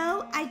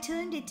 No, I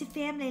turned it to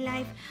family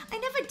life. I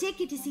never did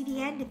get to see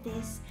the end of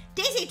this.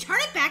 Daisy, turn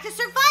it back to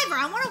Survivor.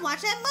 I want to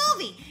watch that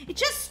movie. It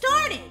just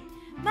started.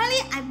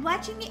 Molly, I'm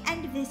watching the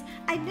end of this.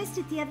 I missed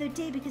it the other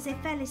day because I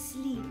fell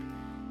asleep.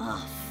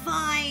 Oh,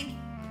 fine.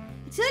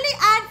 It's only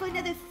on for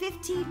another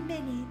 15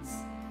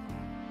 minutes.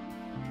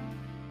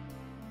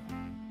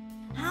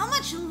 How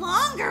much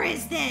longer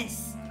is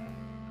this?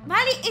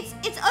 Molly, it's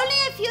only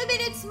a few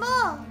minutes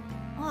more.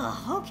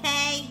 Oh,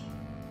 okay.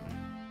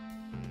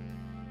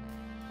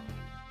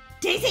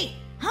 Daisy,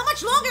 how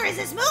much longer is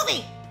this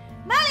movie?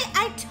 Molly,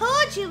 I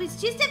told you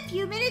it's just a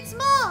few minutes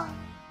more.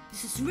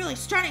 This is really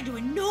starting to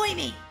annoy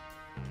me.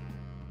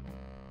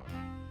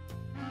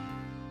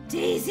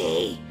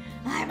 Daisy,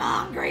 I'm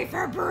hungry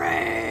for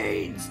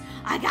brains.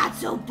 I got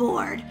so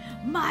bored,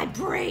 my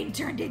brain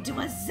turned into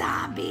a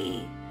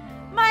zombie.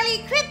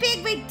 Molly, quit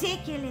being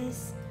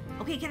ridiculous.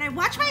 Okay, can I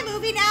watch my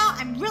movie now?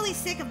 I'm really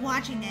sick of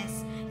watching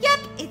this. Yep,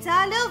 it's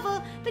all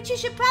over, but you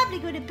should probably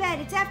go to bed.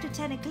 It's after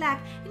 10 o'clock,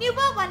 and you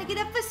won't want to get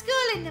up for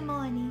school in the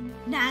morning.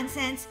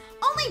 Nonsense.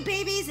 Only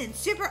babies and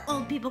super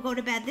old people go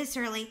to bed this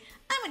early.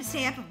 I'm going to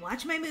stay up and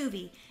watch my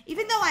movie,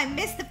 even though I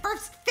missed the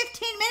first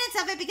 15 minutes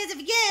of it because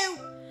of you.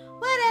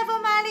 Whatever,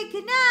 Molly.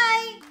 Good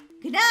night.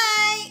 Good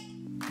night.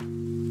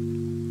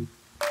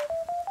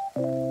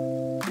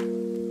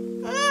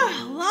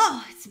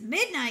 Whoa, it's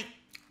midnight.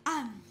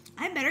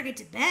 I better get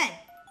to bed.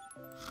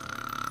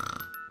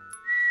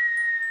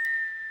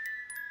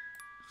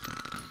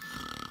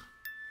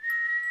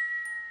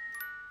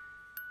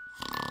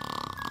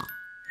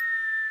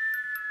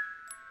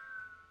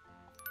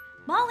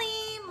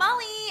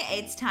 Molly,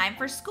 it's time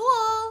for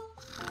school.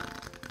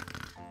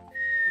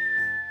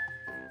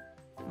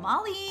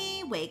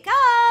 Molly, wake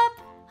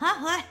up. Huh,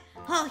 what?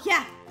 Oh,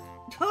 yeah.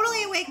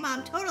 Totally awake,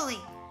 Mom, totally.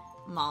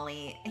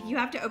 Molly, you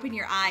have to open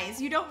your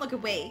eyes. You don't look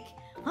awake.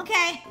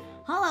 Okay,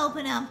 I'll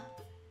open them.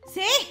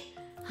 See?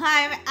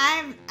 I've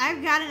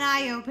got an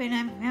eye open.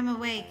 I'm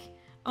awake.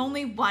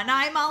 Only one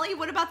eye, Molly?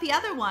 What about the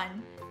other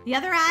one? The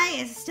other eye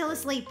is still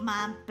asleep,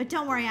 Mom. But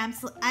don't worry, I'm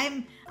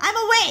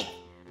awake.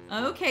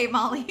 Okay,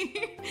 Molly.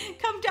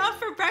 Come down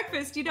for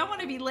breakfast. You don't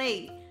want to be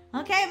late.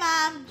 Okay,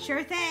 Mom.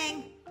 Sure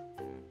thing.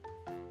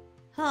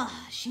 Oh,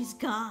 she's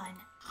gone.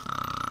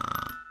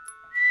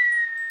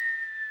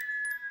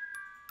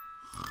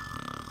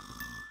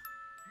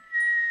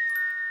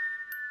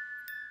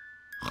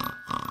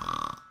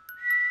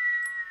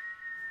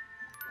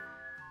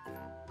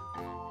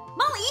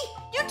 Molly,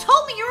 you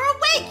told me you were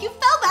awake. You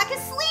fell back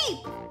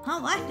asleep.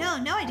 Oh, what?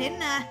 No, I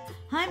didn't.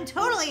 I'm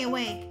totally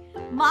awake.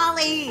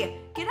 Molly,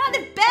 get out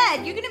of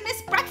bed. You're going to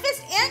miss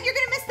breakfast and you're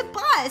going to miss the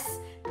bus.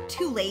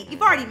 too late.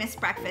 You've already missed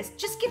breakfast.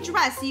 Just get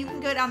dressed so you can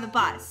go down the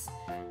bus.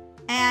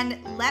 And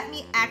let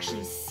me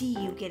actually see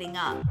you getting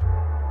up.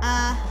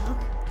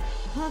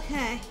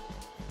 Okay.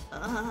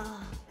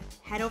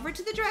 Head over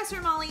to the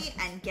dresser, Molly,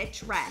 and get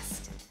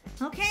dressed.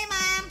 Okay,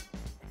 Mom.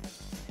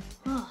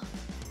 Oh,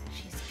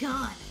 she's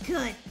gone.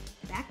 Good.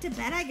 Back to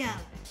bed I go.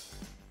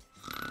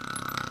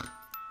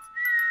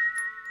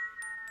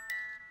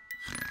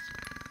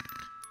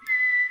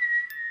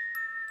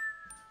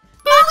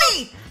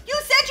 Molly! You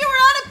said you were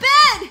on a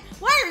bed!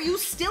 Why are you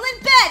still in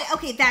bed?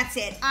 Okay, that's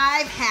it.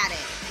 I've had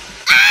it.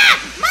 Ah!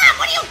 Mom,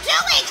 what are you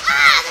doing?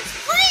 Ah, that's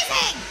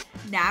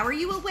freezing! Now are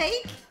you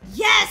awake?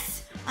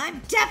 Yes!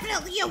 I'm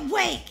definitely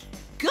awake.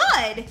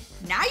 Good.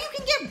 Now you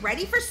can get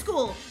ready for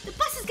school. The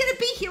bus is gonna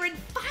be here in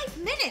 5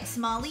 minutes,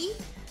 Molly.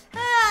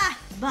 Ah,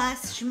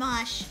 bus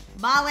schmush.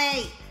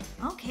 Molly.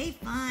 Okay,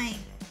 fine.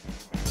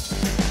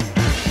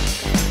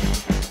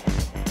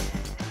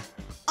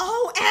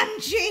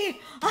 OMG!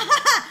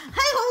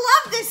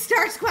 I love this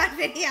Star Squad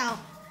video.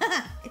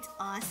 It's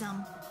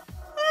awesome.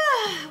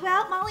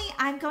 Well, Molly,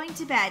 I'm going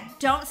to bed.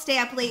 Don't stay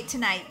up late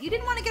tonight. You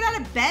didn't want to get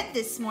out of bed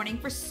this morning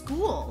for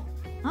school.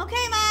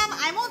 Okay, Mom,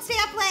 I won't stay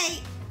up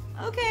late.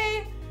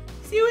 Okay,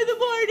 see you in the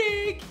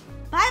morning.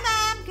 Bye,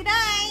 Mom, good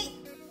night.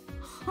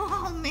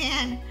 Oh,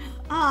 man.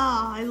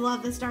 Oh, I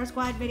love the Star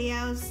Squad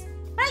videos.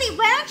 Molly,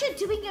 why aren't you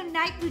doing your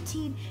night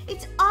routine?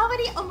 It's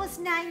already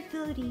almost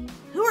 9:30.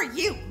 Who are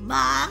you,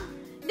 Mom?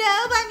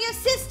 No, I'm your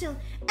sister,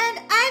 and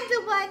I'm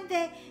the one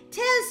that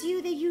tells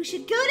you that you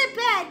should go to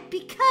bed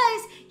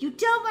because you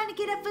don't want to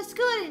get up for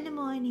school in the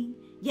morning.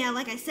 Yeah,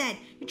 like I said,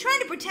 you're trying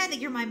to pretend that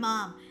you're my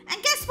mom.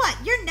 And guess what?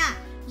 You're not.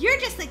 You're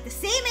just like the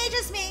same age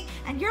as me,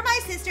 and you're my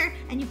sister,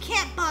 and you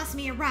can't boss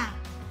me around.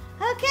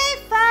 Okay,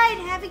 fine,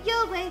 have it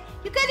your way.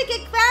 You're gonna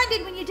get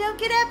grounded when you don't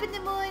get up in the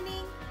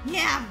morning.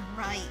 Yeah,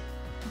 right.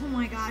 Oh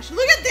my gosh,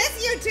 look at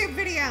this YouTube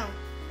video.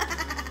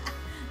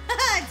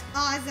 It's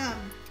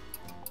awesome.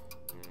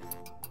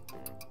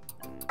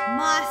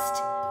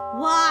 Must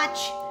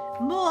watch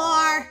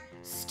more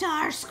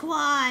Star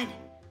Squad.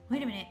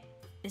 Wait a minute,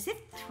 is it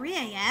 3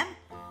 a.m.?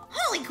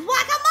 Holy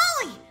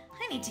guacamole!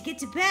 I need to get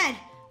to bed.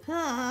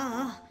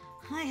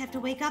 I have to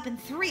wake up in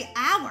 3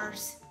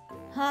 hours.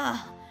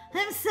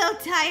 I'm so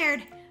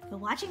tired, but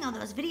watching all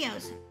those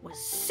videos was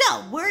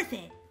so worth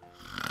it.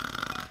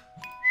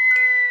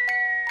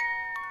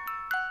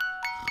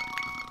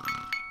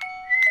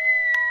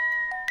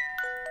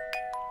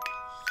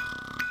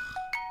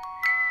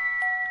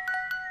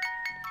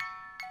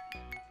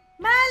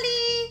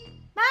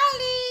 Molly!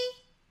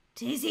 Molly!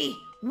 Daisy,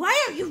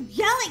 why are you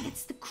yelling?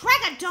 It's the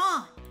crack of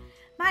dawn.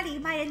 Molly,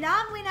 my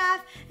alarm went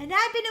off, and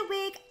I've been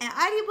awake. I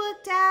already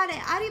worked out.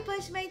 I already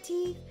brushed my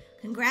teeth.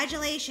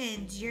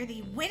 Congratulations, you're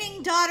the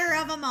winning daughter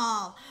of them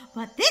all.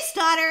 But this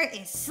daughter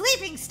is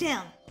sleeping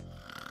still.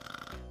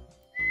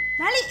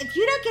 Molly, if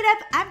you don't get up,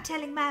 I'm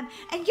telling Mom,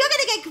 and you're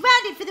gonna get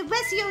grounded for the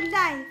rest of your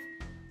life.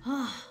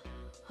 Oh,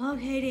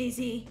 okay,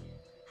 Daisy.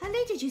 How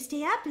late did you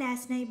stay up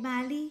last night,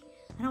 Molly?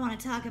 I don't want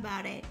to talk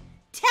about it.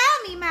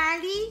 Tell me,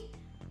 Molly.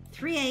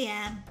 3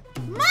 a.m.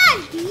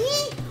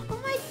 Molly? Oh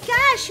my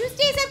gosh, who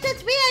stays up till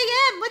 3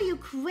 a.m.? What are you,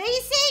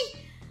 crazy?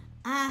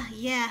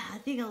 Yeah, I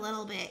think a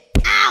little bit.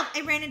 Ow!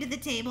 I ran into the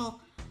table.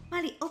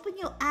 Molly, open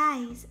your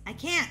eyes. I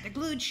can't, they're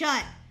glued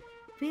shut.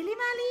 Really,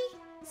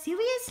 Molly?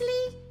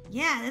 Seriously?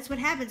 Yeah, that's what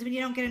happens when you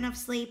don't get enough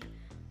sleep.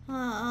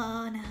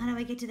 Oh, now how do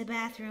I get to the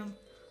bathroom?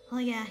 Oh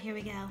yeah, here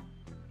we go.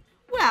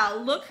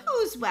 Well, look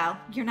who's, well,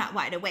 you're not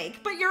wide awake,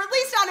 but you're at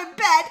least out of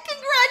bed.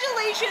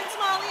 Congratulations,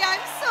 Molly,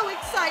 I'm so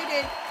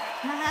excited.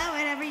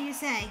 Whatever you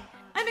say.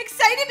 I'm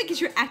excited because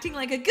you're acting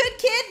like a good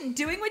kid and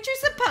doing what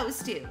you're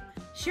supposed to.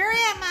 Sure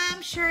am,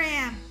 Mom, sure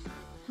am.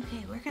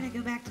 Okay, we're gonna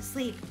go back to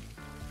sleep.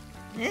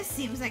 This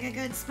seems like a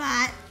good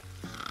spot.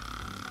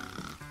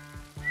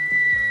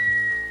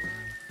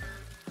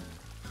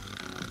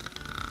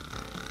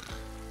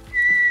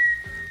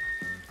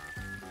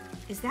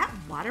 Is that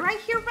water I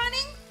hear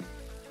running?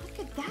 What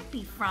could that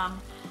be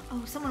from?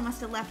 Oh, someone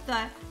must have left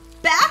the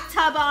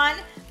bathtub on.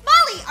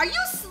 Molly, are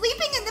you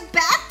sleeping in the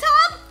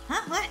bathtub?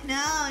 Huh? What?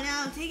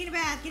 No, taking a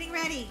bath, getting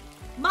ready.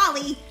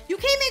 Molly, you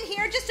came in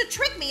here just to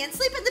trick me and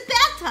sleep in the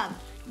bathtub.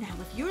 Now,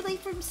 if you're late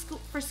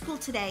for school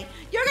today,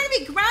 you're gonna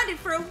be grounded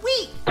for a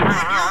week. No,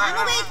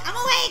 I'm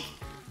awake.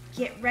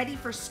 Get ready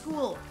for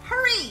school.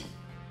 Hurry.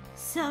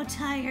 So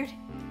tired.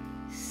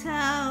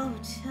 So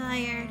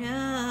tired.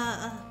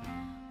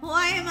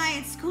 Why am I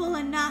at school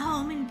and not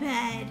home in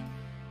bed?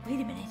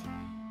 Wait a minute.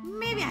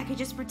 Maybe I could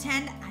just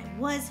pretend I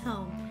was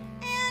home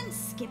and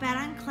skip out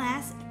on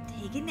class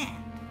and take a nap.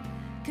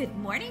 Good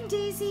morning,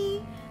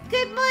 Daisy.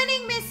 Good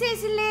morning,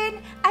 Mrs.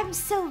 Lynn. I'm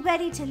so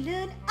ready to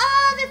learn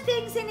all the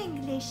things in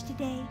English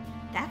today.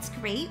 That's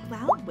great.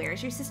 Well,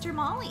 where's your sister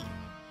Molly?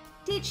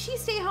 Did she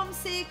stay home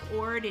sick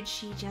or did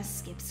she just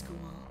skip school?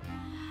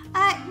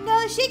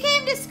 No, she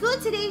came to school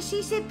today.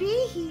 She should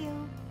be here.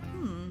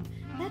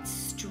 That's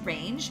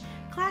strange.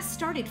 Class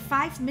started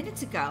 5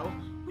 minutes ago.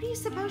 Where do you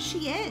suppose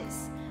she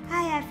is?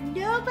 I have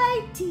no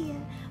idea,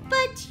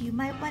 but you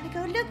might want to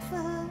go look for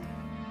her.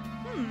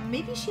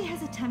 Maybe she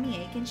has a tummy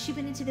ache and she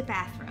went into the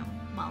bathroom.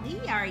 Molly,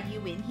 are you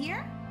in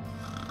here?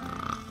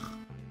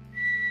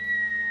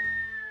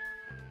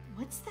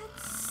 What's that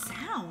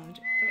sound?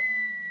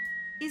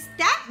 Is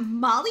that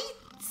Molly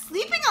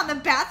sleeping on the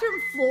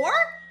bathroom floor?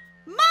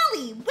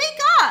 Molly, wake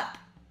up!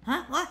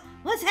 Huh?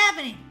 What's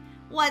happening?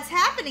 What's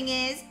happening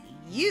is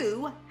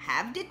you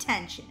have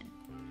detention.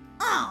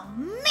 Oh,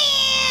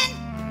 man!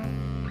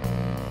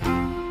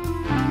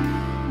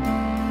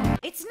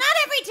 It's not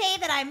every day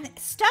that I'm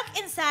stuck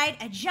inside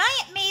a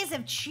giant maze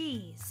of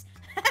cheese.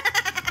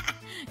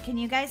 Can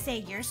you guys say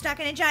you're stuck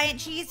in a giant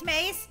cheese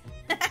maze?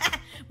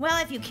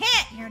 Well, if you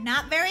can't, you're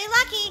not very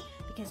lucky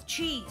because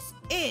cheese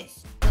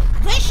is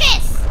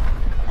delicious!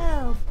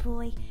 Oh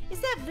boy, is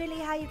that really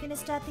how you're gonna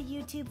start the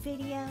YouTube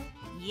video?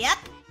 Yep.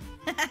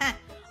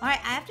 Alright,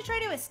 I have to try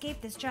to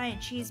escape this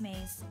giant cheese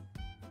maze.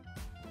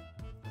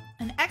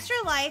 An extra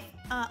life,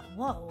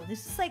 whoa,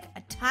 this is like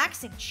a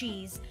toxic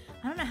cheese.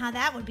 I don't know how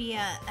that would be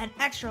an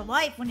extra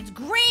life when it's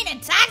green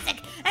and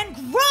toxic and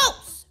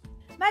gross!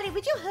 Molly,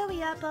 would you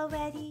hurry up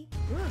already?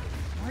 Ooh,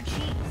 more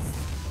cheese.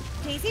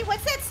 Daisy,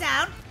 what's that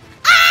sound?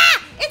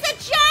 Ah! It's a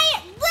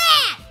giant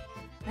rat!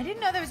 I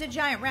didn't know there was a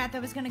giant rat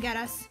that was gonna get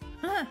us.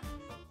 Huh.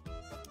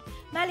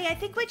 Molly, I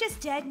think we're just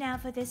dead now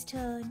for this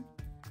turn.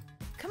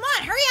 Come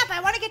on, hurry up,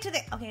 I want to get to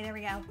the... Okay, there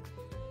we go. I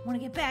want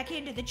to get back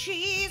into the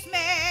cheese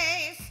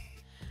maze.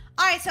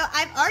 Alright, so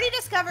I've already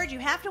discovered you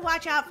have to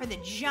watch out for the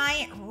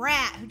giant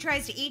rat who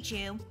tries to eat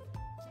you.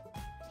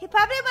 He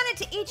probably wanted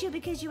to eat you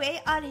because you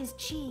ate all his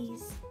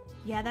cheese.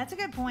 Yeah, that's a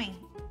good point.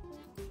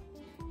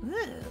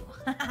 Ooh.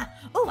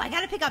 Ooh, I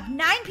gotta pick up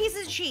 9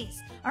 pieces of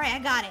cheese. Alright, I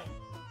got it.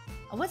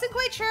 I wasn't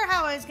quite sure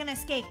how I was gonna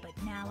escape, but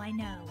now I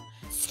know.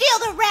 Steal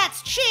the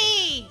rat's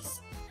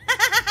cheese!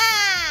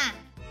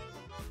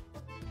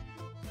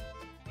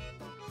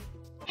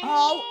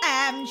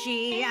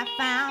 OMG, I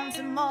found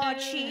some more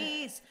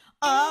cheese.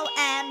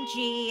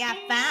 OMG, I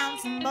found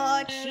some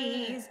more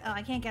cheese. Oh,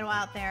 I can't get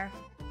out there.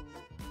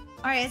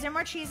 Alright, is there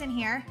more cheese in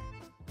here?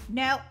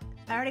 Nope,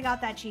 I already got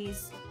that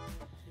cheese.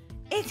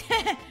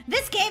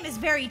 This game is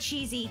very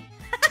cheesy.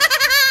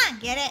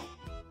 Get it?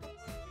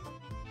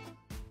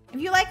 If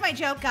you like my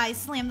joke, guys,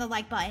 slam the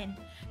like button.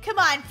 Come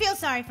on, feel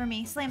sorry for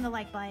me. Slam the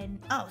like button.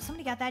 Oh,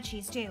 somebody got that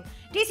cheese too.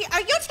 Daisy, are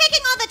you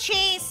taking all the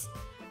cheese?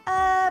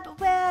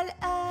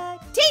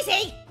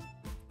 Daisy!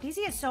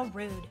 Daisy is so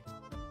rude.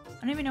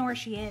 I don't even know where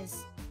she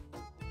is.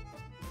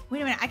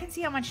 Wait a minute, I can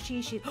see how much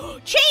cheese she...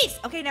 Cheese!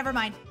 Okay, never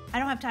mind. I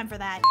don't have time for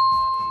that.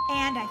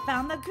 And I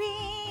found the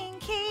green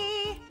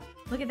key.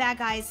 Look at that,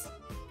 guys.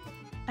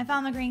 I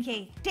found the green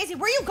key. Daisy,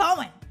 where are you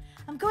going?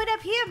 I'm going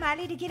up here,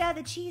 Molly, to get all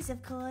the cheese,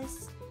 of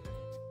course.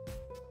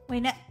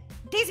 Wait, no.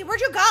 Daisy,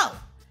 where'd you go?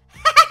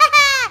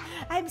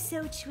 I'm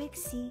so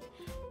tricksy.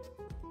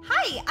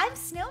 Hi, I'm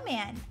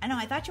Snowman. I know,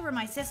 I thought you were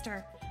my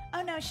sister.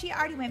 Oh no, she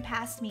already went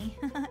past me.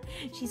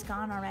 She's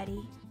gone already.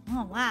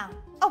 Oh, wow.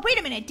 Oh, wait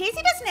a minute.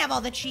 Daisy doesn't have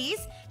all the cheese.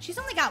 She's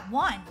only got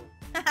 1.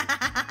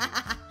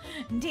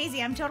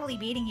 Daisy, I'm totally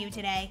beating you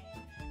today.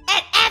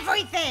 At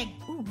everything!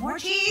 Ooh, more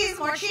cheese,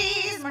 more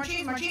cheese, more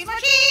cheese, more cheese, more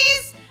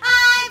cheese!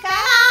 I've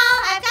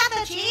got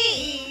the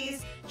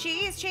cheese!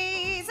 Cheese,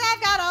 cheese,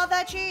 I've got all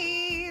the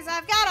cheese!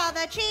 I've got all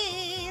the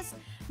cheese!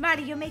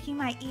 Marty, you're making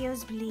my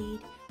ears bleed.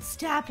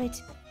 Stop it,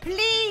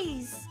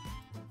 please!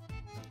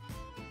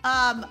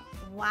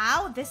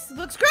 Wow, this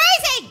looks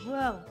crazy!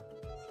 Whoa.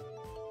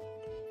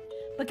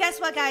 But guess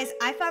what, guys?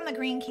 I found the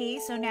green key,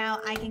 so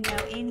now I can go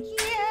in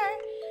here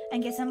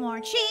and get some more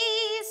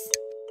cheese.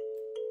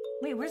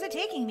 Wait, where's it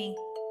taking me?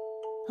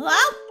 Hello?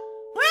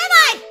 Where am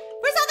I?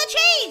 Where's all the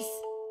cheese?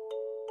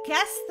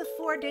 Guess the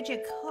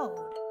 4-digit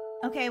code.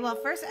 Okay, well,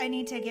 first I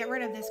need to get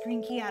rid of this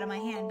green key out of my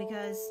hand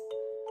because...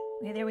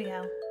 Okay, there we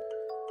go.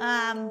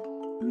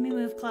 Let me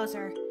move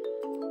closer.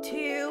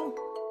 2,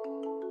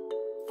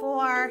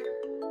 4,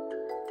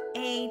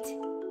 8,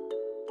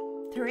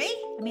 3?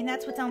 I mean,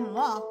 that's what's on the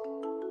wall.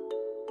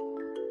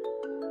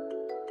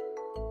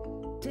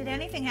 Did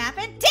anything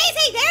happen?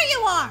 Daisy, there you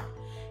are!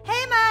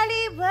 Hey,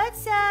 Molly,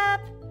 what's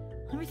up?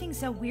 Everything's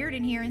so weird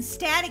in here and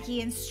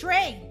staticky and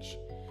strange.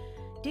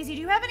 Daisy,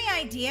 do you have any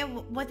idea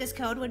what this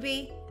code would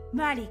be?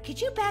 Molly, could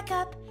you back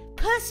up?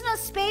 Personal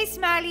space,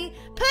 Molly.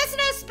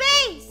 Personal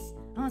space!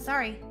 Oh,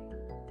 sorry.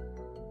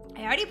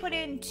 I already put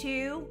in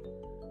 2,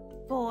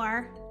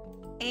 4,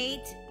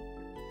 8,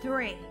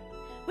 3.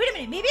 Wait a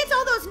minute, maybe it's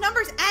all those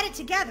numbers added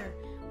together.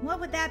 What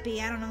would that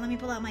be? I don't know, let me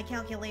pull out my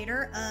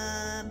calculator.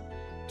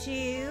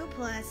 2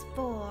 plus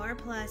 4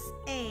 plus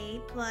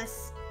 8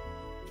 plus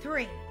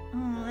 3.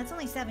 Oh, that's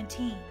only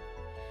 17.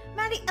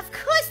 Molly, of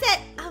course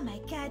that... Oh my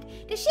god,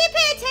 does she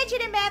pay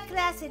attention in math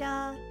class at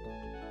all?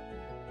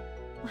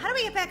 Well, how do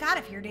we get back out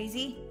of here,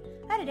 Daisy?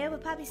 I don't know, we're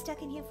probably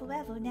stuck in here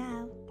forever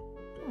now.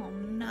 Oh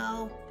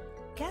no.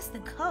 Guess the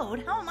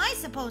code? How am I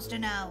supposed to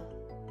know?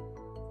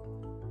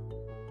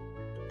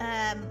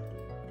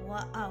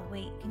 What? Oh,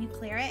 wait, can you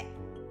clear it?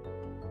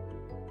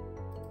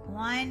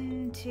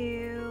 1,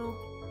 2,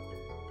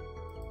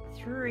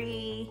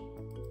 3.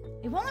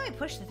 It won't let me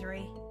push the 3.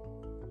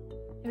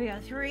 Here we go.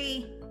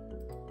 3,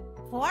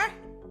 4.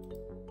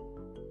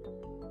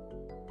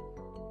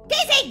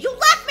 Daisy, you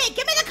left me!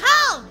 Give me the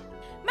code!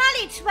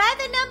 Marley, try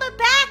the number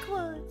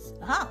backwards.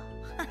 Oh,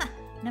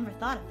 never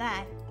thought of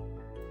that.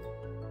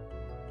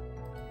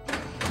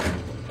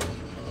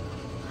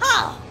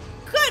 Oh,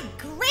 good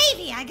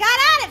gravy! I got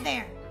out of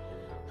there!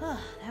 Oh,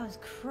 that was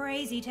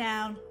crazy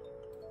town.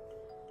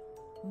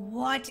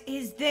 What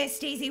is this,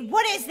 Daisy?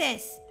 What is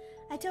this?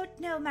 I don't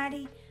know,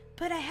 Marty,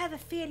 but I have a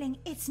feeling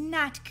it's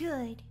not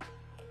good.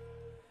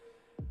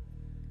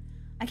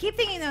 I keep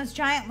thinking those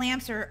giant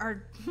lamps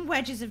are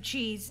wedges of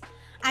cheese.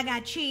 I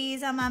got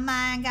cheese on my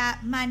mind,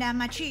 got mind on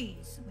my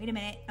cheese. Wait a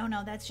minute. Oh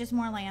no, that's just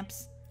more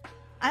lamps.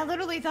 I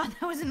literally thought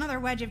that was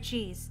another wedge of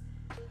cheese.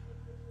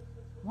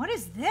 What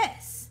is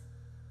this?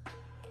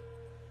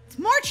 It's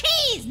more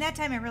cheese! And that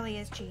time it really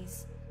is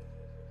cheese.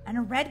 And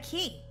a red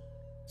key.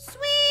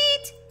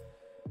 Sweet!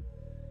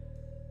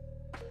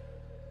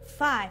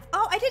 5.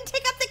 Oh, I didn't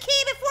take up the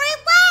key before I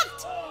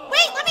left!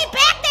 Wait, let me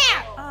back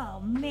there!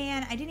 Oh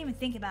man, I didn't even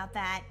think about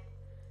that.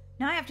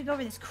 Now I have to go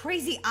over this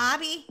crazy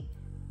obby.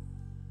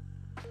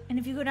 And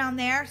if you go down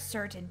there,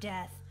 certain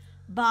death.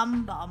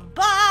 Bum, bum,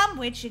 bum,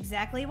 which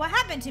exactly what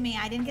happened to me.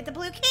 I didn't get the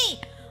blue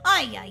key.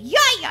 Ay, ay,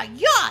 ay, ay,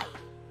 ay.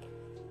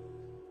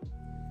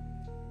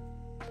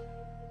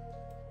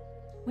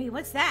 Wait,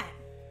 what's that?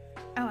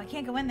 Oh, I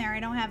can't go in there. I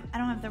don't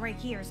have the right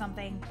key or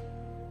something.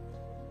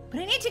 But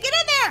I need to get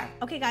in there.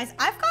 Okay, guys,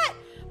 I've got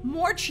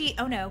more cheese.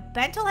 Oh no,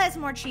 Bentel has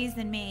more cheese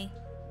than me.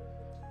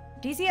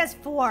 Daisy has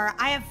 4.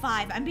 I have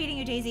 5. I'm beating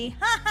you, Daisy.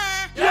 Ha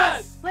ha.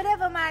 Yes!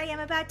 Whatever, Marty. I'm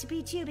about to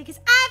beat you because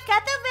I've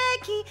got the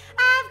red key.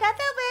 I've got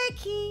the red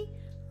key.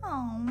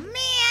 Oh,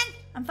 man.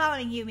 I'm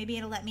following you. Maybe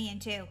it'll let me in,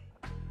 too.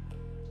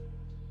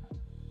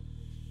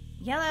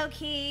 Yellow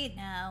key.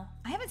 No.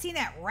 I haven't seen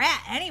that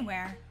rat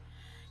anywhere.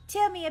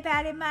 Tell me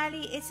about it,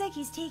 Marty. It's like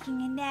he's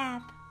taking a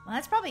nap. Well,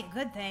 that's probably a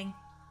good thing.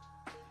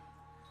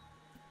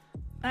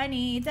 I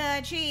need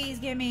the cheese.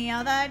 Give me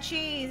all the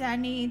cheese. I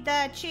need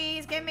the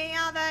cheese. Give me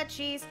all the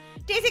cheese.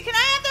 Daisy, can I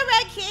have the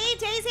red key?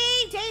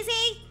 Daisy?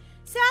 Daisy?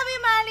 Sorry,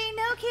 Marley.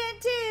 No, can't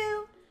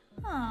do.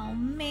 Oh,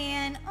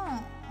 man.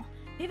 Oh.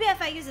 Maybe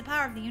if I use the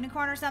power of the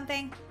unicorn or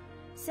something.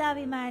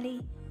 Sorry,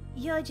 Marley.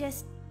 You're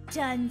just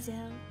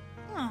donezo.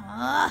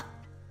 Aww.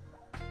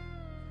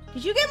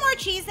 Did you get more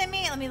cheese than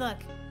me? Let me look.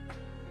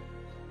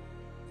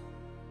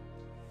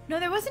 No,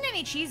 there wasn't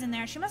any cheese in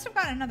there. She must have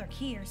got another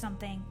key or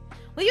something.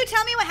 Will you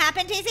tell me what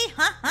happened, Daisy?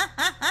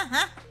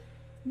 Huh?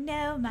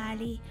 No,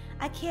 Marley.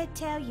 I can't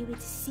tell you.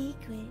 It's a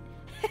secret.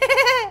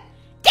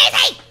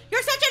 Daisy!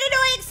 You're such an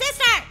annoying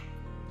sister!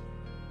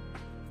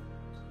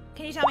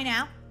 Can you tell me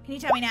now? Can you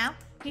tell me now?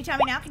 Can you tell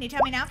me now? Can you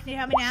tell me now? Can you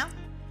tell me now?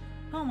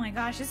 Oh my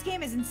gosh, this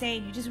game is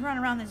insane. You just run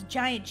around this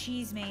giant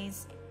cheese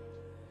maze.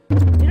 They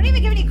don't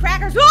even give any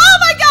crackers. Oh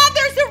my god,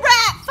 there's the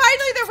rat!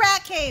 Finally the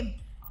rat came!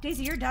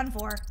 Daisy, you're done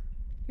for.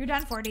 You're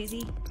done for,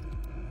 Daisy.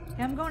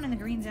 Okay, I'm going in the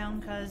green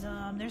zone because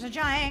there's a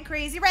giant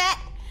crazy rat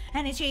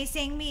and it's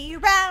chasing me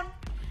around.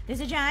 There's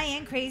a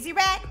giant crazy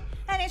rat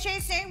and it's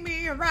chasing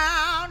me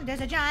around.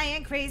 There's a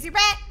giant crazy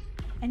rat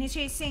and it's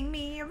chasing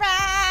me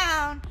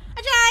around.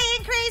 A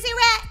giant crazy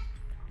rat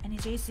and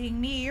it's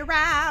chasing me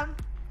around.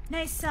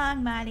 Nice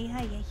song, Molly.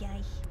 Hi, hi,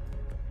 hi.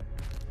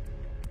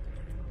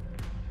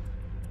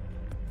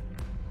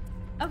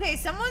 Okay,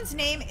 someone's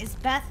name is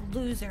Beth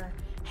Loser.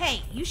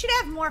 Hey, you should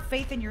have more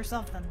faith in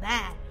yourself than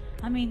that.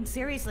 I mean,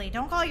 seriously,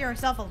 don't call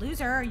yourself a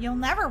loser or you'll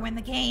never win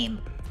the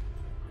game.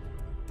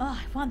 Oh,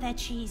 I want that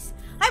cheese.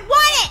 I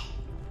want it!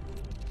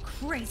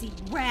 Crazy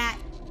rat.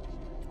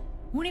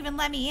 Won't even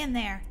let me in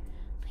there.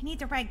 I need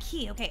the red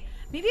key. Okay,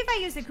 maybe if I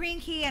use the green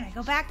key and I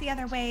go back the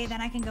other way,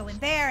 then I can go in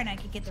there and I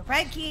can get the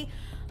red key.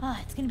 Oh,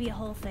 it's gonna be a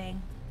whole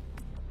thing.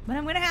 But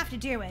I'm gonna have to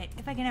do it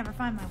if I can ever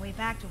find my way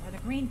back to where the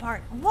green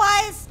part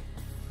was.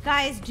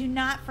 Guys, do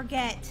not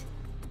forget.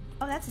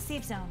 Oh, that's a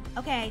safe zone.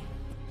 Okay.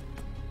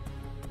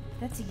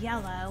 That's a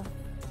yellow.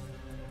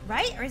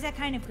 Right? Or is that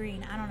kind of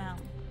green? I don't know.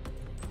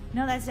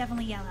 No, that's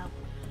definitely yellow.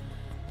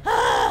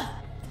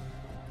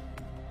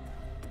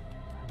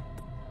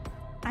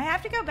 I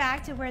have to go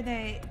back to where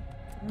the...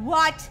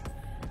 What?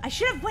 I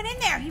should have went in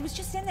there. He was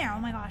just in there. Oh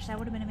my gosh, that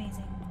would have been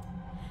amazing.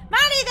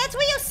 Marty, that's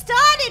where you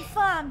started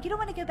from. You don't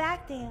want to go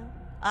back there.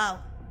 Oh.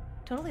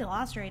 Totally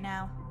lost right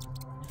now.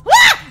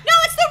 Ah! No,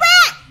 it's the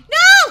rat!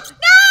 No!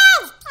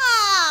 No!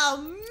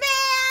 Oh,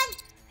 man!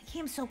 I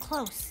came so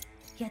close,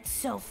 yet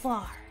so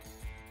far.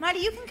 Marty,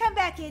 you can come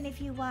back in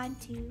if you want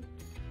to.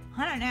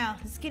 I don't know.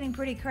 It's getting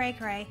pretty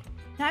cray-cray.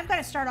 Now I've got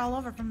to start all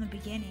over from the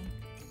beginning.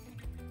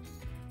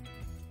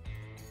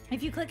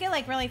 If you click it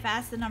like really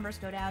fast, the numbers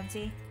go down,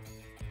 see?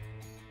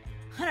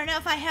 I don't know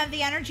if I have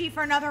the energy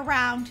for another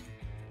round.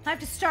 I have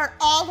to start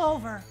all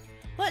over.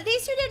 Well, at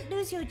least you didn't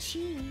lose your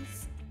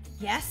cheese.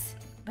 Yes,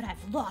 but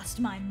I've lost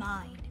my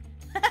mind.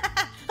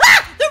 Ah!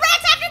 The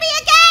rat's after me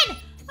again!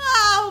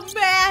 Oh,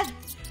 man.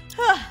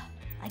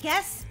 I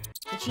guess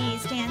the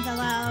cheese stands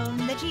alone.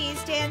 The cheese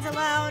stands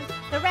alone.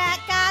 The rat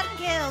got and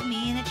killed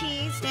me, and the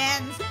cheese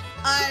stands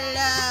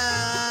alone.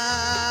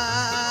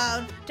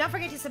 Don't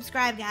forget to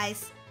subscribe,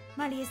 guys.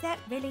 Marty, is that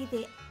really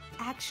the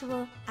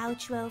actual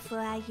outro for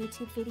our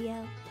YouTube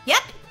video?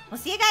 Yep. We'll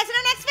see you guys in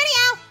our next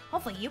video.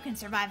 Hopefully you can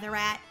survive the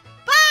rat.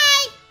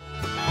 Bye!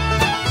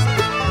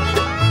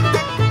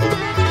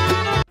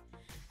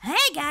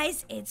 Hey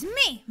guys, it's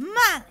me,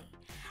 Molly.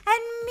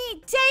 And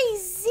me,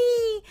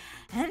 Daisy.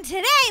 And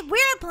today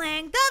we're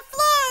playing The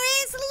Floor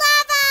is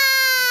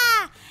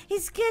Lava!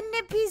 It's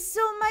gonna be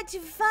so much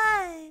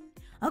fun.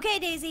 Okay,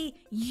 Daisy,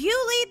 you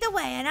lead the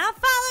way and I'll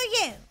follow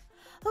you.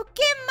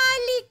 Okay,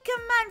 Molly,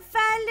 come on,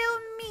 follow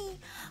me.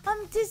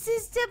 This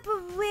is the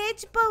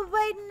bridge, but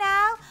right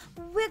now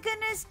we're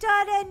gonna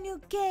start a new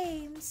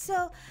game.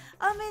 So,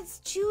 it's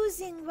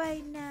choosing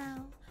right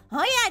now.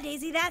 Oh yeah,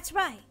 Daisy, that's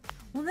right.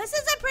 Well, this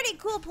is a pretty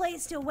cool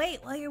place to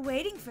wait while you're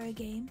waiting for a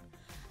game.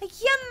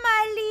 Yeah,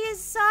 Molly,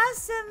 it's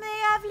awesome. They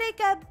have like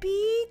a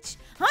beach.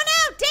 Oh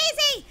no,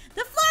 Daisy!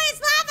 The floor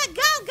is lava!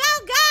 Go,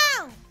 go,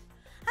 go!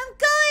 I'm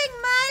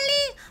going,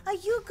 Molly. Are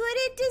you good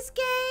at this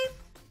game?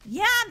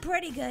 Yeah, I'm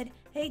pretty good.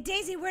 Hey,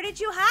 Daisy, where did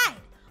you hide?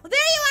 Oh, there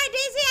you are,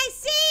 Daisy. I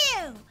see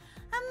you.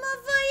 I'm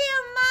over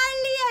here,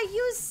 Molly. Are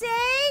you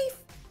safe?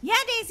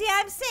 Yeah, Daisy,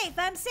 I'm safe.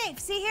 I'm safe.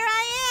 See, here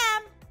I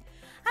am.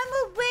 I'm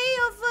way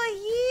over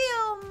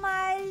here,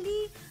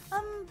 Molly.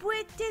 I'm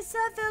with this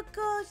other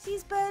girl.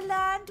 She's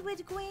blonde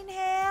with green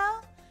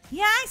hair.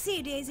 Yeah, I see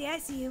you, Daisy. I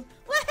see you.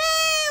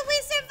 Woohoo!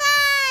 We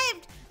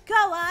survived!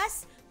 Go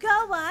us!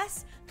 Go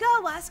us!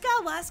 Go us!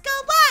 Go us!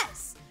 Go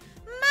us!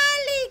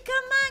 Molly,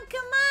 come on,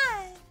 come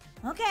on.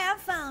 Okay, I'm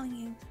following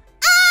you.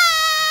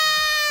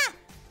 Ah!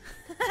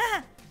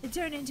 It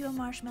turned into a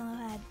marshmallow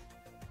head.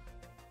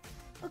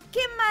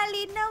 Okay,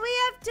 Molly, now we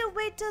have to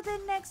wait till the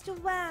next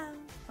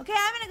round. Okay,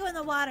 I'm gonna go in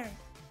the water.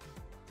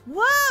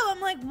 Whoa,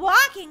 I'm like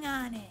walking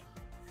on it.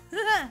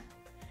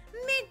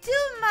 Me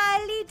too,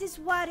 Molly. This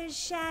water's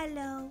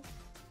shallow.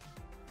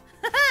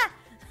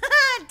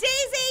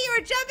 Daisy, you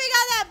were jumping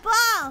on that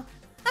ball.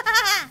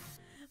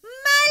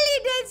 Molly,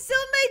 that's so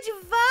much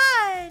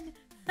fun.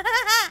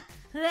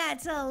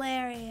 That's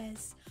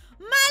hilarious.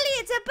 Molly,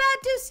 it's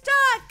about to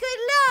start. Good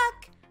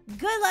luck.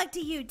 Good luck to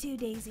you too,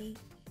 Daisy.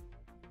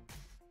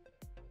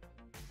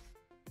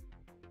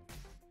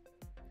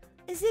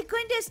 Is it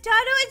going to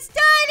start? Oh, it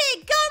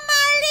started! Go,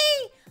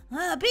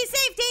 Molly! Be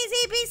safe,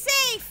 Daisy, be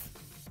safe!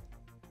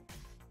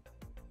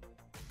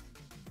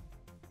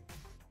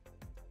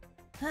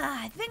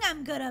 I think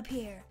I'm good up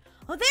here.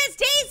 Oh, there's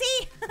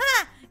Daisy!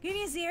 Can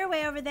you see her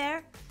way over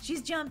there?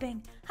 She's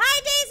jumping.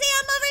 Hi, Daisy,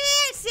 I'm over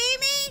here. See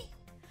me?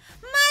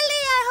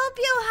 Molly, I hope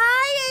you're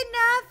high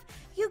enough.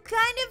 You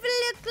kind of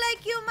look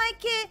like you might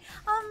get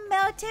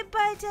melted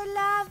by the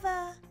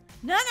lava.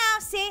 No,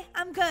 see,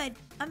 I'm good.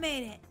 I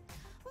made it.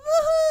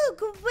 Woohoo!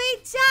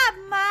 Great job,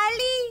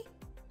 Molly!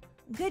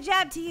 Good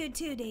job to you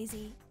too,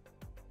 Daisy.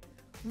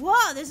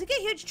 Whoa, there's like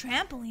a huge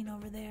trampoline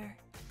over there.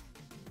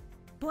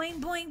 Boing,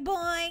 boing,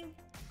 boing.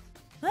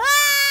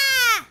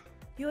 Ah!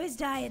 You always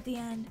die at the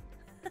end.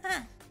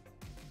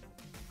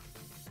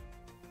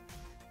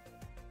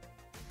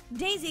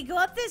 Daisy, go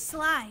up this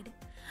slide.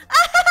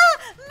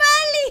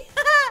 Molly!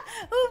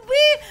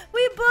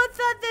 we both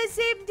thought the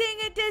same thing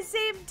at the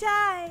same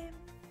time.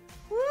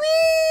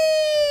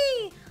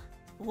 Whee!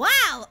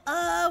 Wow,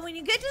 when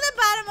you get to the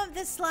bottom of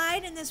this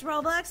slide in this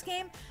Roblox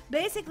game,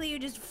 basically you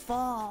just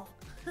fall.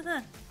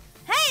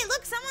 Hey,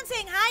 look, someone's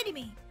saying hi to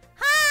me.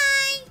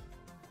 Hi!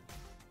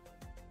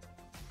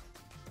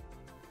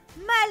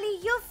 Molly,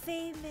 you're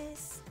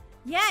famous.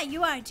 Yeah,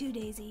 you are too,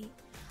 Daisy.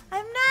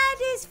 I'm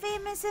not as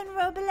famous in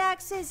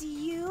Roblox as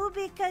you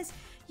because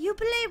you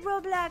play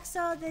Roblox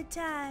all the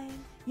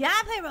time. Yeah,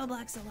 I play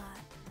Roblox a lot.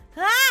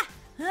 I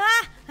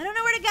don't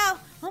know where to go.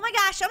 Oh my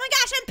gosh, I'm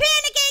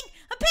panicking.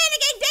 I'm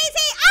panicking,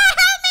 Daisy! Help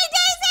me,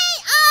 Daisy!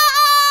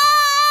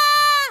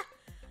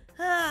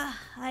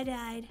 I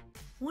died.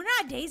 Wonder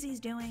how Daisy's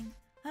doing.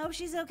 I hope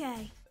she's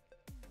okay.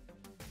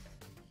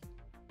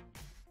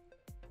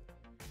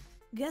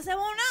 Guess I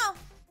won't know.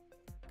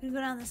 Gonna go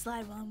down the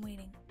slide while I'm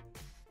waiting.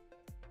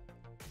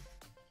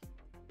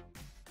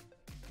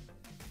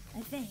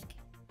 I think.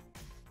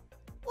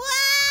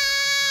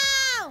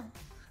 Wow!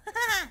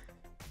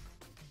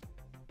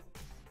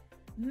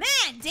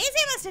 Man,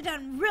 Daisy must have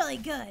done really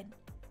good.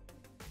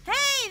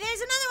 Hey,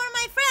 there's another one of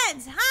my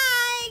friends.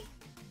 Hi!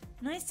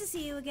 Nice to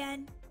see you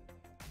again.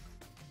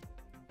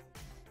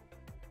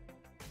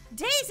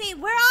 Daisy,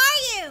 where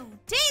are you?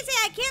 Daisy,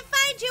 I can't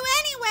find you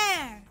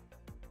anywhere.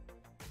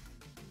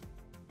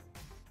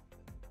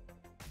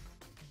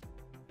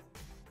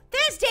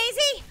 There's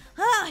Daisy.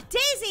 Oh,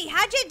 Daisy,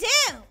 how'd you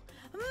do?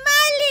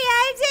 Molly,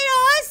 I did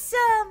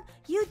awesome.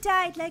 You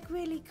died like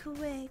really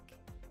quick.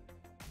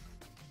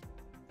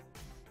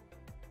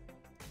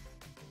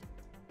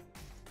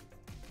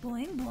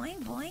 Boing,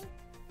 boing, boing.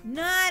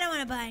 No, I don't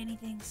want to buy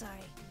anything.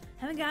 Sorry.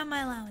 Haven't gotten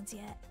my allowance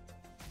yet.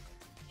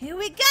 Here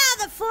we go.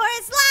 The floor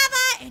is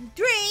lava in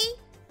 3,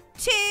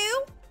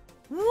 2,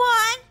 1.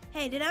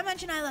 Hey, did I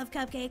mention I love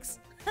cupcakes?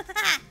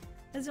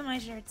 That's what my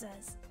shirt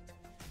says.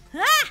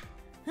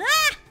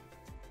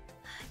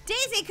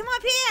 Daisy, come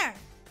up here.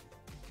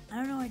 I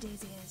don't know where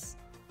Daisy is.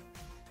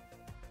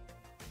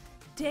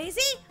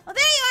 Daisy? Oh, there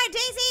you are,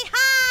 Daisy.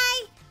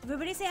 Hi.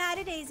 Everybody say hi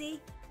to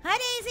Daisy. Hi,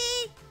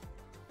 Daisy.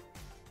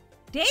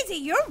 Daisy,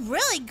 you're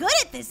really good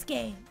at this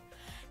game.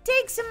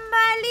 Thanks,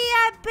 Miley.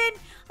 I've been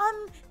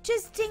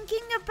just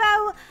thinking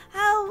about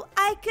how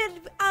I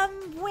could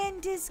win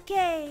this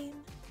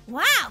game.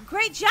 Wow,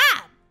 great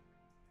job.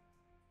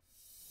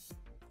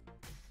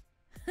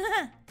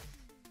 Miley,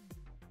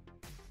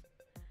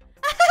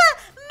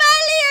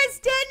 you're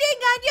standing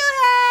on your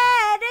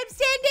head. I'm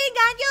standing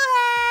on your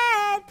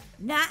head.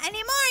 Not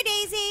anymore,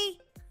 Daisy.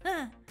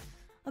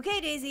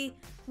 Okay, Daisy,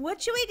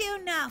 what should we do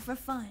now for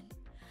fun?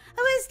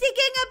 I was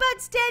thinking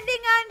about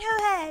standing on her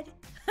head.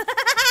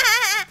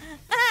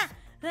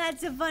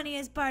 That's the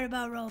funniest part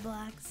about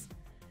Roblox.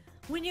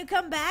 When you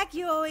come back,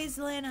 you always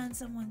land on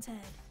someone's head.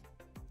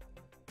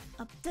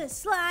 Up the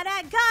slide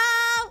I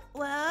go.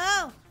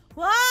 Whoa.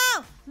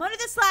 Whoa. I'm under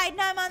the slide.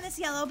 Now I'm on this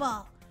yellow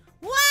ball.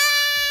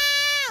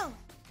 Whoa.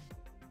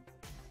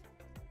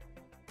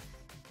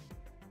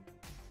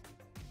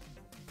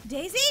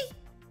 Daisy?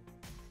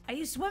 Are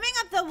you swimming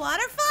up the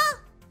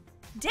waterfall?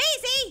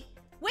 Daisy,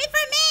 wait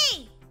for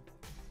me.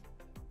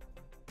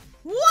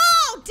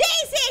 Whoa,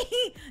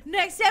 Daisy!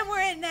 Next time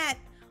we're in that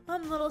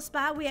little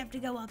spot, we have to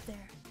go up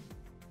there.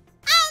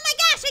 Oh my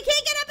gosh, I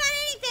can't get up on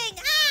anything.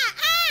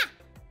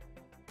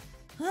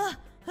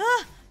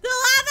 The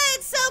lava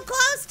is so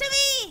close to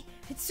me.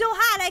 It's so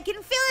hot, I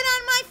can feel it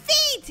on my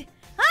feet.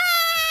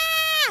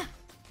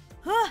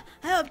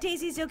 I hope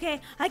Daisy's okay.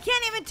 I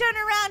can't even turn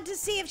around to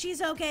see if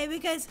she's okay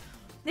because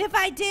if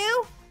I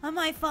do, I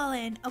might fall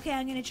in. Okay,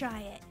 I'm gonna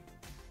try it.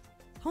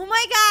 Oh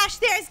my gosh,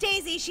 there's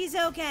Daisy. She's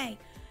okay.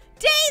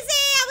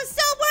 Daisy, I was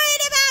so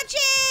worried about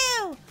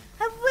you.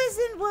 I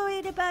wasn't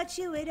worried about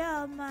you at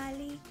all,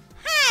 Molly.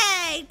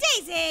 Hey,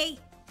 Daisy.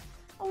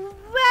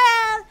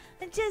 Well,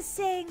 I'm just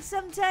saying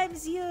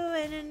sometimes you're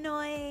an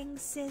annoying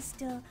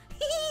sister.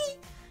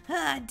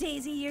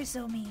 Daisy, you're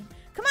so mean.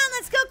 Come on,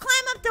 let's go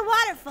climb up the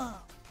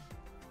waterfall.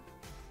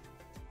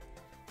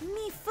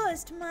 Me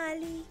first,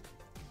 Molly.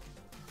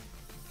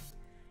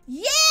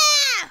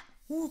 Yeah!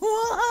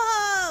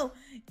 Whoa!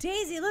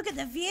 Daisy, look at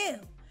the view.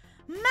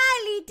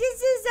 Molly,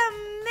 this is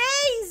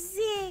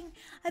amazing.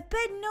 I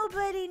bet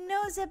nobody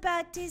knows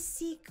about this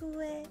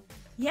secret.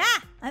 Yeah,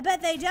 I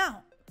bet they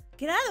don't.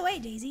 Get out of the way,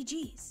 Daisy,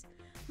 jeez.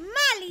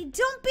 Molly,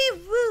 don't be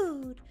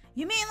rude.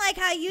 You mean like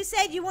how you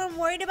said you weren't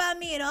worried about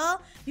me at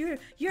all?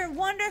 Your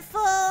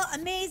wonderful,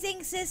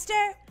 amazing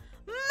sister?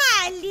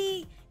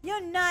 Molly,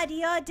 you're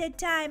naughty all the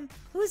time.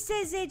 Who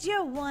says that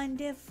you're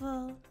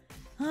wonderful?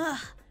 Ugh,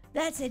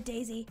 that's it,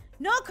 Daisy.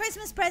 No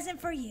Christmas present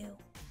for you.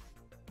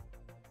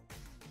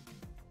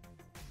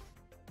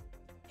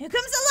 Here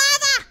comes the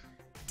lava!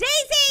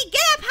 Daisy,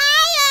 get up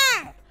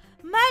higher!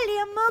 Molly,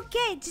 I'm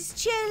okay. Just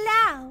chill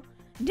out.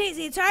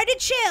 Daisy, it's hard to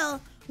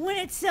chill when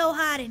it's so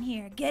hot in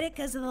here. Get it?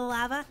 Because of the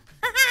lava?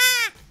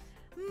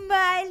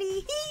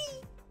 Molly.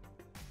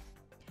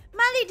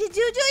 Molly, did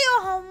you do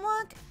your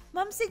homework?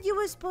 Mom said you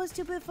were supposed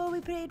to before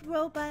we played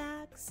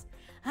Roblox.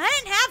 I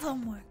didn't have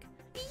homework.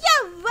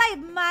 Yeah, right,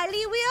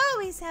 Molly. We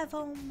always have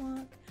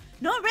homework.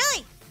 No,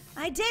 really.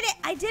 I did it.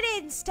 I did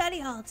it in study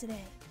hall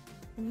today.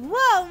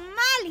 Whoa,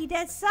 Molly,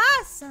 that's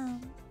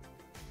awesome.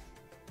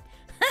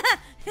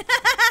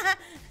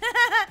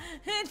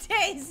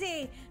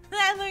 Daisy,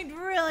 that looked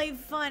really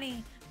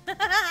funny.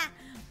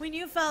 When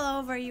you fell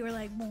over, you were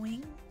like,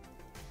 boing.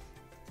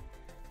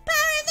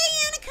 Power of the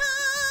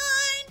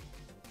unicorn!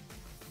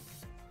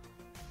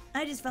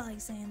 I just felt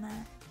like saying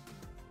that.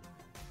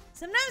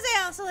 Sometimes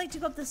I also like to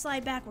go up the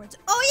slide backwards.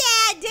 Oh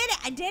yeah, I did it!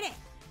 I did it!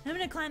 I'm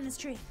gonna climb this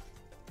tree.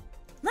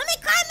 Let me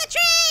climb the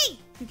tree!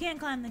 You can't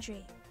climb the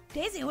tree.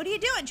 Daisy, what are you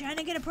doing? Trying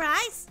to get a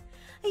prize?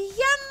 Yeah,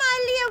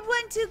 Molly, I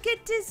want to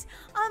get this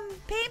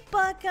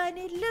paintball gun.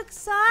 It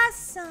looks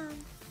awesome.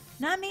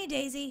 Not me,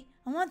 Daisy.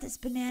 I want this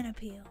banana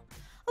peel.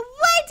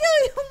 Why do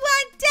you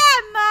want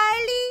that,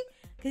 Molly?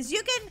 Because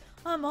you can,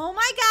 oh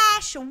my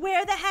gosh,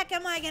 where the heck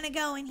am I going to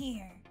go in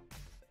here?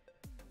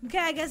 Okay,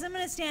 I guess I'm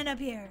going to stand up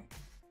here.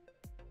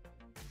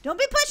 Don't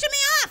be pushing me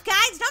off,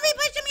 guys. Don't be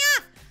pushing me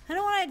off. I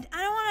don't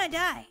want to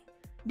die.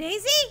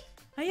 Daisy,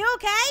 are you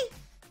okay?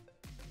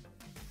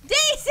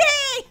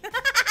 Daisy!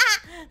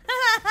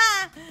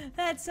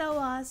 That's so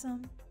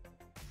awesome.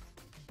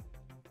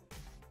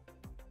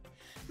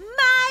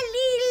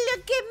 Molly,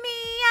 look at me.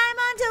 I'm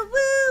on the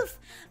roof.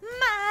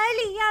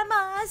 Molly, I'm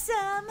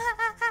awesome.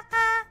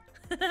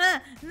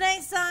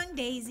 Nice song,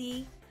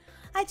 Daisy.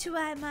 I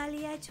try,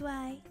 Molly, I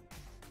try.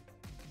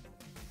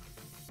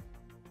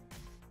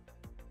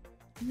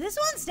 This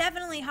one's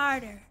definitely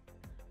harder.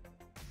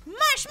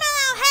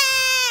 Marshmallow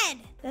head!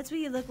 That's what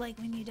you look like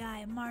when you die,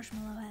 a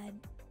marshmallow head.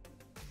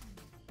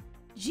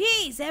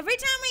 Jeez, every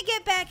time we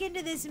get back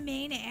into this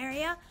main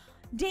area,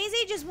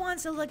 Daisy just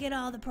wants to look at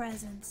all the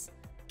presents.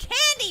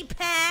 Candy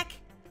pack!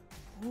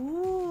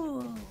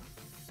 Ooh,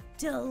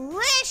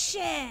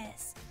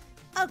 delicious!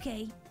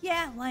 Okay,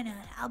 yeah, why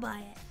not? I'll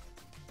buy it.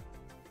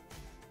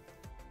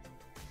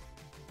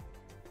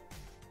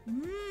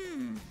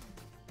 Mmm.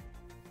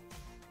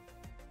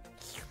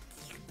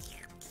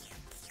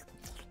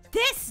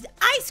 This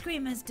ice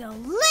cream is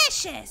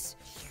delicious!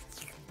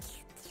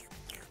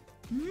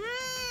 Mmm,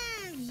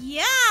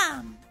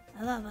 yum!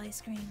 I love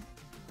ice cream.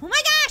 Oh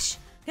my gosh!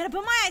 Gotta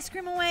put my ice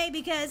cream away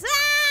because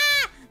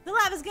the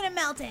lava's gonna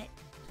melt it.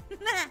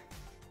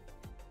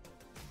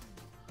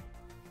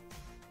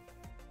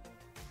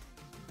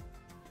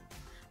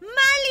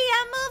 Marley,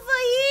 I'm over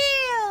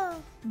here.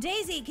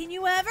 Daisy, can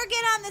you ever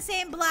get on the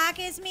same block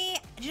as me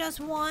just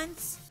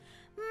once?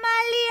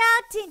 Marley,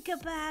 I'll think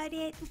about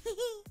it.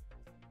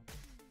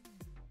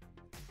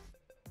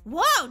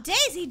 Whoa,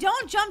 Daisy,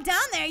 don't jump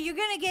down there. You're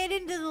gonna get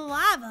into the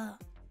lava.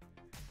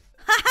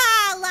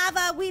 Haha,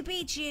 lava, we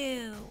beat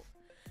you.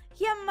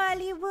 Yeah,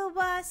 Marley, we're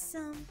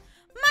awesome.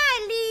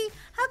 Marley,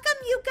 how come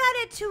you got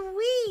it to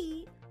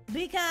eat?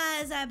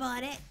 Because I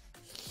bought it.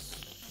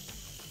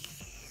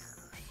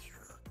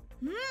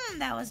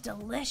 That was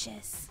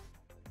delicious.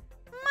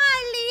 Marley,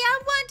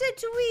 I wanted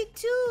to eat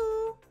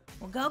too.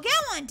 Well, go get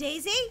one,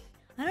 Daisy.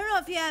 I don't know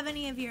if you have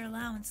any of your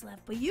allowance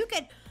left, but you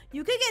could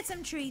get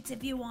some treats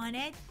if you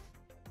wanted.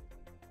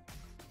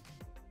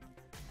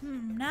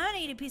 Now I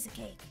need a piece of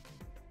cake.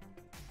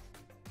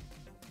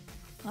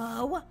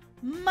 Oh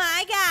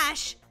my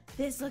gosh,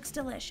 this looks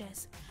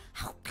delicious.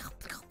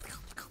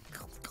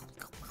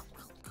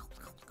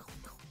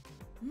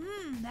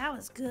 That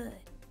was good.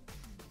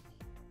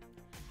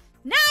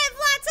 Now I have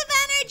lots of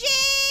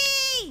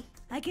energy!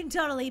 I can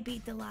totally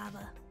beat the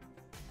lava.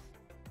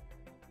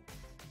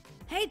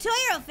 Hey,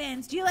 Toyro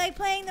fans, do you like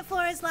playing The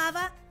Floor is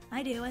Lava?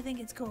 I do, I think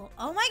it's cool.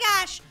 Oh my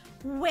gosh,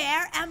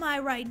 where am I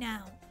right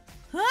now?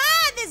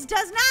 Ah, this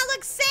does not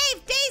look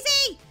safe,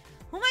 Daisy!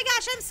 Oh my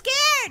gosh, I'm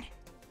scared!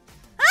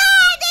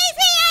 Ah,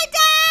 Daisy, I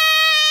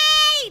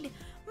died!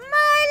 Marley!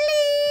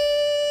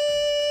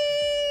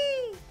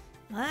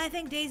 Well, I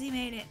think Daisy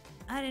made it.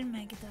 I didn't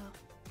make it, though.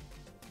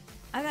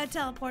 I got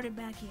teleported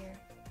back here.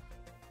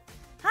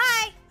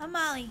 Hi, I'm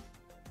Molly.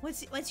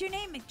 What's your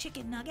name,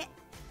 McChicken Nugget?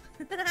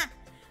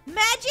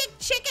 Magic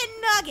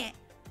Chicken Nugget!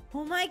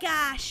 Oh my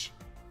gosh.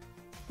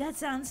 That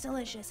sounds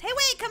delicious. Hey,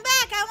 wait, come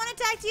back. I want to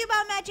talk to you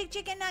about Magic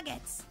Chicken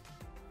Nuggets.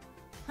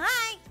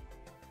 Hi.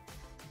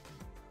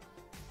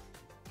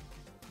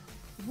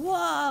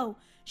 Whoa,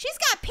 she's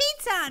got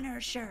pizza on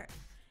her shirt.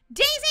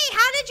 Daisy,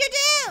 how did you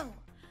do?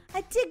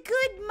 I did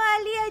good,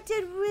 Molly. I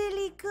did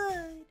really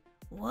good.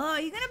 Whoa,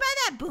 you gonna buy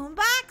that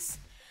boombox?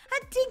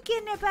 I'm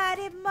thinking about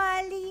it,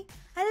 Molly.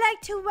 I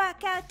like to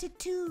rock out to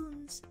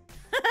tunes.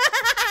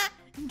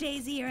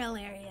 Daisy, you're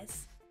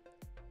hilarious.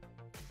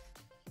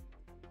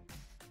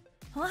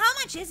 Well, how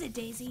much is it,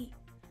 Daisy?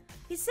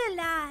 It's a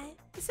lot.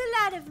 It's a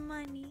lot of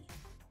money.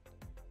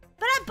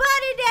 But I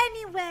bought it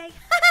anyway.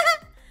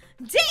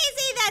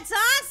 Daisy, that's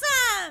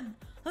awesome!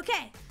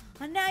 Okay,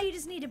 well now you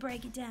just need to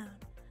break it down.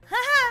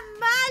 Haha,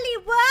 Molly,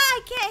 what?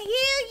 I can't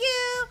hear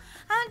you.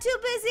 I'm too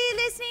busy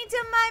listening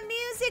to my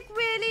music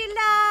really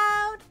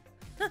loud.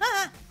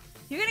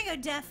 You're gonna go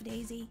deaf,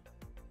 Daisy,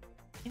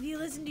 if you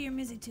listen to your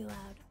music too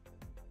loud.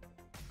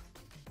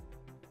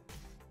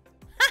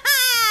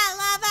 Haha,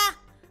 Lava!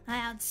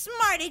 I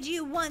outsmarted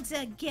you once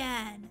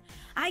again.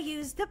 I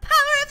used the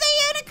power of the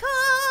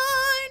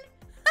unicorn.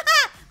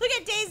 Look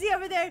at Daisy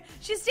over there.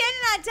 She's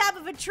standing on top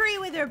of a tree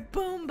with her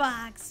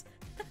boombox.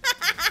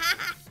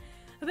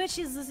 I bet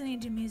she's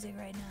listening to music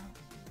right now.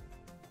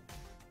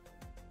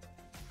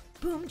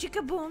 Boom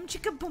chicka boom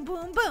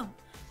boom boom.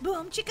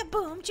 Boom chicka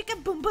boom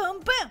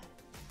boom boom.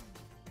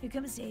 Here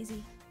comes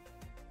Daisy.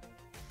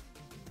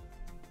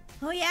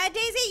 Oh yeah,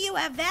 Daisy, you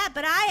have that,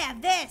 but I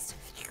have this.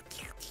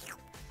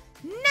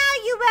 Now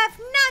you have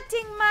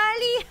nothing,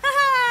 Marley.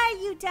 Ha!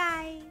 You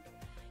died.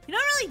 You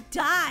don't really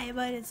die,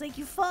 but it's like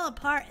you fall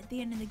apart at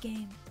the end of the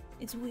game.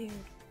 It's weird.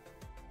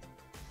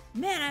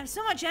 Man, I have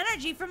so much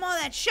energy from all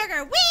that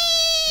sugar.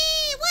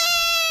 Whee!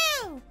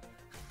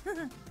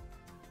 Woo!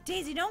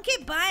 Daisy, don't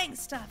keep buying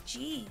stuff.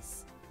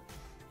 Jeez.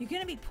 You're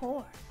gonna be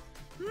poor.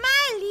 Miley,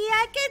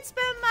 I can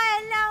spend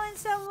my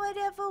allowance on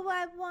whatever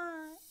I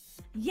want.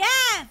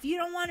 Yeah, if you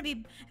don't want to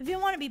be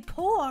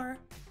poor.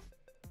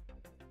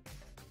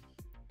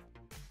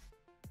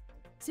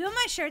 See what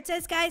my shirt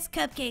says, guys?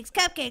 Cupcakes,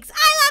 cupcakes.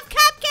 I love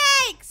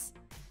cupcakes!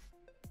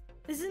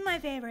 This is my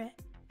favorite.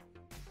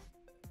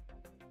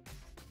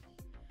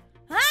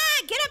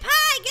 Ah, get up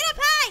high, get up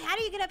high! How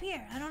do you get up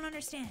here? I don't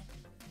understand.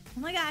 Oh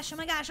my gosh, oh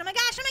my gosh, oh my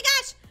gosh, oh my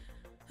gosh!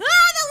 Ah,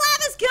 the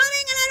lava's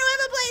coming and I don't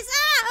have a place.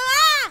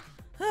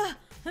 Ah!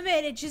 I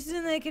made it just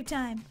in the nick of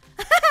time.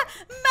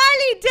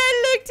 Miley, that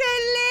looked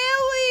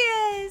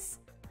hilarious!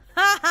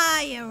 Ha ha,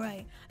 you're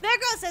right. Bear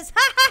Girl says,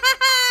 ha ha ha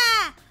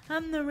ha!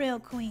 I'm the real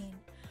queen.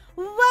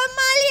 Well, Molly,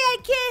 I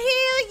can't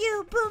hear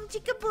you. Boom,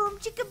 chicka, boom,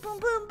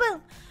 boom,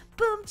 boom.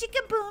 Boom,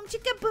 chicka,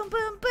 boom,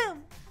 boom,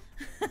 boom.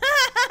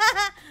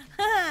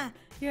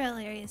 You're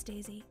hilarious,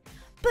 Daisy.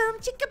 Boom,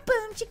 chicka,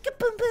 boom,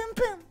 boom,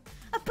 boom.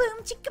 A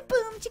boom, chicka,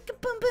 boom,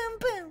 boom,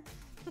 boom.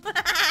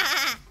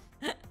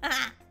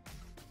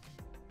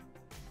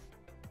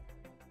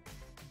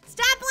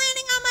 Stop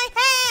landing on my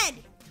head.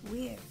 It's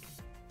weird.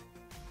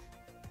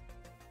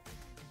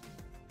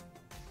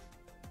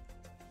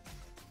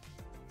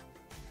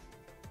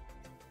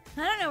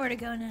 I don't know where to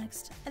go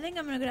next. I think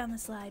I'm gonna go down the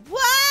slide.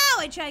 Whoa!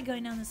 I tried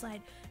going down the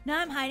slide. Now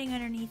I'm hiding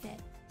underneath it.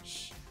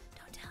 Shh,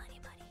 don't tell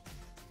anybody.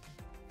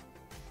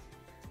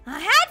 I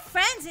had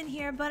friends friends in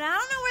here, but I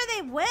don't know where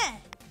they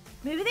went.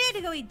 Maybe they had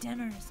to go eat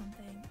dinner or something.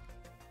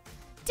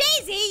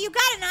 Daisy, you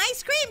got an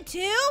ice cream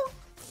too?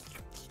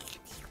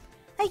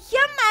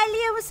 Yeah,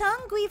 Miley, I was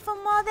hungry from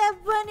all that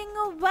running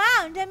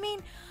around. I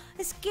mean,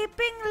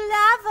 escaping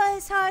lava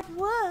is hard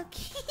work.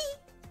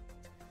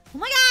 Oh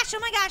my gosh, oh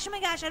my gosh, oh my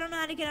gosh. I don't know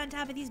how to get on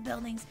top of these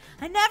buildings.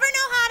 I never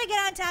know how to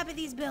get on top of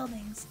these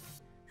buildings.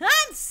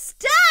 I'm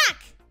stuck!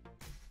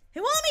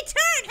 It won't let me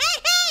turn!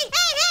 Hey, hey,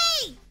 hey,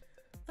 hey!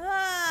 Oh,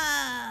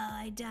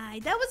 I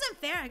died. That wasn't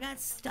fair. I got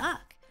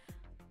stuck.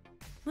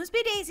 Must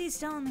be Daisy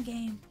still in the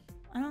game.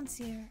 I don't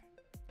see her.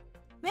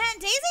 Man,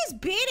 Daisy's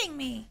beating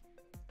me.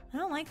 I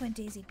don't like when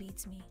Daisy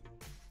beats me.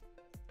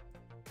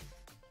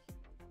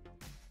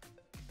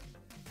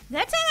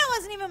 That time it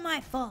wasn't even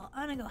my fault.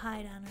 I'm gonna go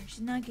hide on her. She's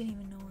not gonna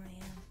even know where I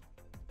am.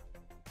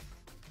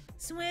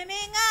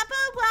 Swimming up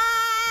a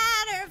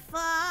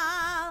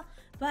waterfall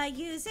by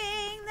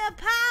using the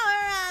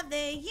power of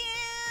the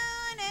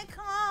unicorn.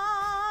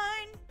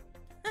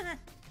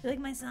 You like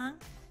my song?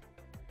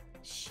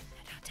 Shh,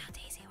 don't tell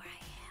Daisy where I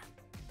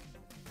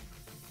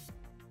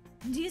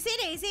am. Do you see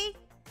Daisy?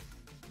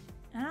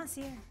 I don't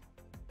see her.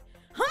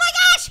 Oh my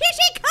gosh, here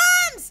she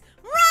comes!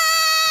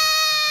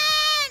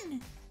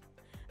 Run!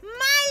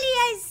 Miley,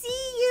 I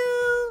see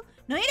you.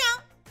 No, you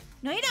don't.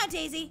 No, you don't,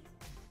 Daisy.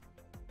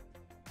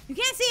 You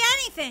can't see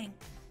anything.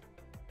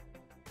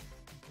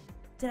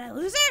 Did I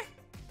lose her?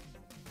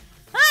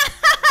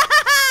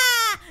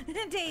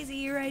 Daisy,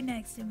 you're right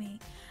next to me.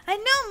 I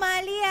know,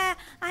 Miley.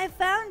 I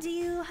found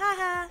you.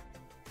 Haha.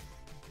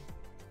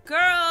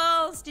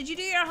 Girls, did you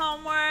do your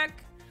homework?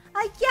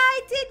 Yeah,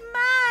 I did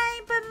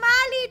mine, but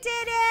Molly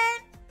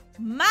didn't.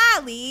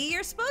 Molly,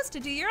 you're supposed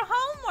to do your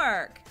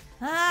homework.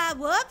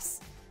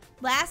 Whoops.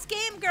 Last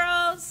game,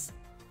 girls.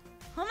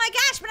 Oh my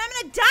gosh, but I'm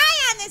gonna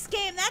die on this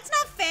game. That's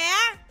not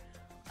fair.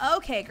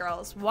 Okay,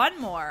 girls, one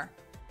more.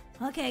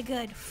 Okay,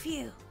 good.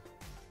 Phew.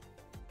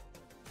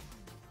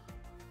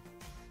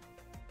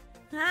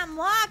 I'm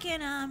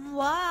walking on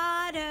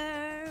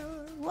water.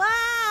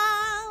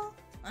 Wow.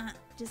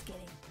 Just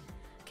kidding.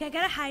 Okay, I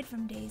gotta hide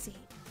from Daisy.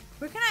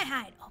 Where can I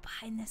hide? Oh,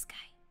 behind this guy.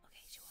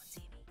 Okay, she won't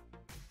see me.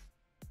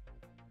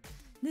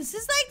 This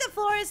is like the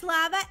floor is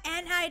lava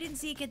and hide and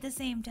seek at the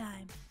same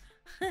time.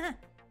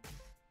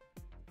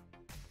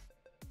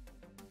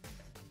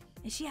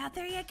 Is she out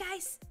there yet,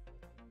 guys?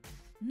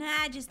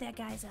 Nah, just that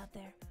guy's out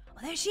there. Oh,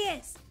 there she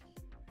is.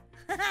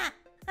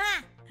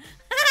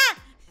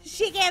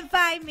 She can't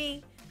find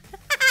me.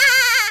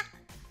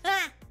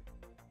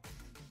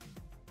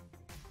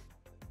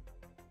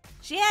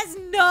 She has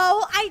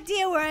no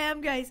idea where I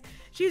am, guys.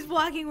 She's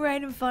walking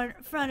right in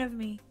front of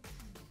me.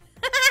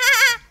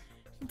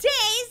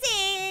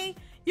 Daisy,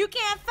 you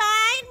can't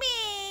find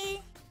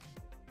me.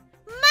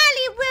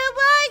 Molly, where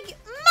were you?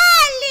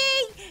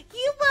 Molly,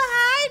 you were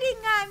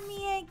hiding on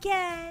me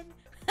again.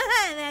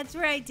 That's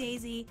right,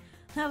 Daisy.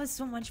 That was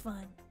so much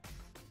fun.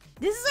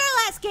 This is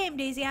our last game,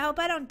 Daisy. I hope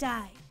I don't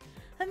die.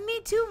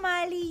 Me too,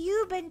 Miley.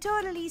 You've been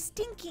totally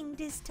stinking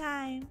this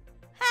time.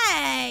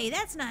 Hey,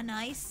 that's not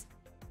nice.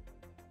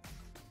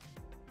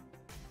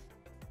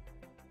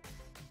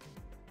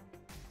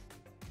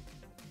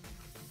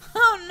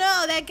 Oh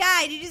no, that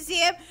guy. Did you see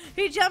him?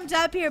 He jumped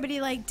up here, but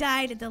he like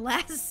died at the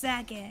last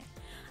second.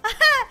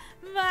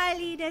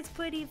 Miley, that's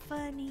pretty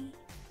funny.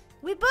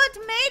 We both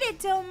made it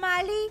though,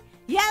 Miley.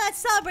 Yeah, let's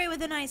celebrate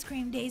with an ice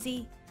cream,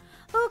 Daisy.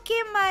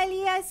 Okay,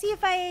 Miley, I'll see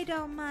if I ate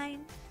all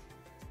mine.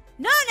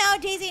 No,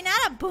 Daisy,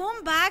 not a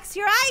boombox,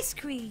 your ice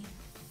cream.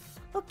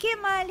 Okay,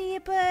 Miley,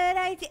 but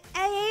I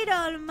ate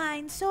all of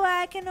mine, so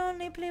I can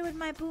only play with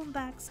my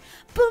boombox.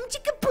 Boom,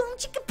 chicka, boom,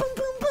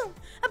 boom, boom.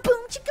 A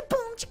boom, chicka,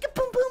 boom,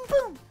 boom,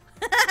 boom.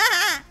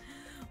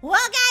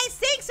 Well, guys,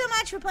 thanks so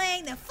much for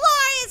playing The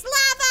Floor is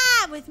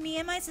Lava with me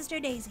and my sister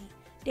Daisy.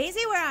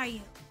 Daisy, where are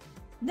you?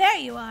 There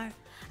you are.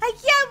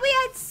 Yeah, we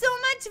had so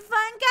much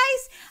fun,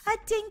 guys.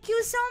 Thank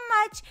you so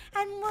much,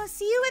 and we'll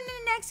see you in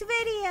the next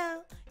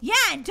video.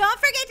 Yeah, and don't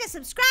forget to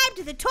subscribe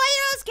to the Toy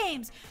Heroes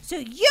Games so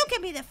you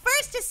can be the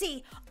first to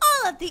see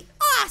all of the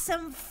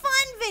awesome,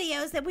 fun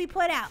videos that we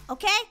put out,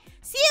 okay?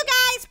 See you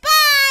guys.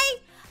 Bye.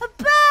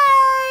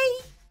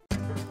 Bye.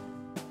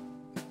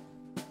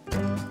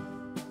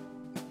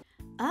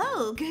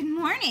 Oh, good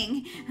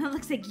morning. It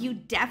looks like you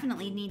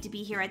definitely need to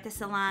be here at the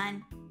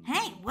salon.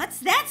 Hey, what's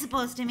that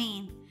supposed to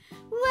mean?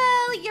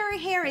 Well, your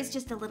hair is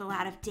just a little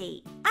out of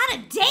date. Out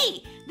of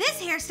date?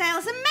 This hairstyle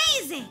is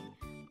amazing!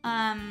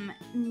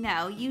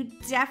 No, you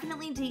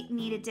definitely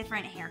need a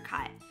different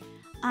haircut.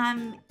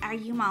 Are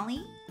you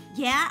Molly?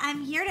 Yeah,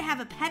 I'm here to have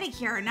a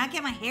pedicure, not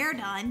get my hair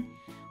done.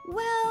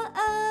 Well,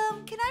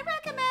 can I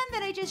recommend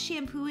that I just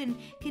shampoo and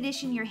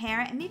condition your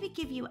hair and maybe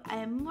give you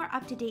a more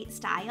up-to-date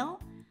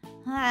style?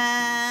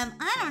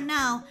 I don't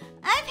know.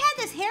 I've had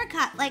this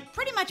haircut like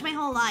pretty much my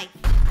whole life.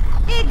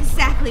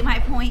 Exactly my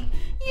point.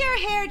 Your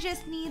hair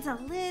just needs a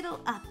little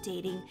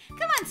updating.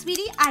 Come on,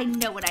 sweetie. I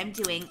know what I'm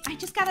doing. I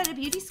just got out of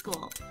beauty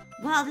school.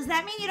 Well, does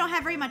that mean you don't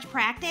have very much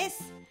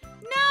practice?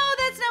 No,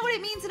 that's not what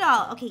it means at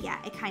all. Okay,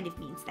 yeah, it kind of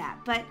means that.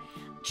 But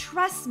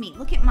trust me,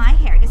 look at my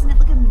hair. Doesn't it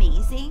look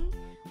amazing?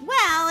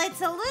 Well, it's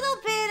it's a little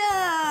bit,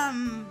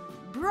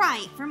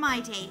 bright for my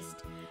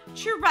taste.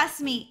 Trust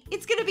me,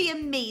 it's gonna be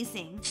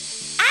amazing.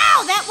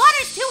 Ow, that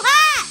water's too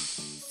hot!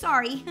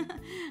 Sorry,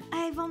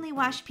 I've only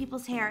washed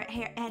people's hair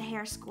at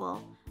hair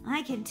school.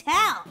 I can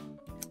tell.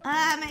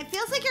 It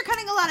feels like you're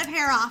cutting a lot of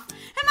hair off.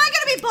 Am I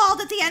gonna be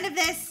bald at the end of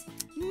this?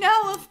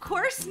 No, of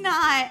course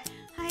not.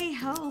 I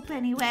hope,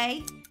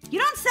 anyway. You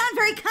don't sound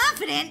very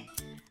confident.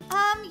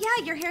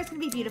 Yeah, your hair's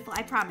gonna be beautiful,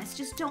 I promise.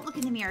 Just don't look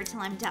in the mirror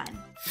till I'm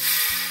done.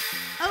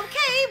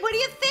 Okay, what do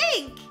you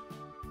think?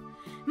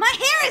 My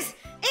hair is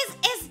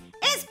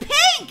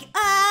pink!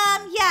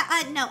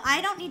 No,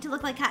 I don't need to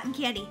look like cotton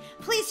candy.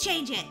 Please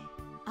change it.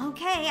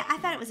 Okay, I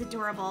thought it was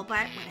adorable,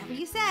 but whatever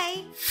you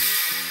say.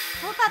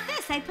 How about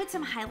this? I put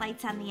some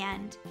highlights on the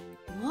end.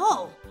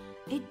 Whoa,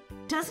 it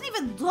doesn't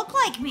even look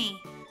like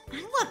me.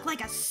 I look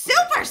like a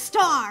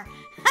superstar!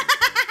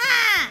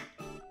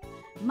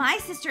 My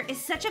sister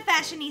is such a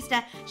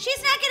fashionista,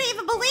 she's not gonna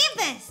even believe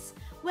this.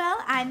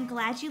 Well, I'm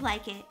glad you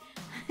like it.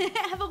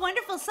 Have a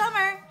wonderful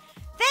summer.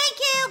 Thank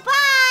you,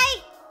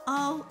 bye!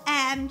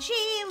 OMG,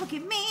 look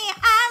at me,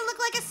 I look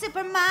like a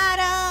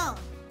supermodel.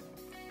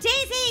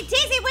 Daisy, wait till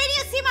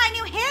you see my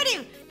new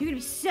hairdo. You're gonna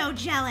be so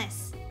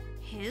jealous.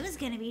 Who's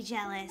gonna be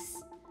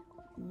jealous?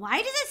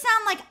 Why does it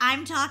sound like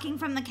I'm talking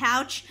from the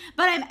couch,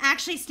 but I'm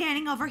actually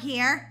standing over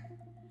here?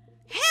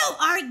 Who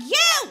are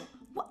you?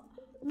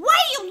 Why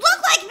do you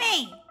look like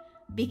me?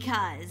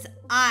 Because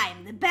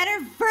I'm the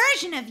better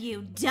version of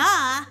you,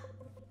 duh.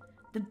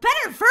 The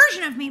better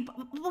version of me?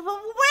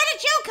 Where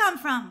did you come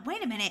from?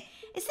 Wait a minute,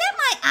 is that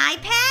my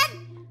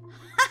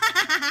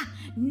iPad?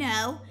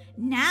 No,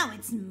 now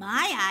it's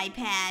my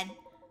iPad.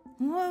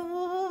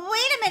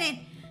 Wait a minute,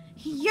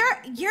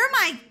 you're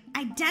my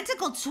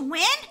identical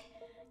twin?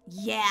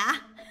 Yeah.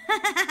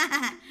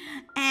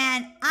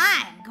 And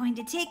I'm going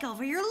to take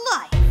over your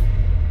life.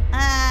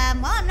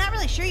 Well, I'm not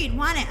really sure you'd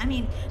want it. I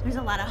mean, there's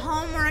a lot of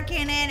homework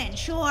in it and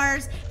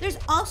chores. There's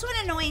also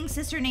an annoying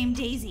sister named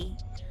Daisy.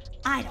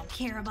 I don't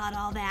care about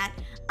all that.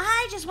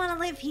 I just want to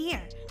live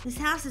here. This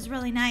house is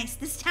really nice.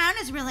 This town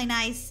is really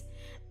nice.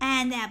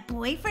 And that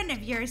boyfriend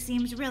of yours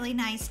seems really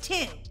nice,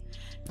 too.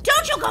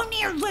 Don't you go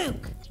near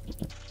Luke!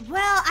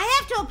 Well, I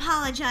have to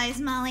apologize,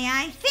 Molly.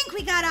 I think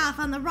we got off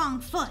on the wrong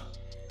foot.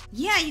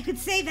 Yeah, you could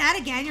say that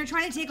again. You're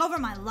trying to take over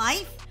my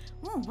life?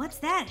 Ooh, what's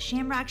that? A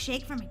Shamrock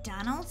Shake from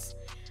McDonald's?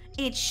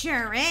 It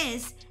sure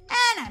is,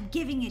 and I'm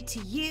giving it to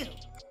you.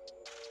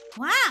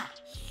 Wow.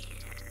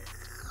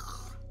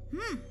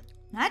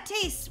 That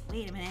tastes,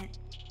 wait a minute.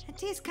 That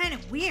tastes kind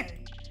of weird.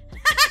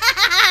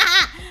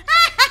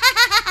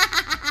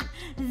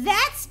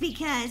 That's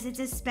because it's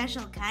a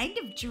special kind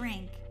of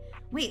drink.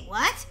 Wait,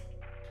 what?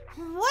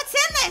 What's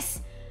in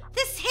this?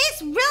 This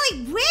tastes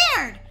really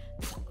weird.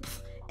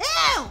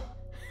 Ew.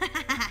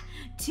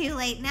 Too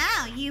late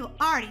now, you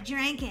already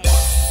drank it.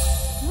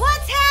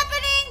 What's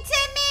happening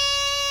to me?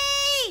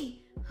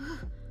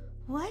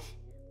 What?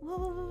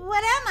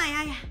 What am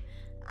I?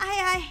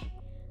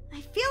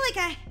 I feel like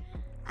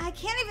I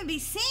can't even be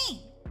seen.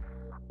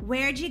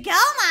 Where'd you go,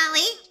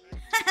 Molly?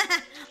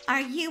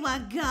 Are you a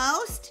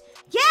ghost?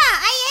 Yeah,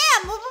 I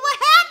am. What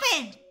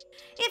happened?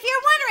 If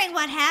you're wondering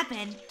what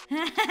happened,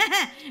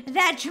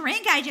 that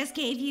drink I just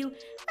gave you,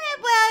 it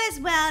was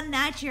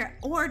not your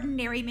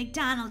ordinary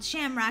McDonald's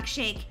Shamrock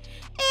Shake.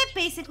 It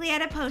basically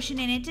had a potion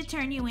in it to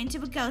turn you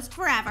into a ghost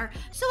forever,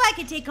 so I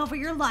could take over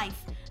your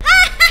life.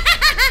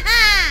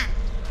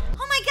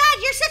 Oh my God,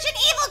 you're such an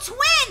evil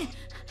twin!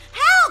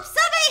 Help!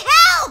 Somebody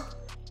help!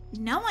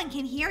 No one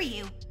can hear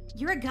you.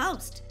 You're a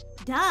ghost.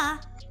 Duh.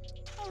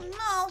 Oh no.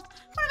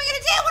 What am I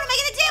gonna do? What am I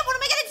gonna do? What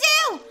am I gonna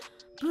do?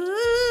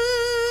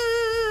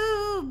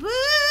 Boo!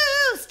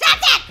 Boo! Stop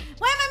that!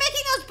 Why am I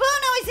making those boo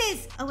noises?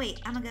 Oh wait,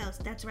 I'm a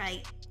ghost. That's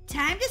right.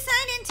 Time to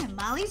sign into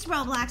Molly's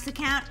Roblox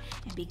account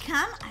and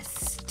become a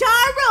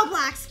star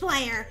Roblox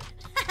player.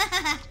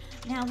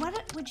 Now,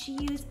 what would she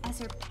use as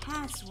her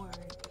password?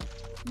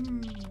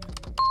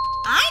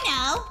 I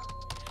know.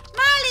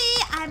 Molly,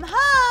 I'm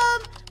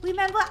home.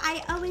 Remember,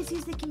 I always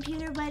use the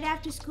computer right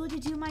after school to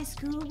do my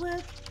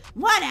schoolwork?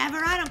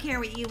 Whatever, I don't care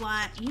what you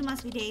want. You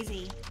must be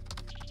Daisy.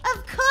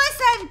 Of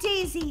course I'm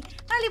Daisy.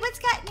 Molly, what's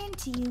gotten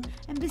into you?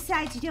 And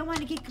besides, you don't want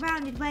to get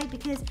grounded, right?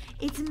 Because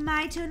it's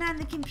my turn on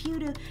the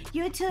computer.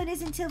 Your turn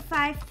is until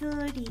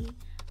 5:30.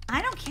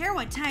 I don't care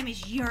what time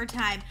is your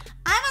time.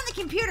 I'm on the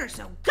computer,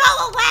 so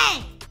go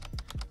away!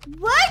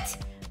 What?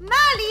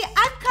 Molly,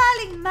 I'm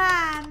calling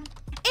Mom.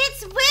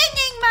 It's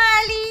ringing,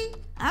 Molly.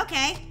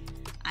 Okay.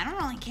 I don't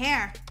really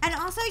care. And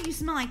also, you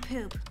smell like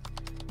poop.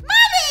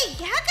 Molly!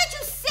 How could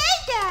you say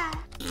that?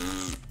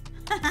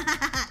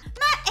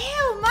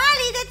 Ew,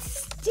 Molly, that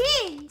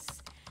stinks.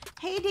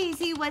 Hey,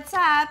 Daisy, what's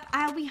up?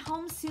 I'll be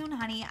home soon,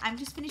 honey. I'm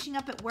just finishing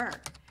up at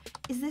work.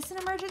 Is this an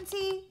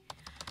emergency?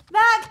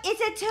 Mom,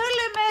 it's a total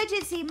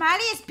emergency.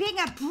 Molly is being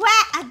a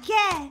brat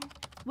again.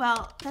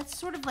 Well, that's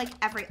sort of like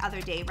every other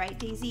day, right,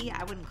 Daisy?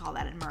 I wouldn't call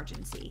that an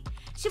emergency.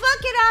 She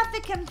won't get off the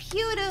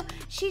computer.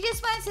 She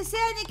just wants to sit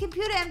on the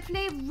computer and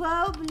play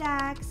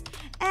Roblox.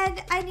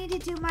 And I need to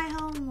do my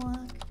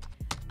homework.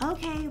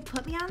 Okay,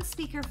 put me on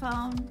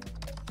speakerphone.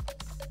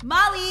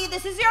 Molly,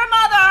 this is your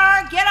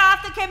mother. Get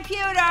off the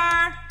computer.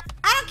 I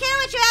don't care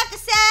what you have to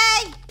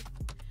say.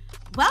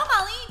 Well,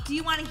 Molly, do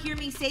you want to hear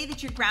me say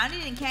that you're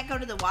grounded and can't go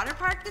to the water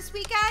park this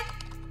weekend?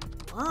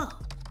 Whoa,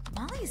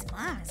 Molly's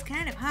mom is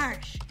kind of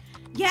harsh.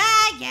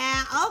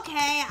 Yeah,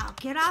 okay, I'll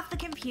get off the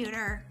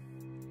computer.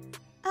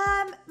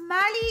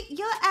 Molly,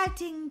 you're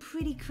acting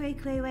pretty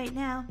cray-cray right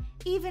now,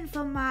 even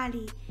for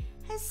Molly.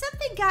 Has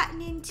something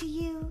gotten into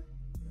you?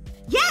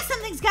 Yeah,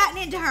 something's gotten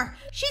into her.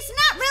 She's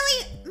not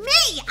really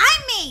me.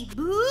 I'm me.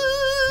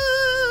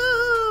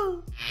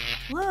 Boo!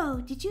 Whoa,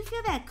 did you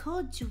feel that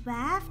cold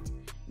draft?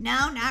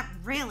 No, not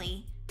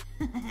really.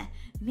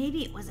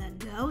 Maybe it was a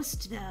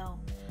ghost, though.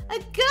 A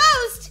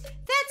ghost?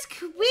 That's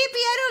creepy.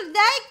 I don't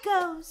like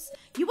ghosts.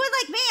 You would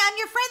like me. I'm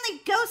your friendly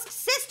ghost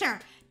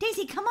sister.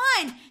 Daisy, come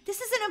on.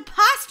 This is an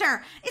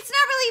imposter. It's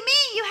not really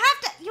me. You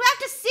have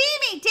to see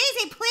me.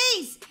 Daisy,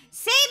 please.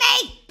 See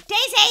me.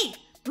 Daisy.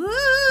 Boo!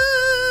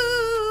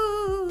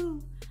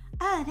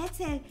 Oh, that's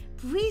a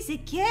breeze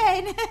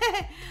again.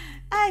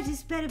 I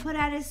just better put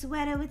on a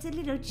sweater. It's a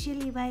little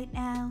chilly right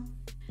now.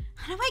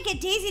 How do I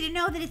get Daisy to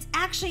know that it's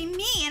actually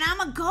me and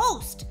I'm a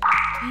ghost?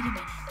 Wait a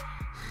minute.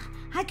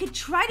 I could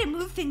try to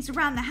move things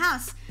around the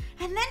house,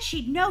 and then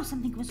she'd know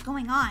something was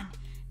going on.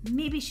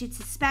 Maybe she'd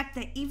suspect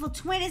the evil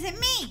twin isn't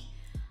me.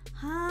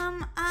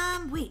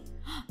 Wait.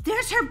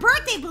 There's her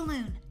birthday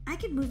balloon. I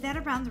could move that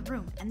around the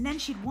room, and then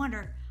she'd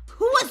wonder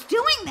who was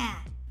doing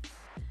that.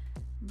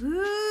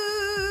 Boo!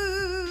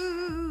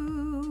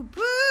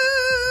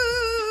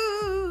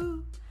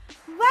 Boo!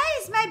 Why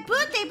is my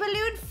birthday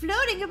balloon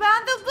floating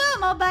around the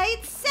room all by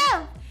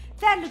itself?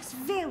 That looks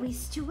very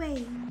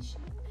strange.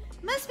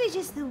 Must be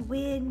just the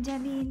wind. I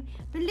mean,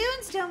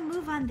 balloons don't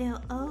move on their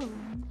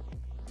own.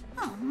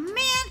 Oh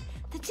man,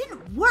 that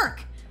didn't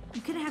work.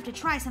 I'm gonna have to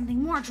try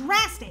something more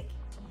drastic.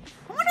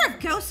 I wonder if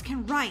ghosts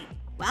can write.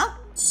 Well,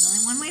 there's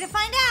only one way to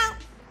find out.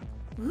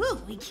 Ooh,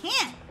 we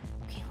can.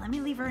 Okay, let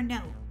me leave her a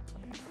note.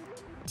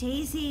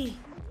 Daisy,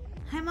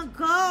 I'm a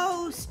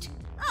ghost.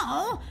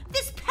 Oh,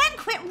 this pen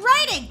quit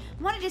writing.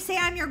 Wanted to say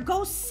I'm your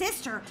ghost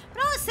sister,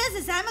 but all it says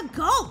is I'm a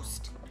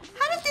ghost.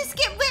 How did this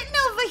get written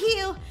over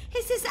here?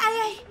 It says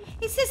I'm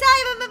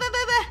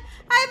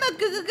a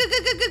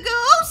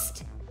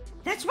ghost.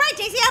 That's right,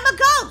 Daisy, I'm a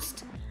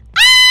ghost.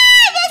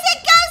 Ah! There's a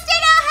ghost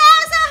in our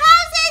house! Our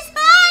house is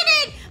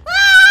haunted!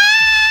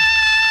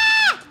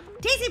 Ah!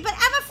 Daisy, but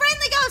I'm a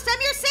friendly ghost.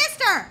 I'm your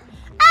sister.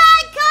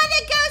 Call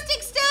the ghost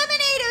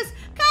exterminators!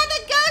 Call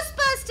the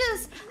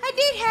Ghostbusters! I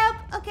need help.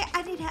 Okay,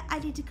 I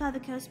need to call the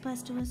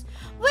Ghostbusters.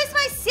 Where's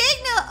my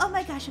signal? Oh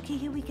my gosh, okay,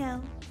 here we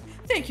go.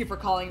 Thank you for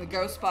calling the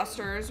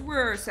Ghostbusters.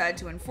 We're sad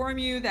to inform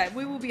you that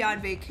we will be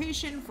on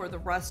vacation for the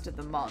rest of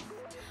the month.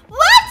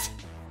 What?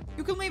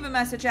 You can leave a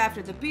message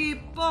after the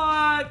beep,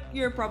 but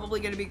you're probably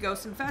going to be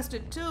ghost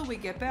infested till we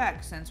get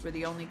back, since we're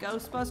the only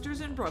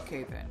Ghostbusters in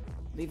Brookhaven.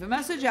 Leave a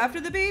message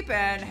after the beep,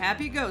 and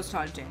happy ghost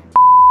hunting.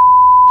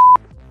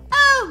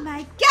 Oh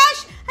my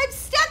gosh, I'm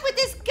stuck with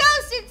this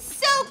ghost. It's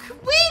so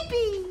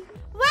creepy.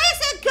 Why is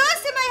there a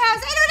ghost in my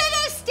house? I don't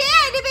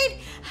understand. I mean,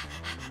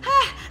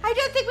 I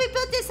don't think we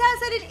built this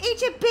house on an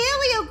ancient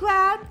burial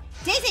ground.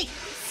 Daisy,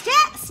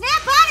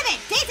 snap out of it.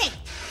 Daisy,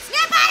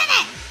 snap out of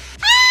it.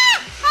 Ah!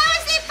 How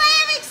is the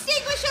fire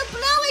extinguisher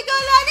blowing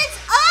all on its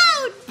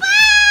own?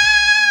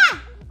 Ah!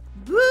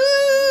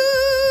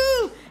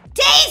 Boo!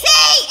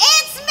 Daisy,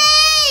 it's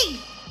me!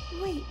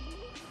 Wait,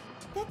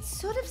 that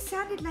sort of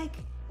sounded like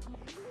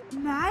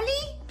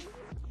Molly?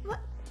 What?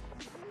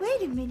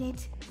 Wait a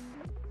minute.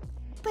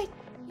 But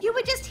you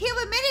were just here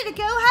a minute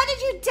ago. How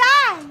did you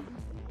die?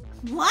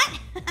 What?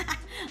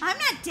 I'm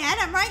not dead.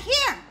 I'm right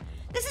here.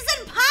 This is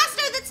an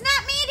imposter. That's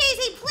not me,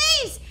 Daisy.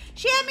 Please.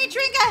 She had me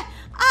drink a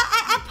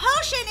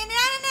potion, and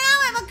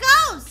now I'm a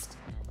ghost.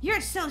 You're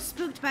so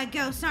spooked by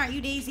ghosts, aren't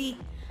you, Daisy?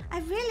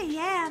 I really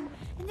am.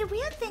 And the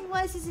weird thing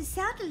was, it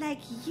sounded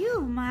like you,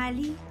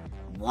 Molly.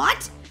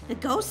 What? The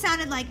ghost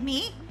sounded like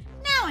me?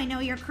 Now I know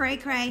you're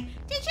cray-cray.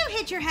 Did you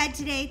hit your head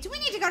today? Do we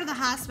need to go to the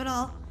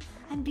hospital?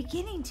 I'm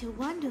beginning to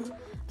wonder. I'm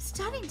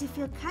starting to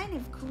feel kind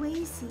of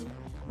crazy.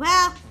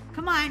 Well,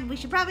 come on. We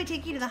should probably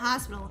take you to the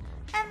hospital.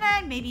 And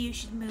then maybe you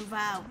should move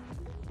out.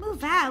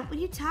 Move out? What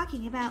are you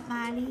talking about,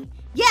 Molly?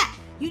 Yeah,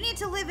 you need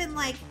to live in,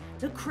 like,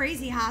 the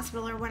crazy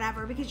hospital or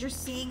whatever because you're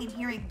seeing and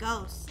hearing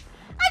ghosts.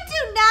 I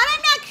do not.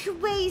 I'm not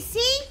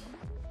crazy.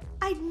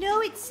 I know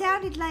it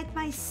sounded like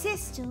my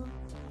sister.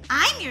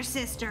 I'm your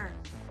sister.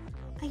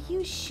 Are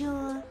you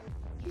sure?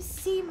 You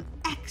seem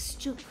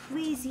extra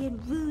crazy and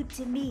rude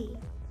to me.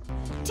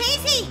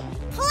 Daisy,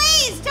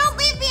 please don't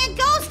leave me in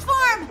ghost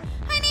form.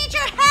 I need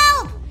your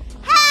help.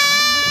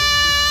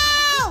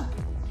 Help!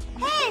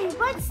 Hey,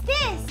 what's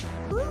this?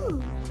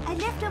 Ooh, a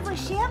leftover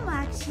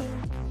shamrock shake.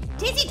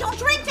 Daisy, don't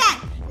drink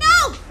that.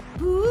 No!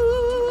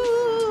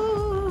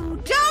 Boo!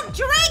 Don't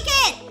drink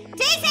it!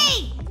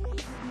 Daisy!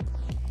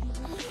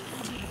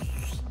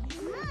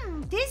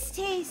 This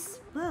tastes,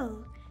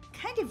 whoa,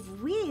 kind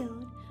of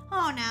weird.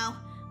 Oh no.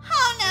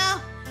 Oh no.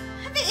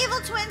 The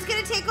evil twin's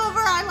gonna take over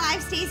our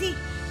lives, Daisy.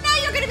 Now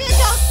you're gonna be a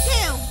ghost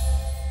too.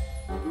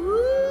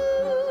 Ooh.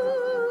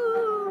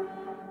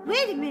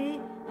 Wait a minute.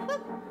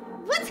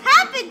 What's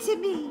happened to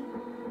me?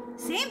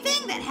 Same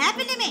thing that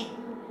happened to me.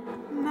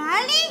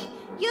 Molly?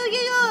 You're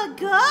a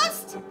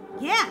ghost?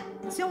 Yeah,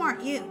 and so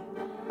aren't you.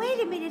 Wait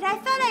a minute, I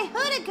thought I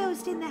heard a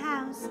ghost in the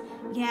house.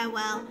 Yeah,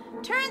 well,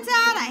 turns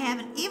out I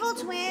have an evil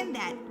twin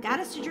that got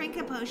us to drink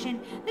a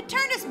potion that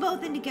turned us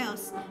both into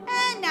ghosts.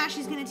 And now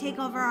she's gonna take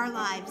over our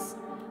lives.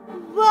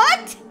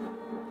 What?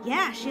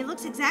 Yeah, she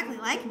looks exactly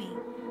like me.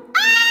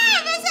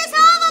 Ah, this is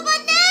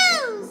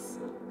horrible news!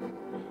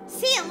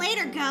 See you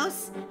later,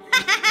 ghosts.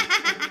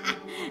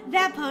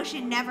 That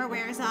potion never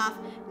wears off.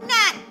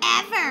 Not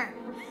ever.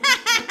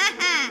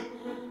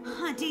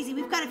 Oh, Daisy,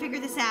 we've got to figure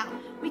this out.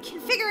 We can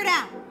figure it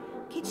out.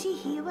 Can she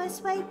hear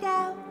us right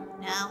now?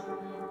 No.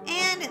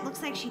 And it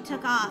looks like she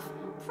took off.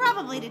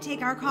 Probably to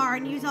take our car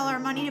and use all our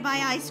money to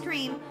buy ice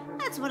cream.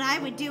 That's what I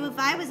would do if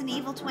I was an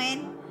evil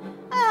twin.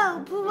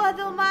 Oh,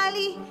 brother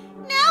Molly.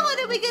 Now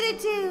what are we gonna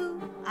do?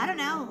 I don't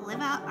know. Live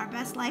out our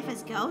best life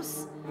as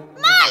ghosts?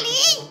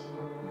 Molly!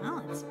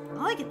 Well, that's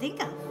all I could think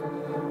of.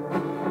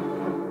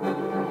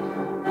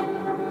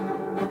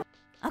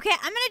 Okay,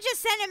 I'm gonna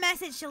just send a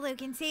message to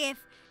Luke and see if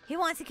he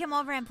wants to come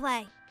over and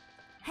play.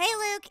 Hey,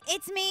 Luke,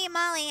 it's me,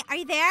 Molly. Are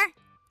you there?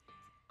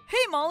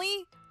 Hey,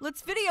 Molly,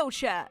 let's video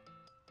chat.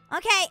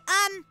 Okay,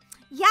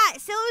 yeah,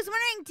 so I was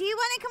wondering, do you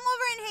want to come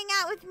over and hang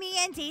out with me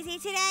and Daisy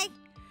today?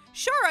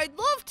 Sure, I'd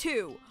love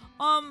to.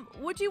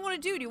 What do you want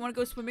to do? Do you want to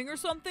go swimming or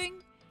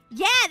something?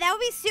 Yeah, that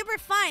would be super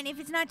fun if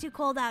it's not too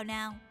cold out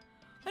now.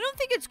 I don't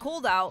think it's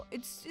cold out.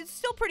 It's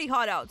still pretty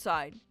hot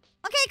outside.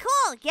 Okay,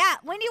 cool. Yeah,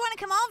 when do you want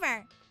to come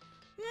over?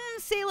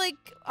 Say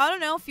like, I don't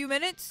know, a few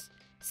minutes.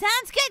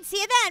 Sounds good. See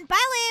you then.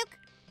 Bye, Luke.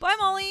 Bye,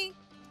 Molly.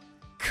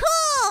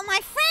 Cool! My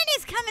friend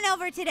is coming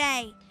over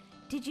today.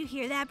 Did you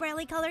hear that,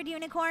 brightly colored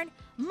unicorn?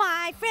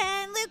 My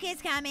friend Luke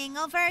is coming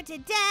over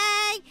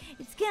today.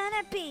 It's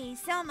gonna be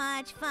so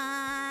much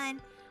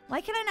fun.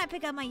 Why can I not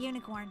pick up my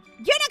unicorn?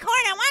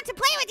 Unicorn, I want to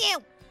play with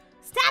you!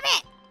 Stop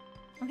it!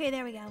 Okay,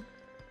 there we go.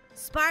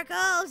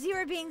 Sparkles, you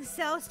are being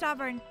so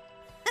stubborn.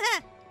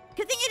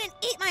 Good thing you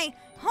didn't eat my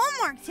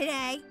homework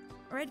today,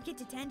 or I'd get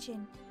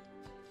detention.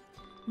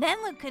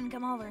 Then Luke couldn't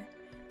come over.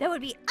 That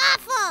would be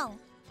awful!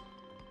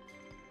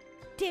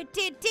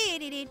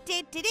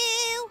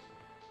 Do-do-do-do-do-do-do.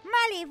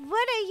 Molly,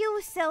 what are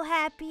you so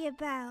happy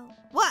about?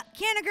 What,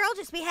 can't a girl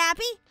just be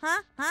happy?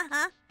 Huh?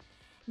 Not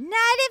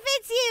if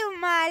it's you,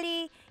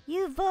 Molly.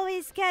 You've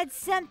always got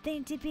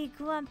something to be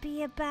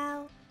grumpy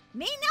about.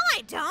 Me? No,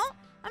 I don't.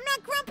 I'm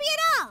not grumpy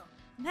at all.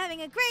 I'm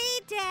having a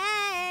great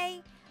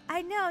day.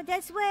 I know,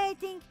 that's why I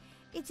think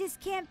it just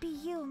can't be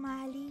you,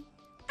 Molly.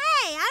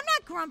 Hey, I'm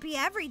not grumpy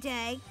every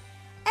day.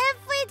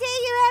 Every day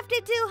you have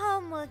to do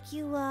homework,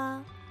 you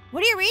are.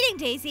 What are you reading,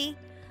 Daisy?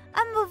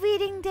 I'm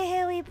reading the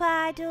Harry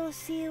Potter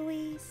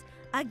series.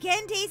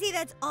 Again, Daisy,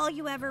 that's all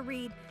you ever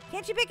read.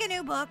 Can't you pick a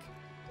new book?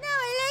 No,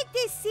 I like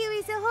this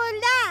series a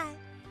whole lot.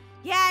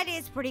 Yeah, it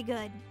is pretty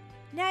good.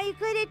 Now you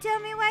gonna tell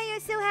me why you're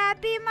so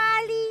happy,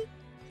 Molly?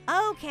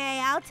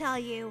 Okay, I'll tell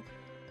you.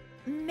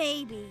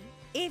 Maybe,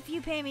 if you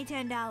pay me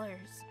 $10.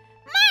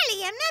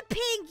 Molly, I'm not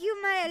paying you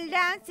my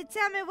allowance to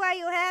tell me why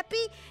you're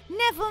happy.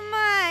 Never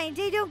mind,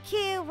 I don't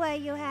care why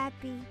you're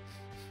happy.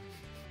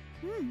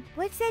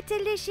 What's that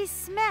delicious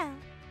smell?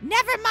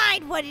 Never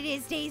mind what it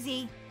is,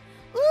 Daisy.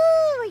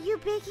 Ooh, are you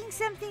baking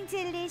something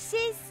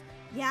delicious?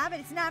 Yeah, but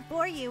it's not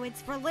for you,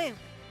 it's for Luke.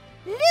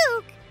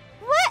 Luke?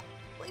 What?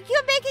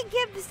 You're making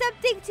him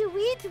something to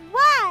eat?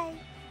 Why?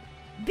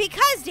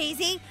 Because,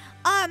 Daisy,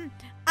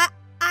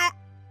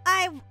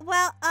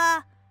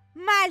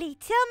 Molly,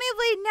 tell me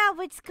right now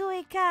what's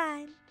going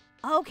on.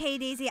 Okay,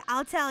 Daisy,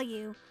 I'll tell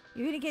you.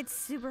 You're gonna get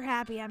super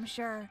happy, I'm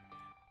sure.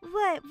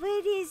 What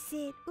is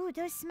it? Ooh,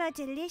 those smell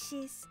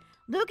delicious.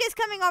 Luke is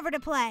coming over to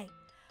play.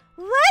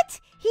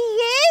 What? He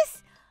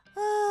is?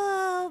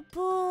 Oh,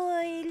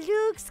 boy,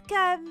 Luke's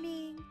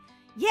coming.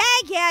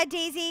 Yeah,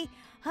 Daisy.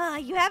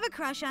 You have a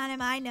crush on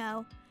him, I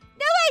know.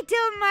 No, I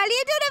don't, Molly.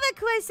 I don't have a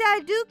crush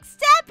on Luke.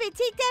 Stop it.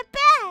 Take that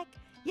back.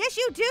 Yes,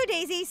 you do,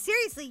 Daisy.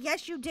 Seriously,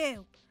 yes, you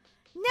do.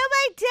 No,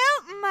 I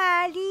don't,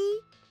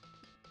 Molly.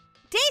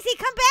 Daisy,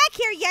 come back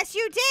here. Yes,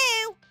 you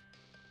do.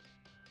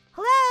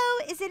 Hello?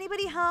 Is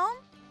anybody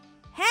home?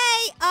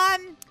 Hey,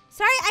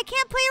 sorry, I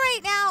can't play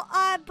right now,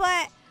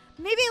 but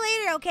maybe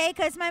later, okay?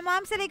 Because my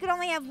mom said I could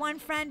only have one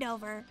friend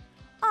over.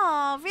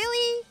 Oh,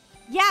 really?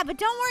 Yeah, but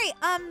don't worry.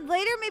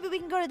 Later maybe we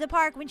can go to the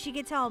park when she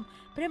gets home.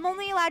 But I'm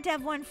only allowed to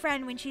have one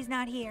friend when she's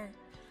not here.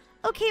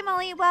 Okay,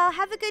 Molly, well,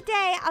 have a good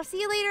day. I'll see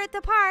you later at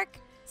the park.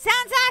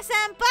 Sounds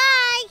awesome.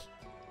 Bye!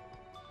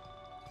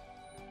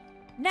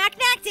 Knock,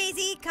 knock,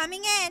 Daisy.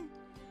 Coming in.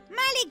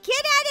 Molly,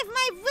 get out of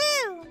my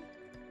room!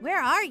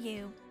 Where are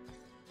you?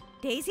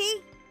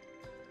 Daisy?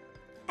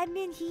 I'm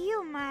in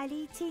here,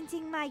 Molly,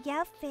 changing my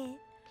outfit.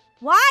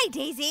 Why,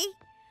 Daisy?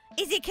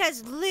 Is it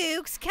 'cause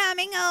Luke's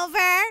coming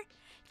over?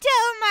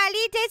 No,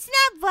 Molly, that's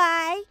not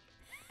why.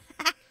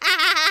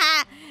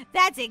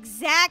 That's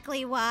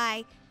exactly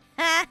why.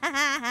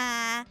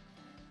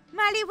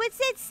 Molly, what's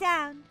that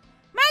sound?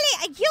 Molly,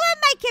 are you on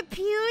my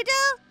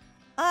computer?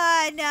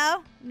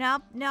 No,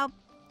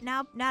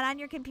 not on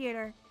your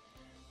computer.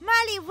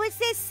 Molly, what's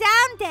this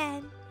sound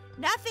then?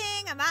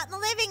 Nothing. I'm out in the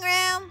living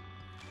room.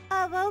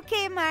 Oh,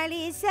 okay,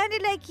 Marley. It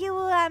sounded like you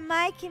were on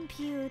my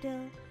computer.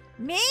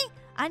 Me?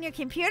 On your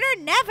computer?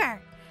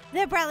 Never.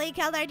 The brightly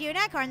colored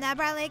unicorn. The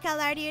brightly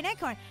colored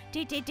unicorn.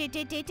 Do do do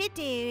do do do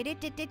do do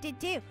do do do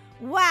do.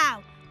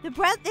 Wow.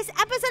 This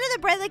episode of the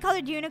brightly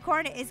colored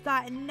unicorn has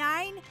got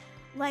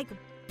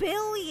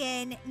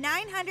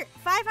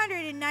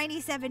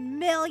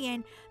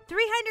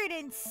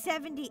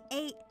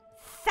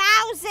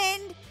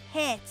 597,378,000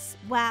 hits.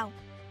 Wow.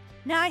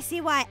 Now I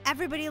see why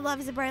everybody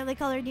loves the brightly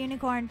colored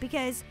unicorn,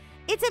 because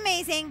it's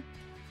amazing.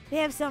 They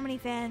have so many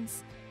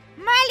fans.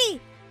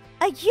 Marley,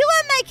 are you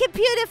on my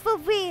computer for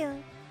real?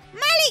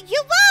 Marley, you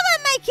are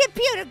on my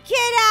computer.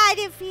 Get out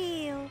of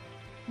here.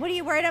 What are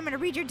you worried I'm going to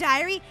read your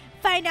diary?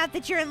 Find out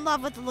that you're in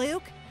love with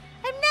Luke?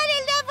 I'm not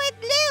in love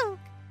with Luke.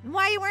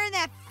 Why are you wearing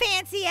that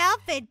fancy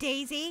outfit,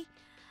 Daisy?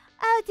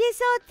 Oh, this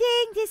whole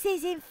thing, this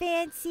isn't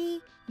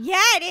fancy.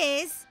 Yeah, it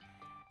is.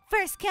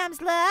 First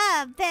comes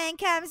love, then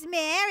comes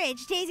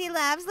marriage. Daisy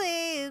loves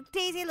Luke.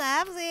 Daisy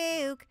loves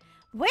Luke.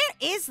 Where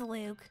is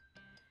Luke?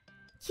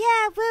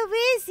 Yeah, where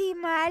is he,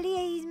 Molly?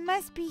 He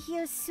must be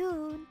here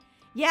soon.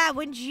 Yeah,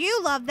 wouldn't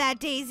you love that,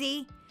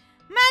 Daisy?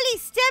 Molly,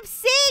 stop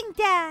saying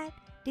that.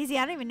 Daisy,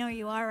 I don't even know where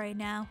you are right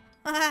now.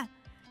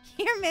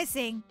 You're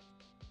missing.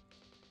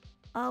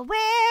 Oh,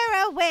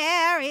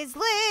 where is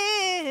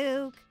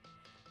Luke?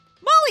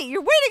 Molly,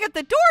 you're waiting at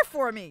the door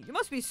for me. You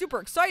must be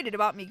super excited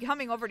about me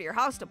coming over to your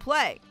house to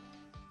play.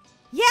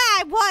 Yeah,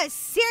 I was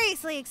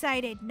seriously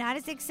excited. Not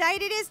as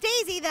excited as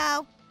Daisy,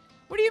 though.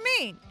 What do you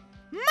mean?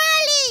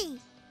 Molly!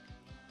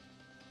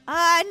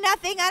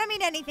 Nothing. I don't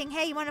mean anything.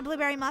 Hey, you want a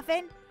blueberry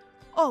muffin?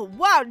 Oh,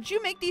 wow. Did you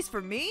make these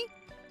for me?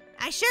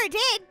 I sure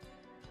did.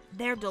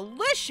 They're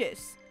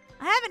delicious.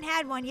 I haven't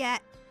had one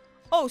yet.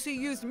 Oh, so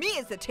you used me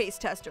as the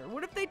taste tester.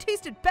 What if they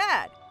tasted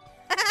bad?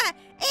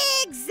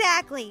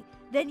 Exactly.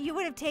 Then you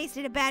would have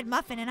tasted a bad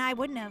muffin and I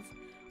wouldn't have.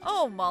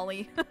 Oh,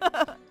 Molly.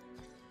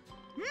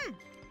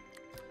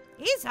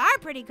 These are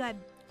pretty good.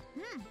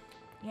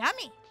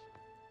 Yummy.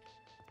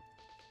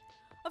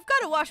 I've got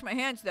to wash my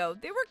hands, though.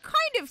 They were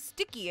kind of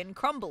sticky and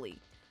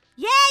crumbly.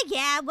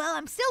 Yeah. Well,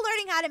 I'm still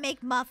learning how to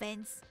make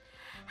muffins.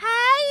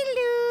 Hi,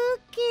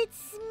 Luke.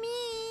 It's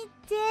me,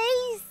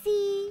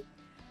 Daisy.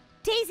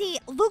 Daisy,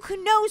 Luke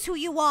knows who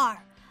you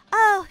are.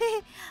 Oh,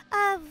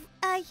 yeah,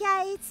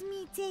 it's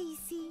me,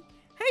 Daisy.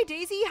 Hey,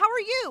 Daisy, how are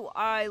you?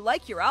 I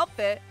like your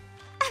outfit.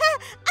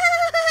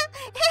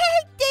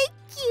 Thank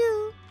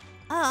you.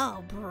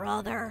 Oh,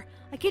 brother.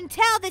 I can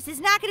tell this is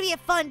not going to be a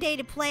fun day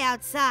to play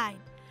outside.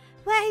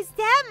 Why is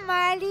that,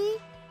 Marley?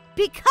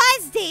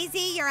 Because,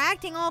 Daisy, you're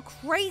acting all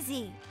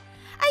crazy.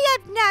 I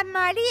am not,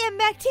 Marley.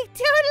 I'm acting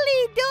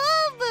totally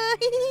normal.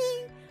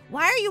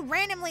 Why are you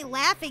randomly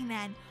laughing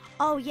then?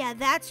 Oh, yeah,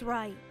 that's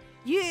right.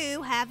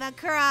 You have a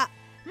crush.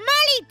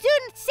 Marley,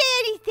 don't say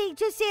anything.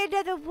 Just say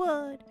another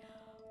word.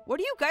 What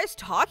are you guys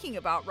talking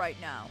about right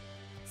now?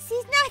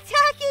 She's not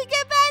talking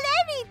about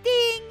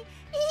anything.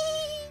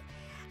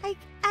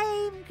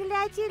 I'm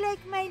glad you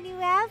like my new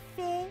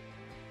outfit.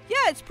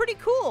 Yeah, it's pretty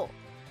cool.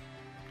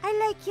 I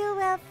like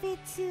your outfit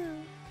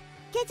too.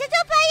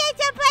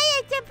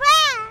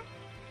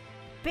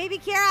 Baby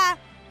Kira!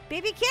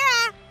 Baby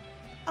Kira!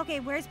 Okay,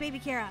 where's Baby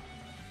Kira?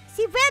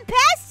 She ran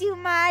past you,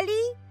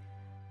 Molly.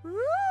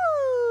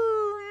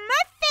 Ooh,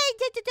 muffin!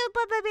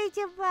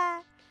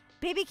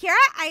 Baby Kira,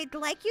 I'd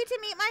like you to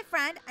meet my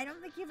friend. I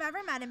don't think you've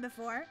ever met him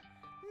before.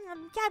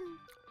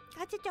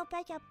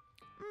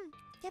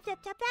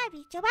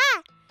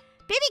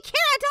 Baby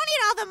Kira, don't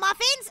eat all the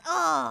muffins.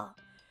 Oh.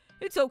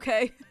 It's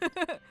okay.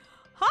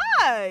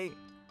 Hi.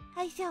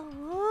 I said,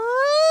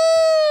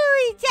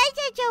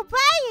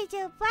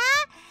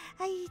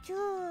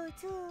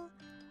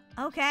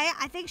 okay,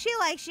 I think she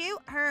likes you.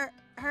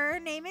 Her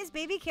name is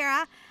Baby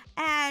Kira,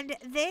 and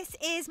this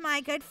is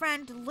my good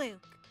friend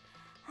Luke.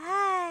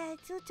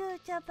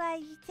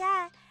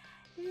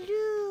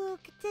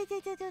 Luke.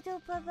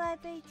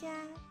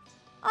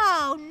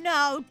 Oh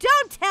no,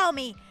 don't tell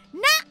me.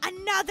 Not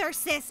another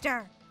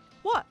sister.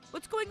 What?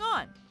 What's going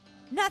on?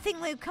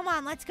 Nothing, Luke. Come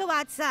on, let's go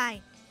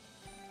outside.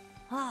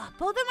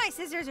 Both of my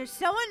sisters are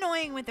so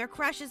annoying with their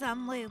crushes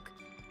on Luke.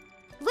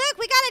 Luke,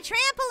 we got a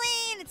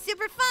trampoline. It's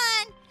super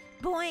fun.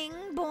 Boing,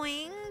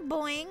 boing,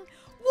 boing.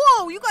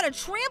 Whoa, you got a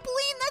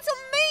trampoline? That's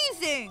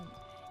amazing.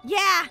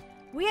 Yeah,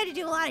 we had to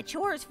do a lot of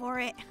chores for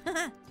it.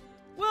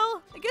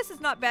 Well, I guess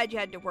it's not bad you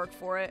had to work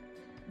for it.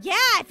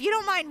 Yeah, if you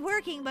don't mind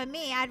working, but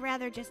me, I'd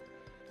rather just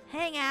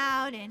hang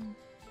out and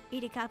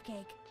eat a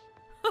cupcake.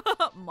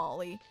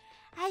 Molly.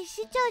 I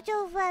should go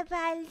over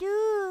by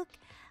Luke.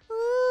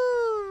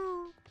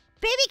 Ooh.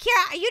 Baby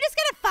Kira, are you just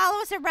going to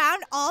follow us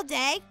around all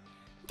day?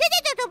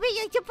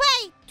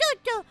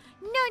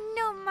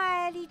 No,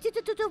 Marley.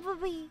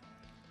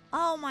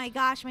 Oh my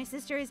gosh, my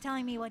sister is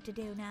telling me what to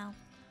do now.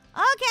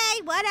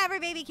 Okay, whatever,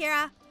 Baby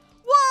Kira.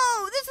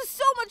 Whoa, this is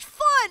so much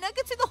fun. I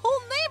can see the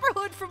whole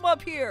neighborhood from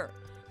up here.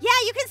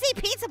 Yeah, you can see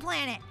Pizza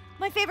Planet,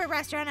 my favorite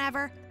restaurant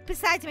ever,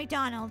 besides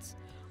McDonald's.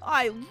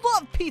 I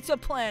love Pizza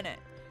Planet.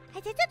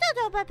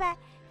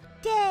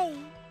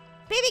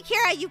 Baby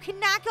Kira, you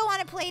cannot go on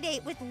a play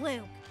date with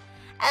Luke.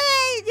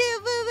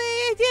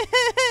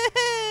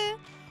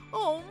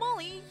 Oh,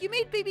 Molly, you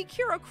made Baby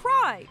Kira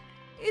cry.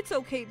 It's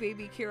okay,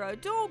 Baby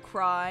Kira. Don't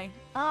cry.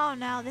 Oh,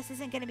 no, this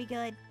isn't going to be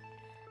good.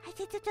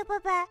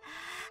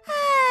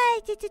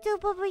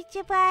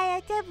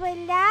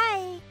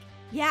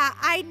 Yeah,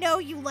 I know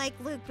you like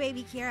Luke,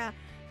 Baby Kira.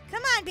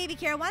 Come on, Baby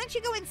Kira, why don't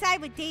you go inside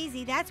with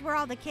Daisy? That's where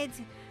all the kids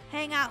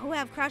hang out who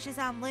have crushes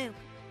on Luke.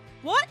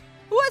 What?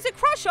 Who has a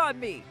crush on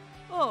me?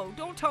 Oh,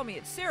 don't tell me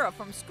it's Sarah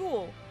from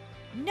school.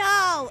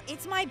 No,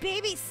 it's my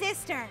baby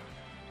sister.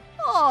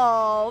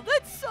 Oh,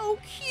 that's so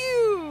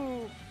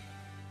cute.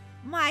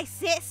 My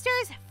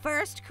sister's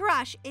first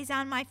crush is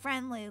on my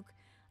friend Luke.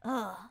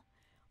 Ugh.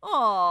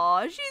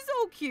 Aw, she's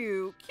so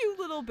cute. Cute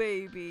little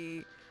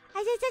baby.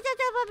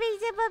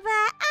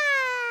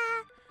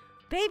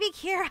 Baby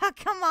Kira,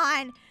 come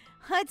on.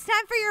 It's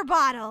time for your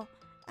bottle.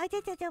 Say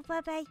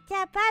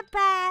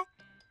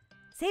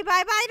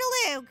bye-bye to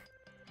Luke.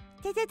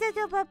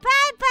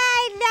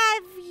 Bye-bye,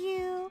 love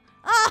you.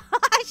 Oh,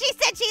 she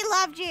said she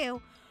loved you.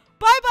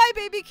 Bye-bye,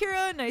 Baby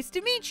Kira. Nice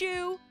to meet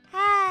you.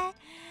 Hi.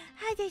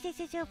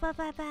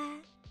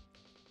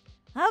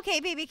 Okay,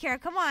 Baby Kira,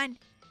 come on.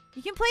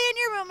 You can play in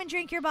your room and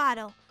drink your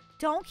bottle.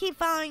 Don't keep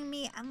following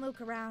me and Luke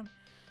around.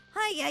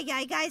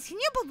 Hi, guys, can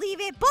you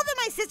believe it? Both of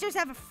my sisters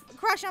have a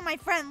crush on my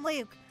friend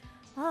Luke.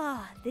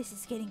 Oh, this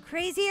is getting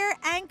crazier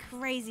and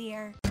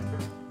crazier.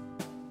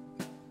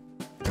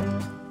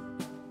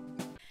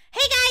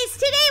 Hey guys,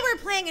 today we're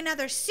playing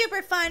another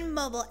super fun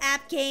mobile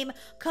app game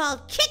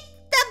called Kick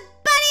the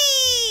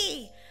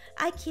Bunny!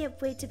 I can't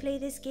wait to play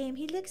this game.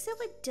 He looks so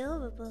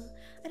adorable.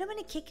 I don't want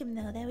to kick him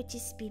though, that would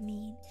just be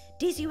mean.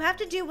 Daisy, you have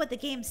to do what the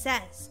game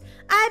says.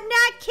 I'm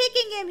not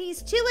kicking him,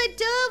 he's too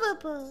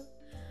adorable.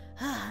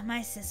 Ah,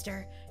 my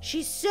sister,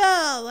 she's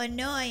so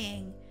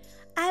annoying.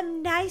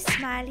 I'm nice,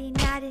 Smiley,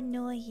 not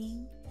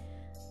annoying.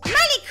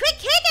 Smiley, quit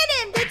kicking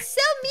him! That's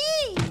so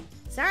mean!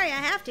 Sorry, I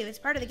have to. It's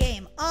part of the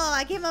game. Oh,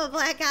 I gave him a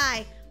black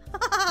eye.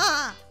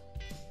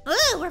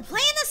 Ooh, we're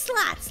playing the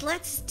slots.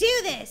 Let's do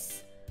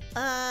this.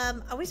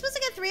 Are we supposed to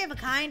get 3 of a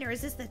kind, or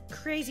is this the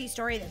crazy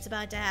story that's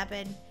about to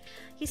happen?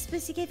 You're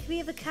supposed to get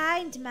 3 of a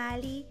kind,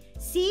 Molly.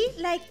 See?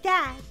 Like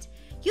that.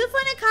 You've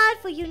won a card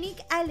for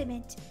unique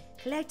element.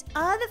 Collect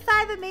all the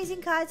 5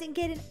 amazing cards and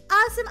get an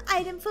awesome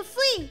item for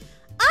free.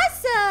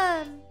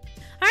 Awesome!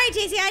 All right,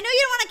 Daisy, I know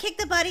you don't want to kick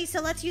the buddy,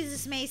 so let's use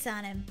this mace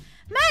on him.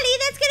 Molly,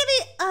 that's gonna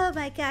be... Oh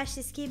my gosh,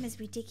 this game is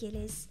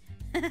ridiculous.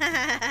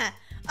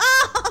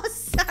 Oh,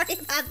 sorry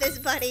about this,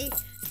 buddy.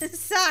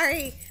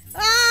 Sorry.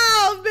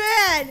 Oh,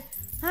 man.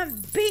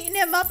 I'm beating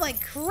him up like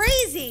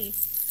crazy.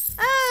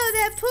 Oh,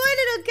 that poor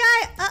little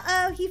guy.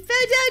 Uh-oh, he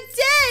fell down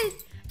dead.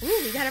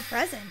 Ooh, we got a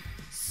present.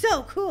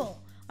 So cool.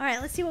 All right,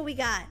 let's see what we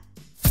got.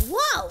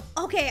 Whoa.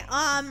 Okay,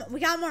 we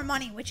got more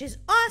money, which is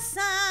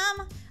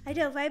awesome. I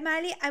know, right,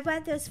 Molly? I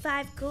want those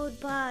 5 gold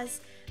bars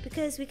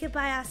because we could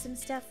buy awesome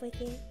stuff with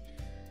it.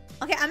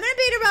 Okay, I'm gonna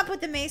beat her up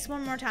with the mace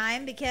one more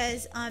time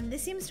because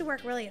this seems to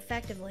work really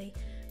effectively.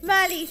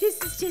 Molly,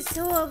 this is just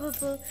horrible.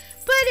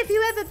 But if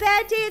you have a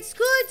bad day at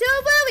school,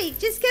 don't worry.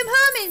 Just come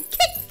home and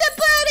kick the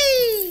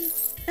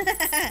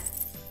buddy.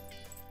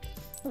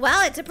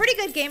 Well, it's a pretty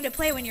good game to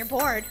play when you're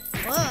bored.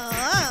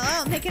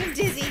 Whoa, making him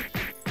dizzy.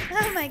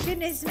 Oh my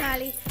goodness,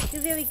 Molly.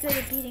 You're very good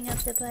at beating up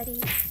the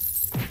buddy.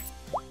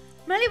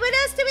 Molly, what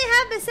else do we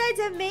have besides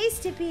a mace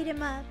to beat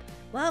him up?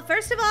 Well,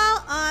 first of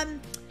all,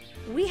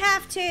 we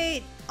have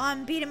to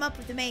beat him up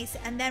with the mace,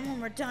 and then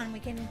when we're done, we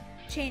can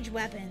change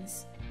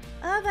weapons.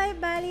 All right,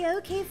 Molly.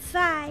 Okay,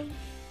 fine.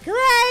 Go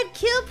ahead,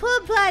 kill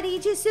poor Buddy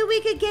just so we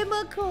could get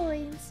more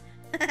coins.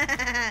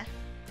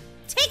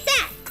 Take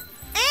that!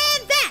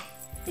 And that!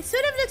 It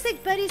sort of looks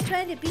like Buddy's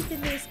trying to beat the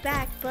mace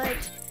back,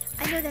 but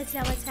I know that's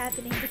not what's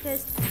happening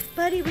because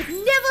Buddy would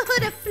never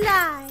hurt a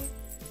fly.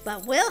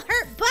 But we'll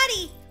hurt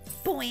Buddy!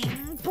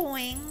 Boing,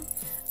 boing.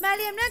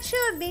 Molly, I'm not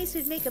sure a mace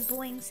would make a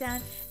boing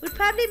sound. It would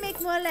probably make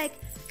more like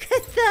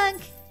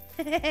ka-thunk.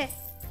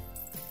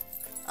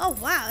 Oh,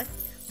 wow.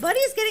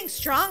 Buddy's getting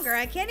stronger.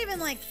 I can't even,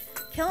 like,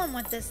 kill him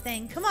with this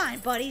thing. Come on,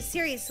 Buddy.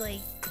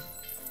 Seriously.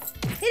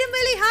 Hit him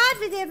really hard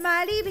with it,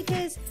 Molly,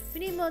 because we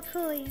need more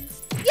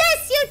coins.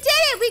 Yes, you did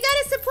it! We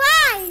got a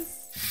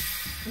surprise!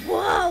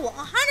 Whoa,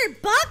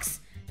 $100?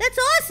 That's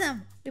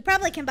awesome. We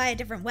probably can buy a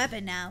different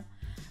weapon now.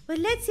 Well,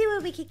 let's see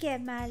what we can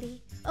get,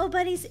 Molly. Oh,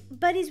 Buddy's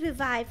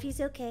revived.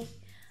 He's okay.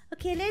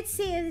 Okay, let's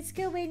see. Let's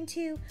go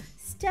into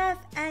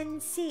stuff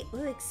and see.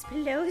 Ooh,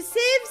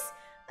 explosives?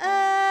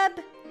 A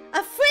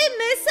free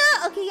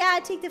missile? Okay, yeah,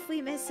 I'll take the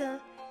free missile.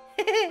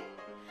 Oh, you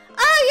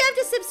have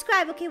to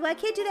subscribe. Okay, well, I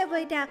can't do that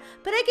right now.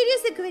 But I could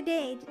use the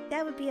grenade.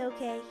 That would be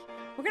okay.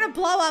 We're gonna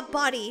blow up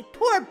Buddy.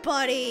 Poor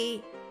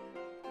Buddy.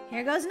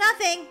 Here goes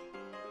nothing.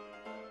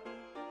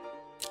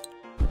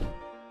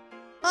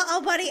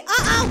 Uh-oh, Buddy.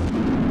 Uh-oh.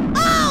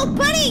 Oh,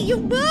 Buddy, you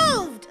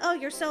moved. Oh,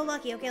 you're so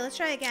lucky. Okay, let's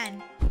try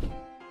again.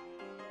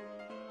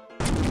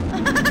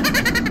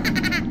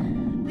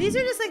 These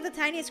are just like the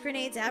tiniest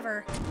grenades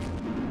ever.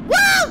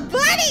 Whoa,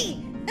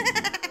 Buddy!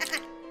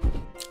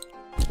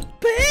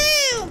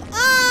 Boom!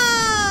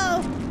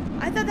 Oh!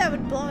 I that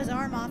would blow his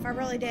arm off. I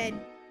really did.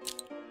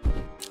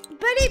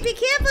 Buddy, be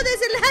careful.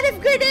 There's a lot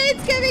of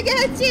grenades coming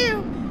at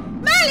you.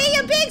 Molly,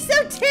 you're being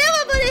so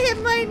terrible to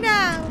him right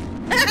now.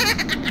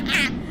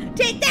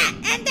 Take that,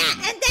 and that,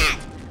 and that.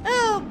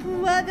 Oh,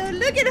 brother,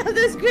 look at all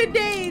those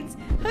grenades.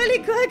 Holy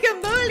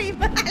guacamole,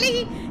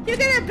 Molly. You're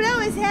gonna blow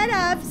his head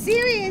off.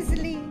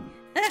 Seriously.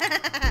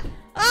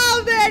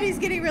 Oh, man, he's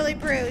getting really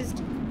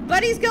bruised.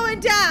 Buddy's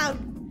going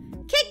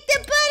down. Kick the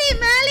buddy,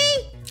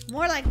 Molly.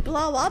 More like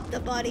blow up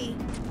the buddy.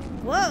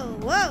 Whoa,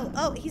 whoa.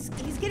 Oh, he's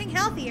getting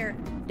healthier.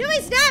 No,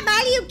 he's not,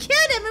 Molly. You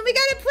killed him and we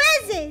got a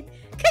present.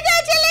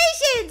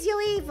 Congratulations,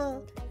 you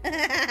evil.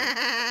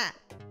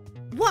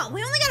 What?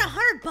 We only got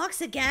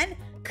 $100 again?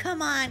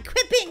 Come on,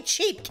 quit being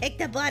cheap, Kick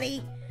the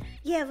buddy.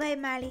 Yeah, right,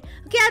 Molly.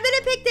 Okay, I'm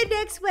gonna pick the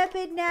next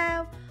weapon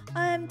now.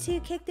 To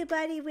kick the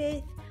buddy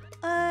with.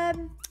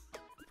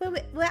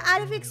 We're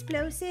out of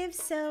explosives,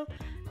 so.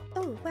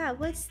 Oh wow,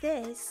 what's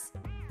this?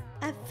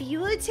 A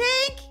fuel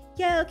tank?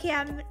 Yeah, okay.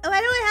 I don't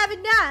have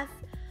enough.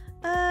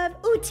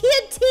 Oh,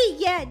 TNT.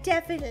 Yeah,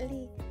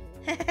 definitely.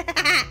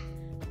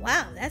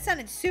 Wow, that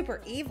sounded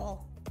super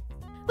evil.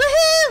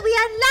 Woohoo! We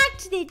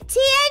unlocked the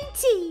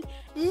TNT.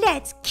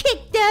 Let's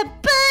kick the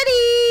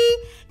buddy.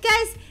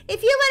 Guys,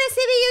 if you want to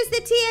see me use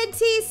the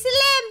TNT,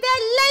 slam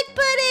that like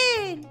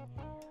button.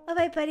 All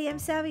right, buddy, I'm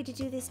sorry to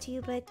do this to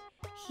you, but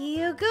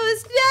here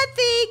goes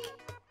nothing.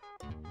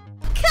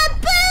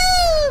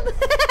 Kaboom!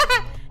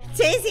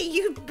 Daisy,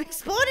 you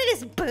exploded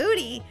his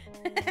booty.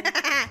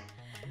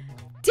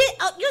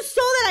 You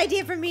stole that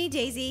idea from me,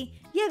 Daisy.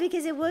 Yeah,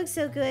 because it works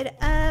so good.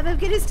 I'm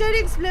gonna start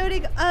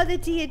exploding all the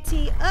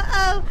TNT.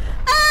 Uh-oh.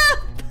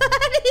 Oh,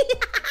 buddy.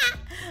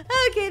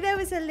 Okay, that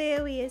was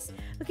hilarious.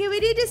 Okay, we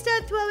need to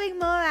start throwing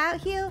more out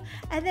here,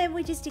 and then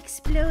we just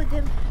explode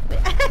them.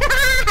 Okay,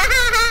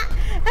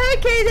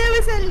 that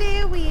was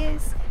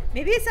hilarious.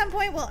 Maybe at some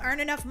point we'll earn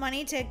enough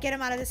money to get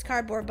him out of this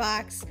cardboard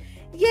box.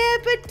 Yeah,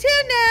 but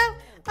till now,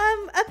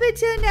 up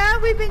until now,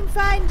 we've been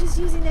fine just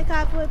using the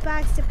cardboard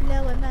box to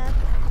blow him up.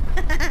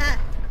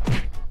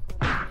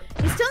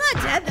 He's still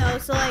not dead though,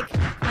 so like,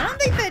 I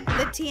don't think that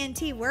the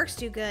TNT works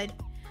too good.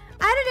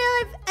 I don't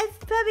know, I've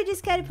probably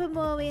just got to put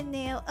more in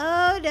there.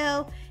 Oh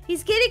no,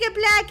 he's getting a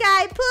black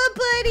eye. Poor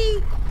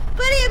buddy.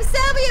 Buddy, I'm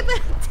sorry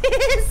about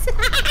this.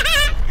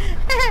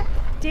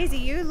 Daisy,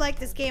 you like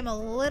this game a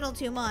little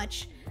too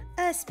much.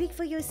 Speak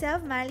for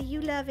yourself, Miley.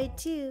 You love it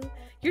too.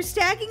 You're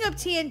stacking up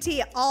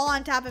TNT all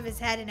on top of his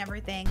head and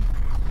everything.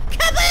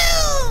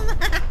 Kaboom!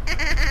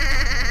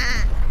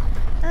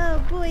 Oh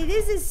boy,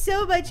 this is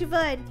so much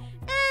fun.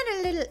 And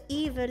a little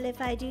evil, if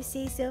I do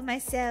say so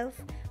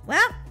myself.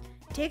 Well,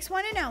 takes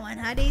one to know one,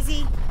 huh,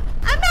 Daisy?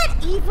 I'm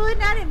not evil,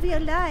 not in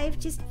real life,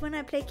 just when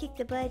I play Kick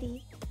the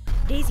Buddy.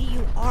 Daisy,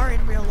 you are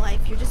in real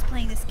life. You're just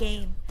playing this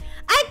game.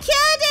 I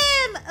killed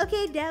him!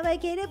 Okay, now I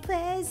get a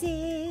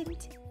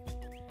present.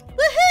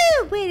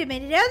 Woohoo! Wait a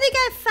minute, I only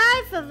got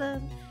 5 of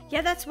them.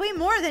 Yeah, that's way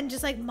more than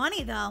just like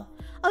money, though.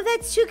 Oh,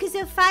 that's true, because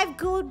they're 5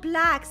 gold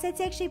blocks. That's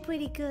actually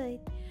pretty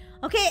good.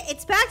 Okay,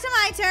 it's back to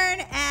my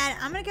turn, and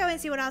I'm gonna go and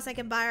see what else I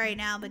can buy right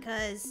now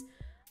because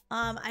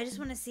I just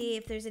want to see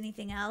if there's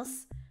anything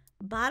else.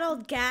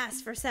 Bottled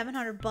gas for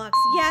 $700.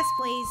 Yes,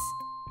 please.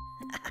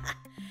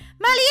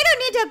 Molly, you don't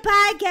need to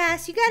buy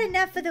gas. You got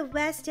enough for the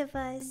rest of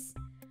us.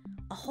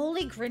 A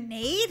holy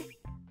grenade?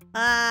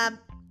 That's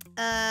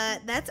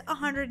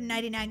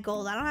 199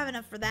 gold. I don't have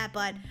enough for that,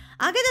 but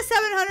I'll get the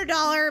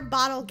 $700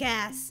 bottle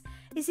gas.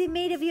 Is it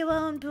made of your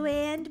own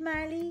brand,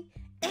 Marley?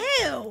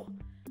 Ew.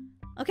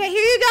 Okay,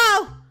 here you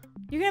go.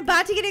 You're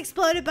about to get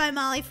exploded by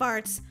Molly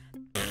farts.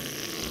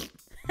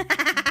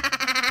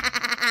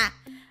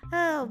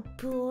 Oh,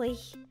 boy.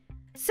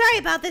 Sorry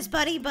about this,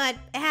 buddy, but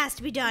it has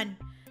to be done.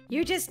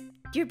 You're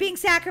being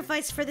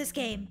sacrificed for this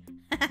game.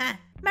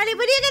 Marley,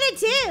 what are you gonna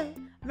do?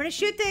 I'm gonna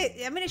shoot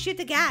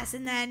the gas,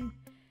 and then...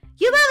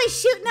 You're always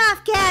shooting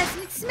off gas,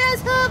 and it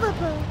smells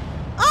horrible.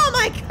 Oh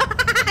my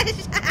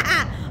gosh!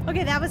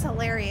 Okay, that was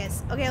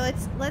hilarious. Okay,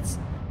 let's...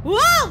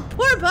 Whoa!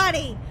 Poor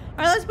buddy!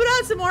 Alright, let's put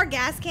on some more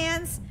gas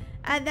cans,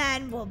 and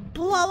then we'll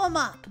blow him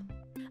up.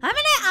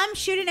 I'm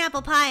shooting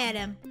apple pie at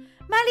him.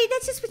 Molly,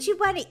 that's just what you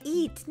want to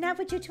eat, not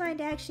what you're trying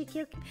to actually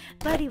kill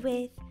Buddy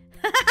with.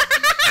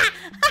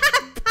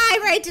 Pie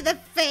right to the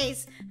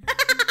face.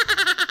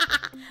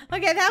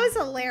 Okay, that was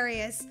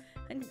hilarious.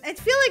 I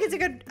feel like it's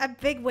a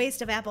big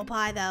waste of apple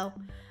pie, though.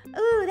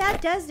 Ooh,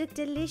 that does look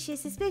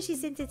delicious, especially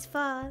since it's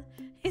fall.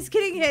 He's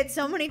getting hit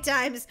so many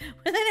times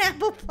with an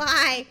apple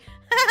pie.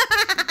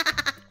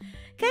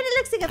 Kind of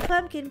looks like a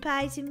pumpkin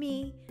pie to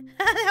me.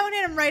 That one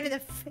hit him right in the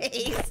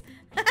face.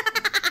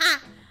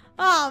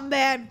 Oh,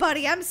 man,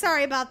 buddy, I'm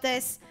sorry about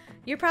this.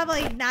 You're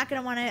probably not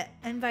going to want to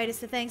invite us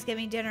to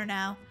Thanksgiving dinner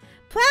now.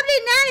 Probably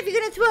not if you're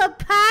going to throw a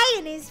pie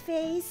in his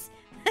face.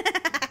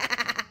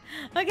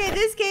 Okay,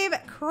 this game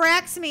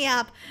cracks me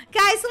up.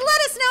 Guys,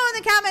 let us know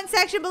in the comment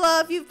section below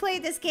if you've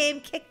played this game,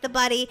 Kick the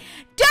Buddy.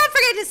 Don't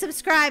forget to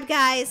subscribe,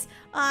 guys.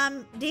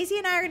 Daisy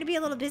and I are going to be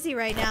a little busy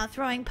right now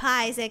throwing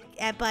pies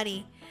at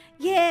Buddy.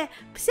 Yeah,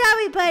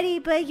 sorry, Buddy,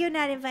 but you're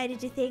not invited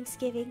to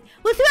Thanksgiving.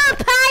 We'll throw a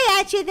pie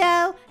at you,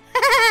 though.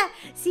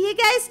 See you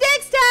guys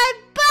next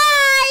time. Bye!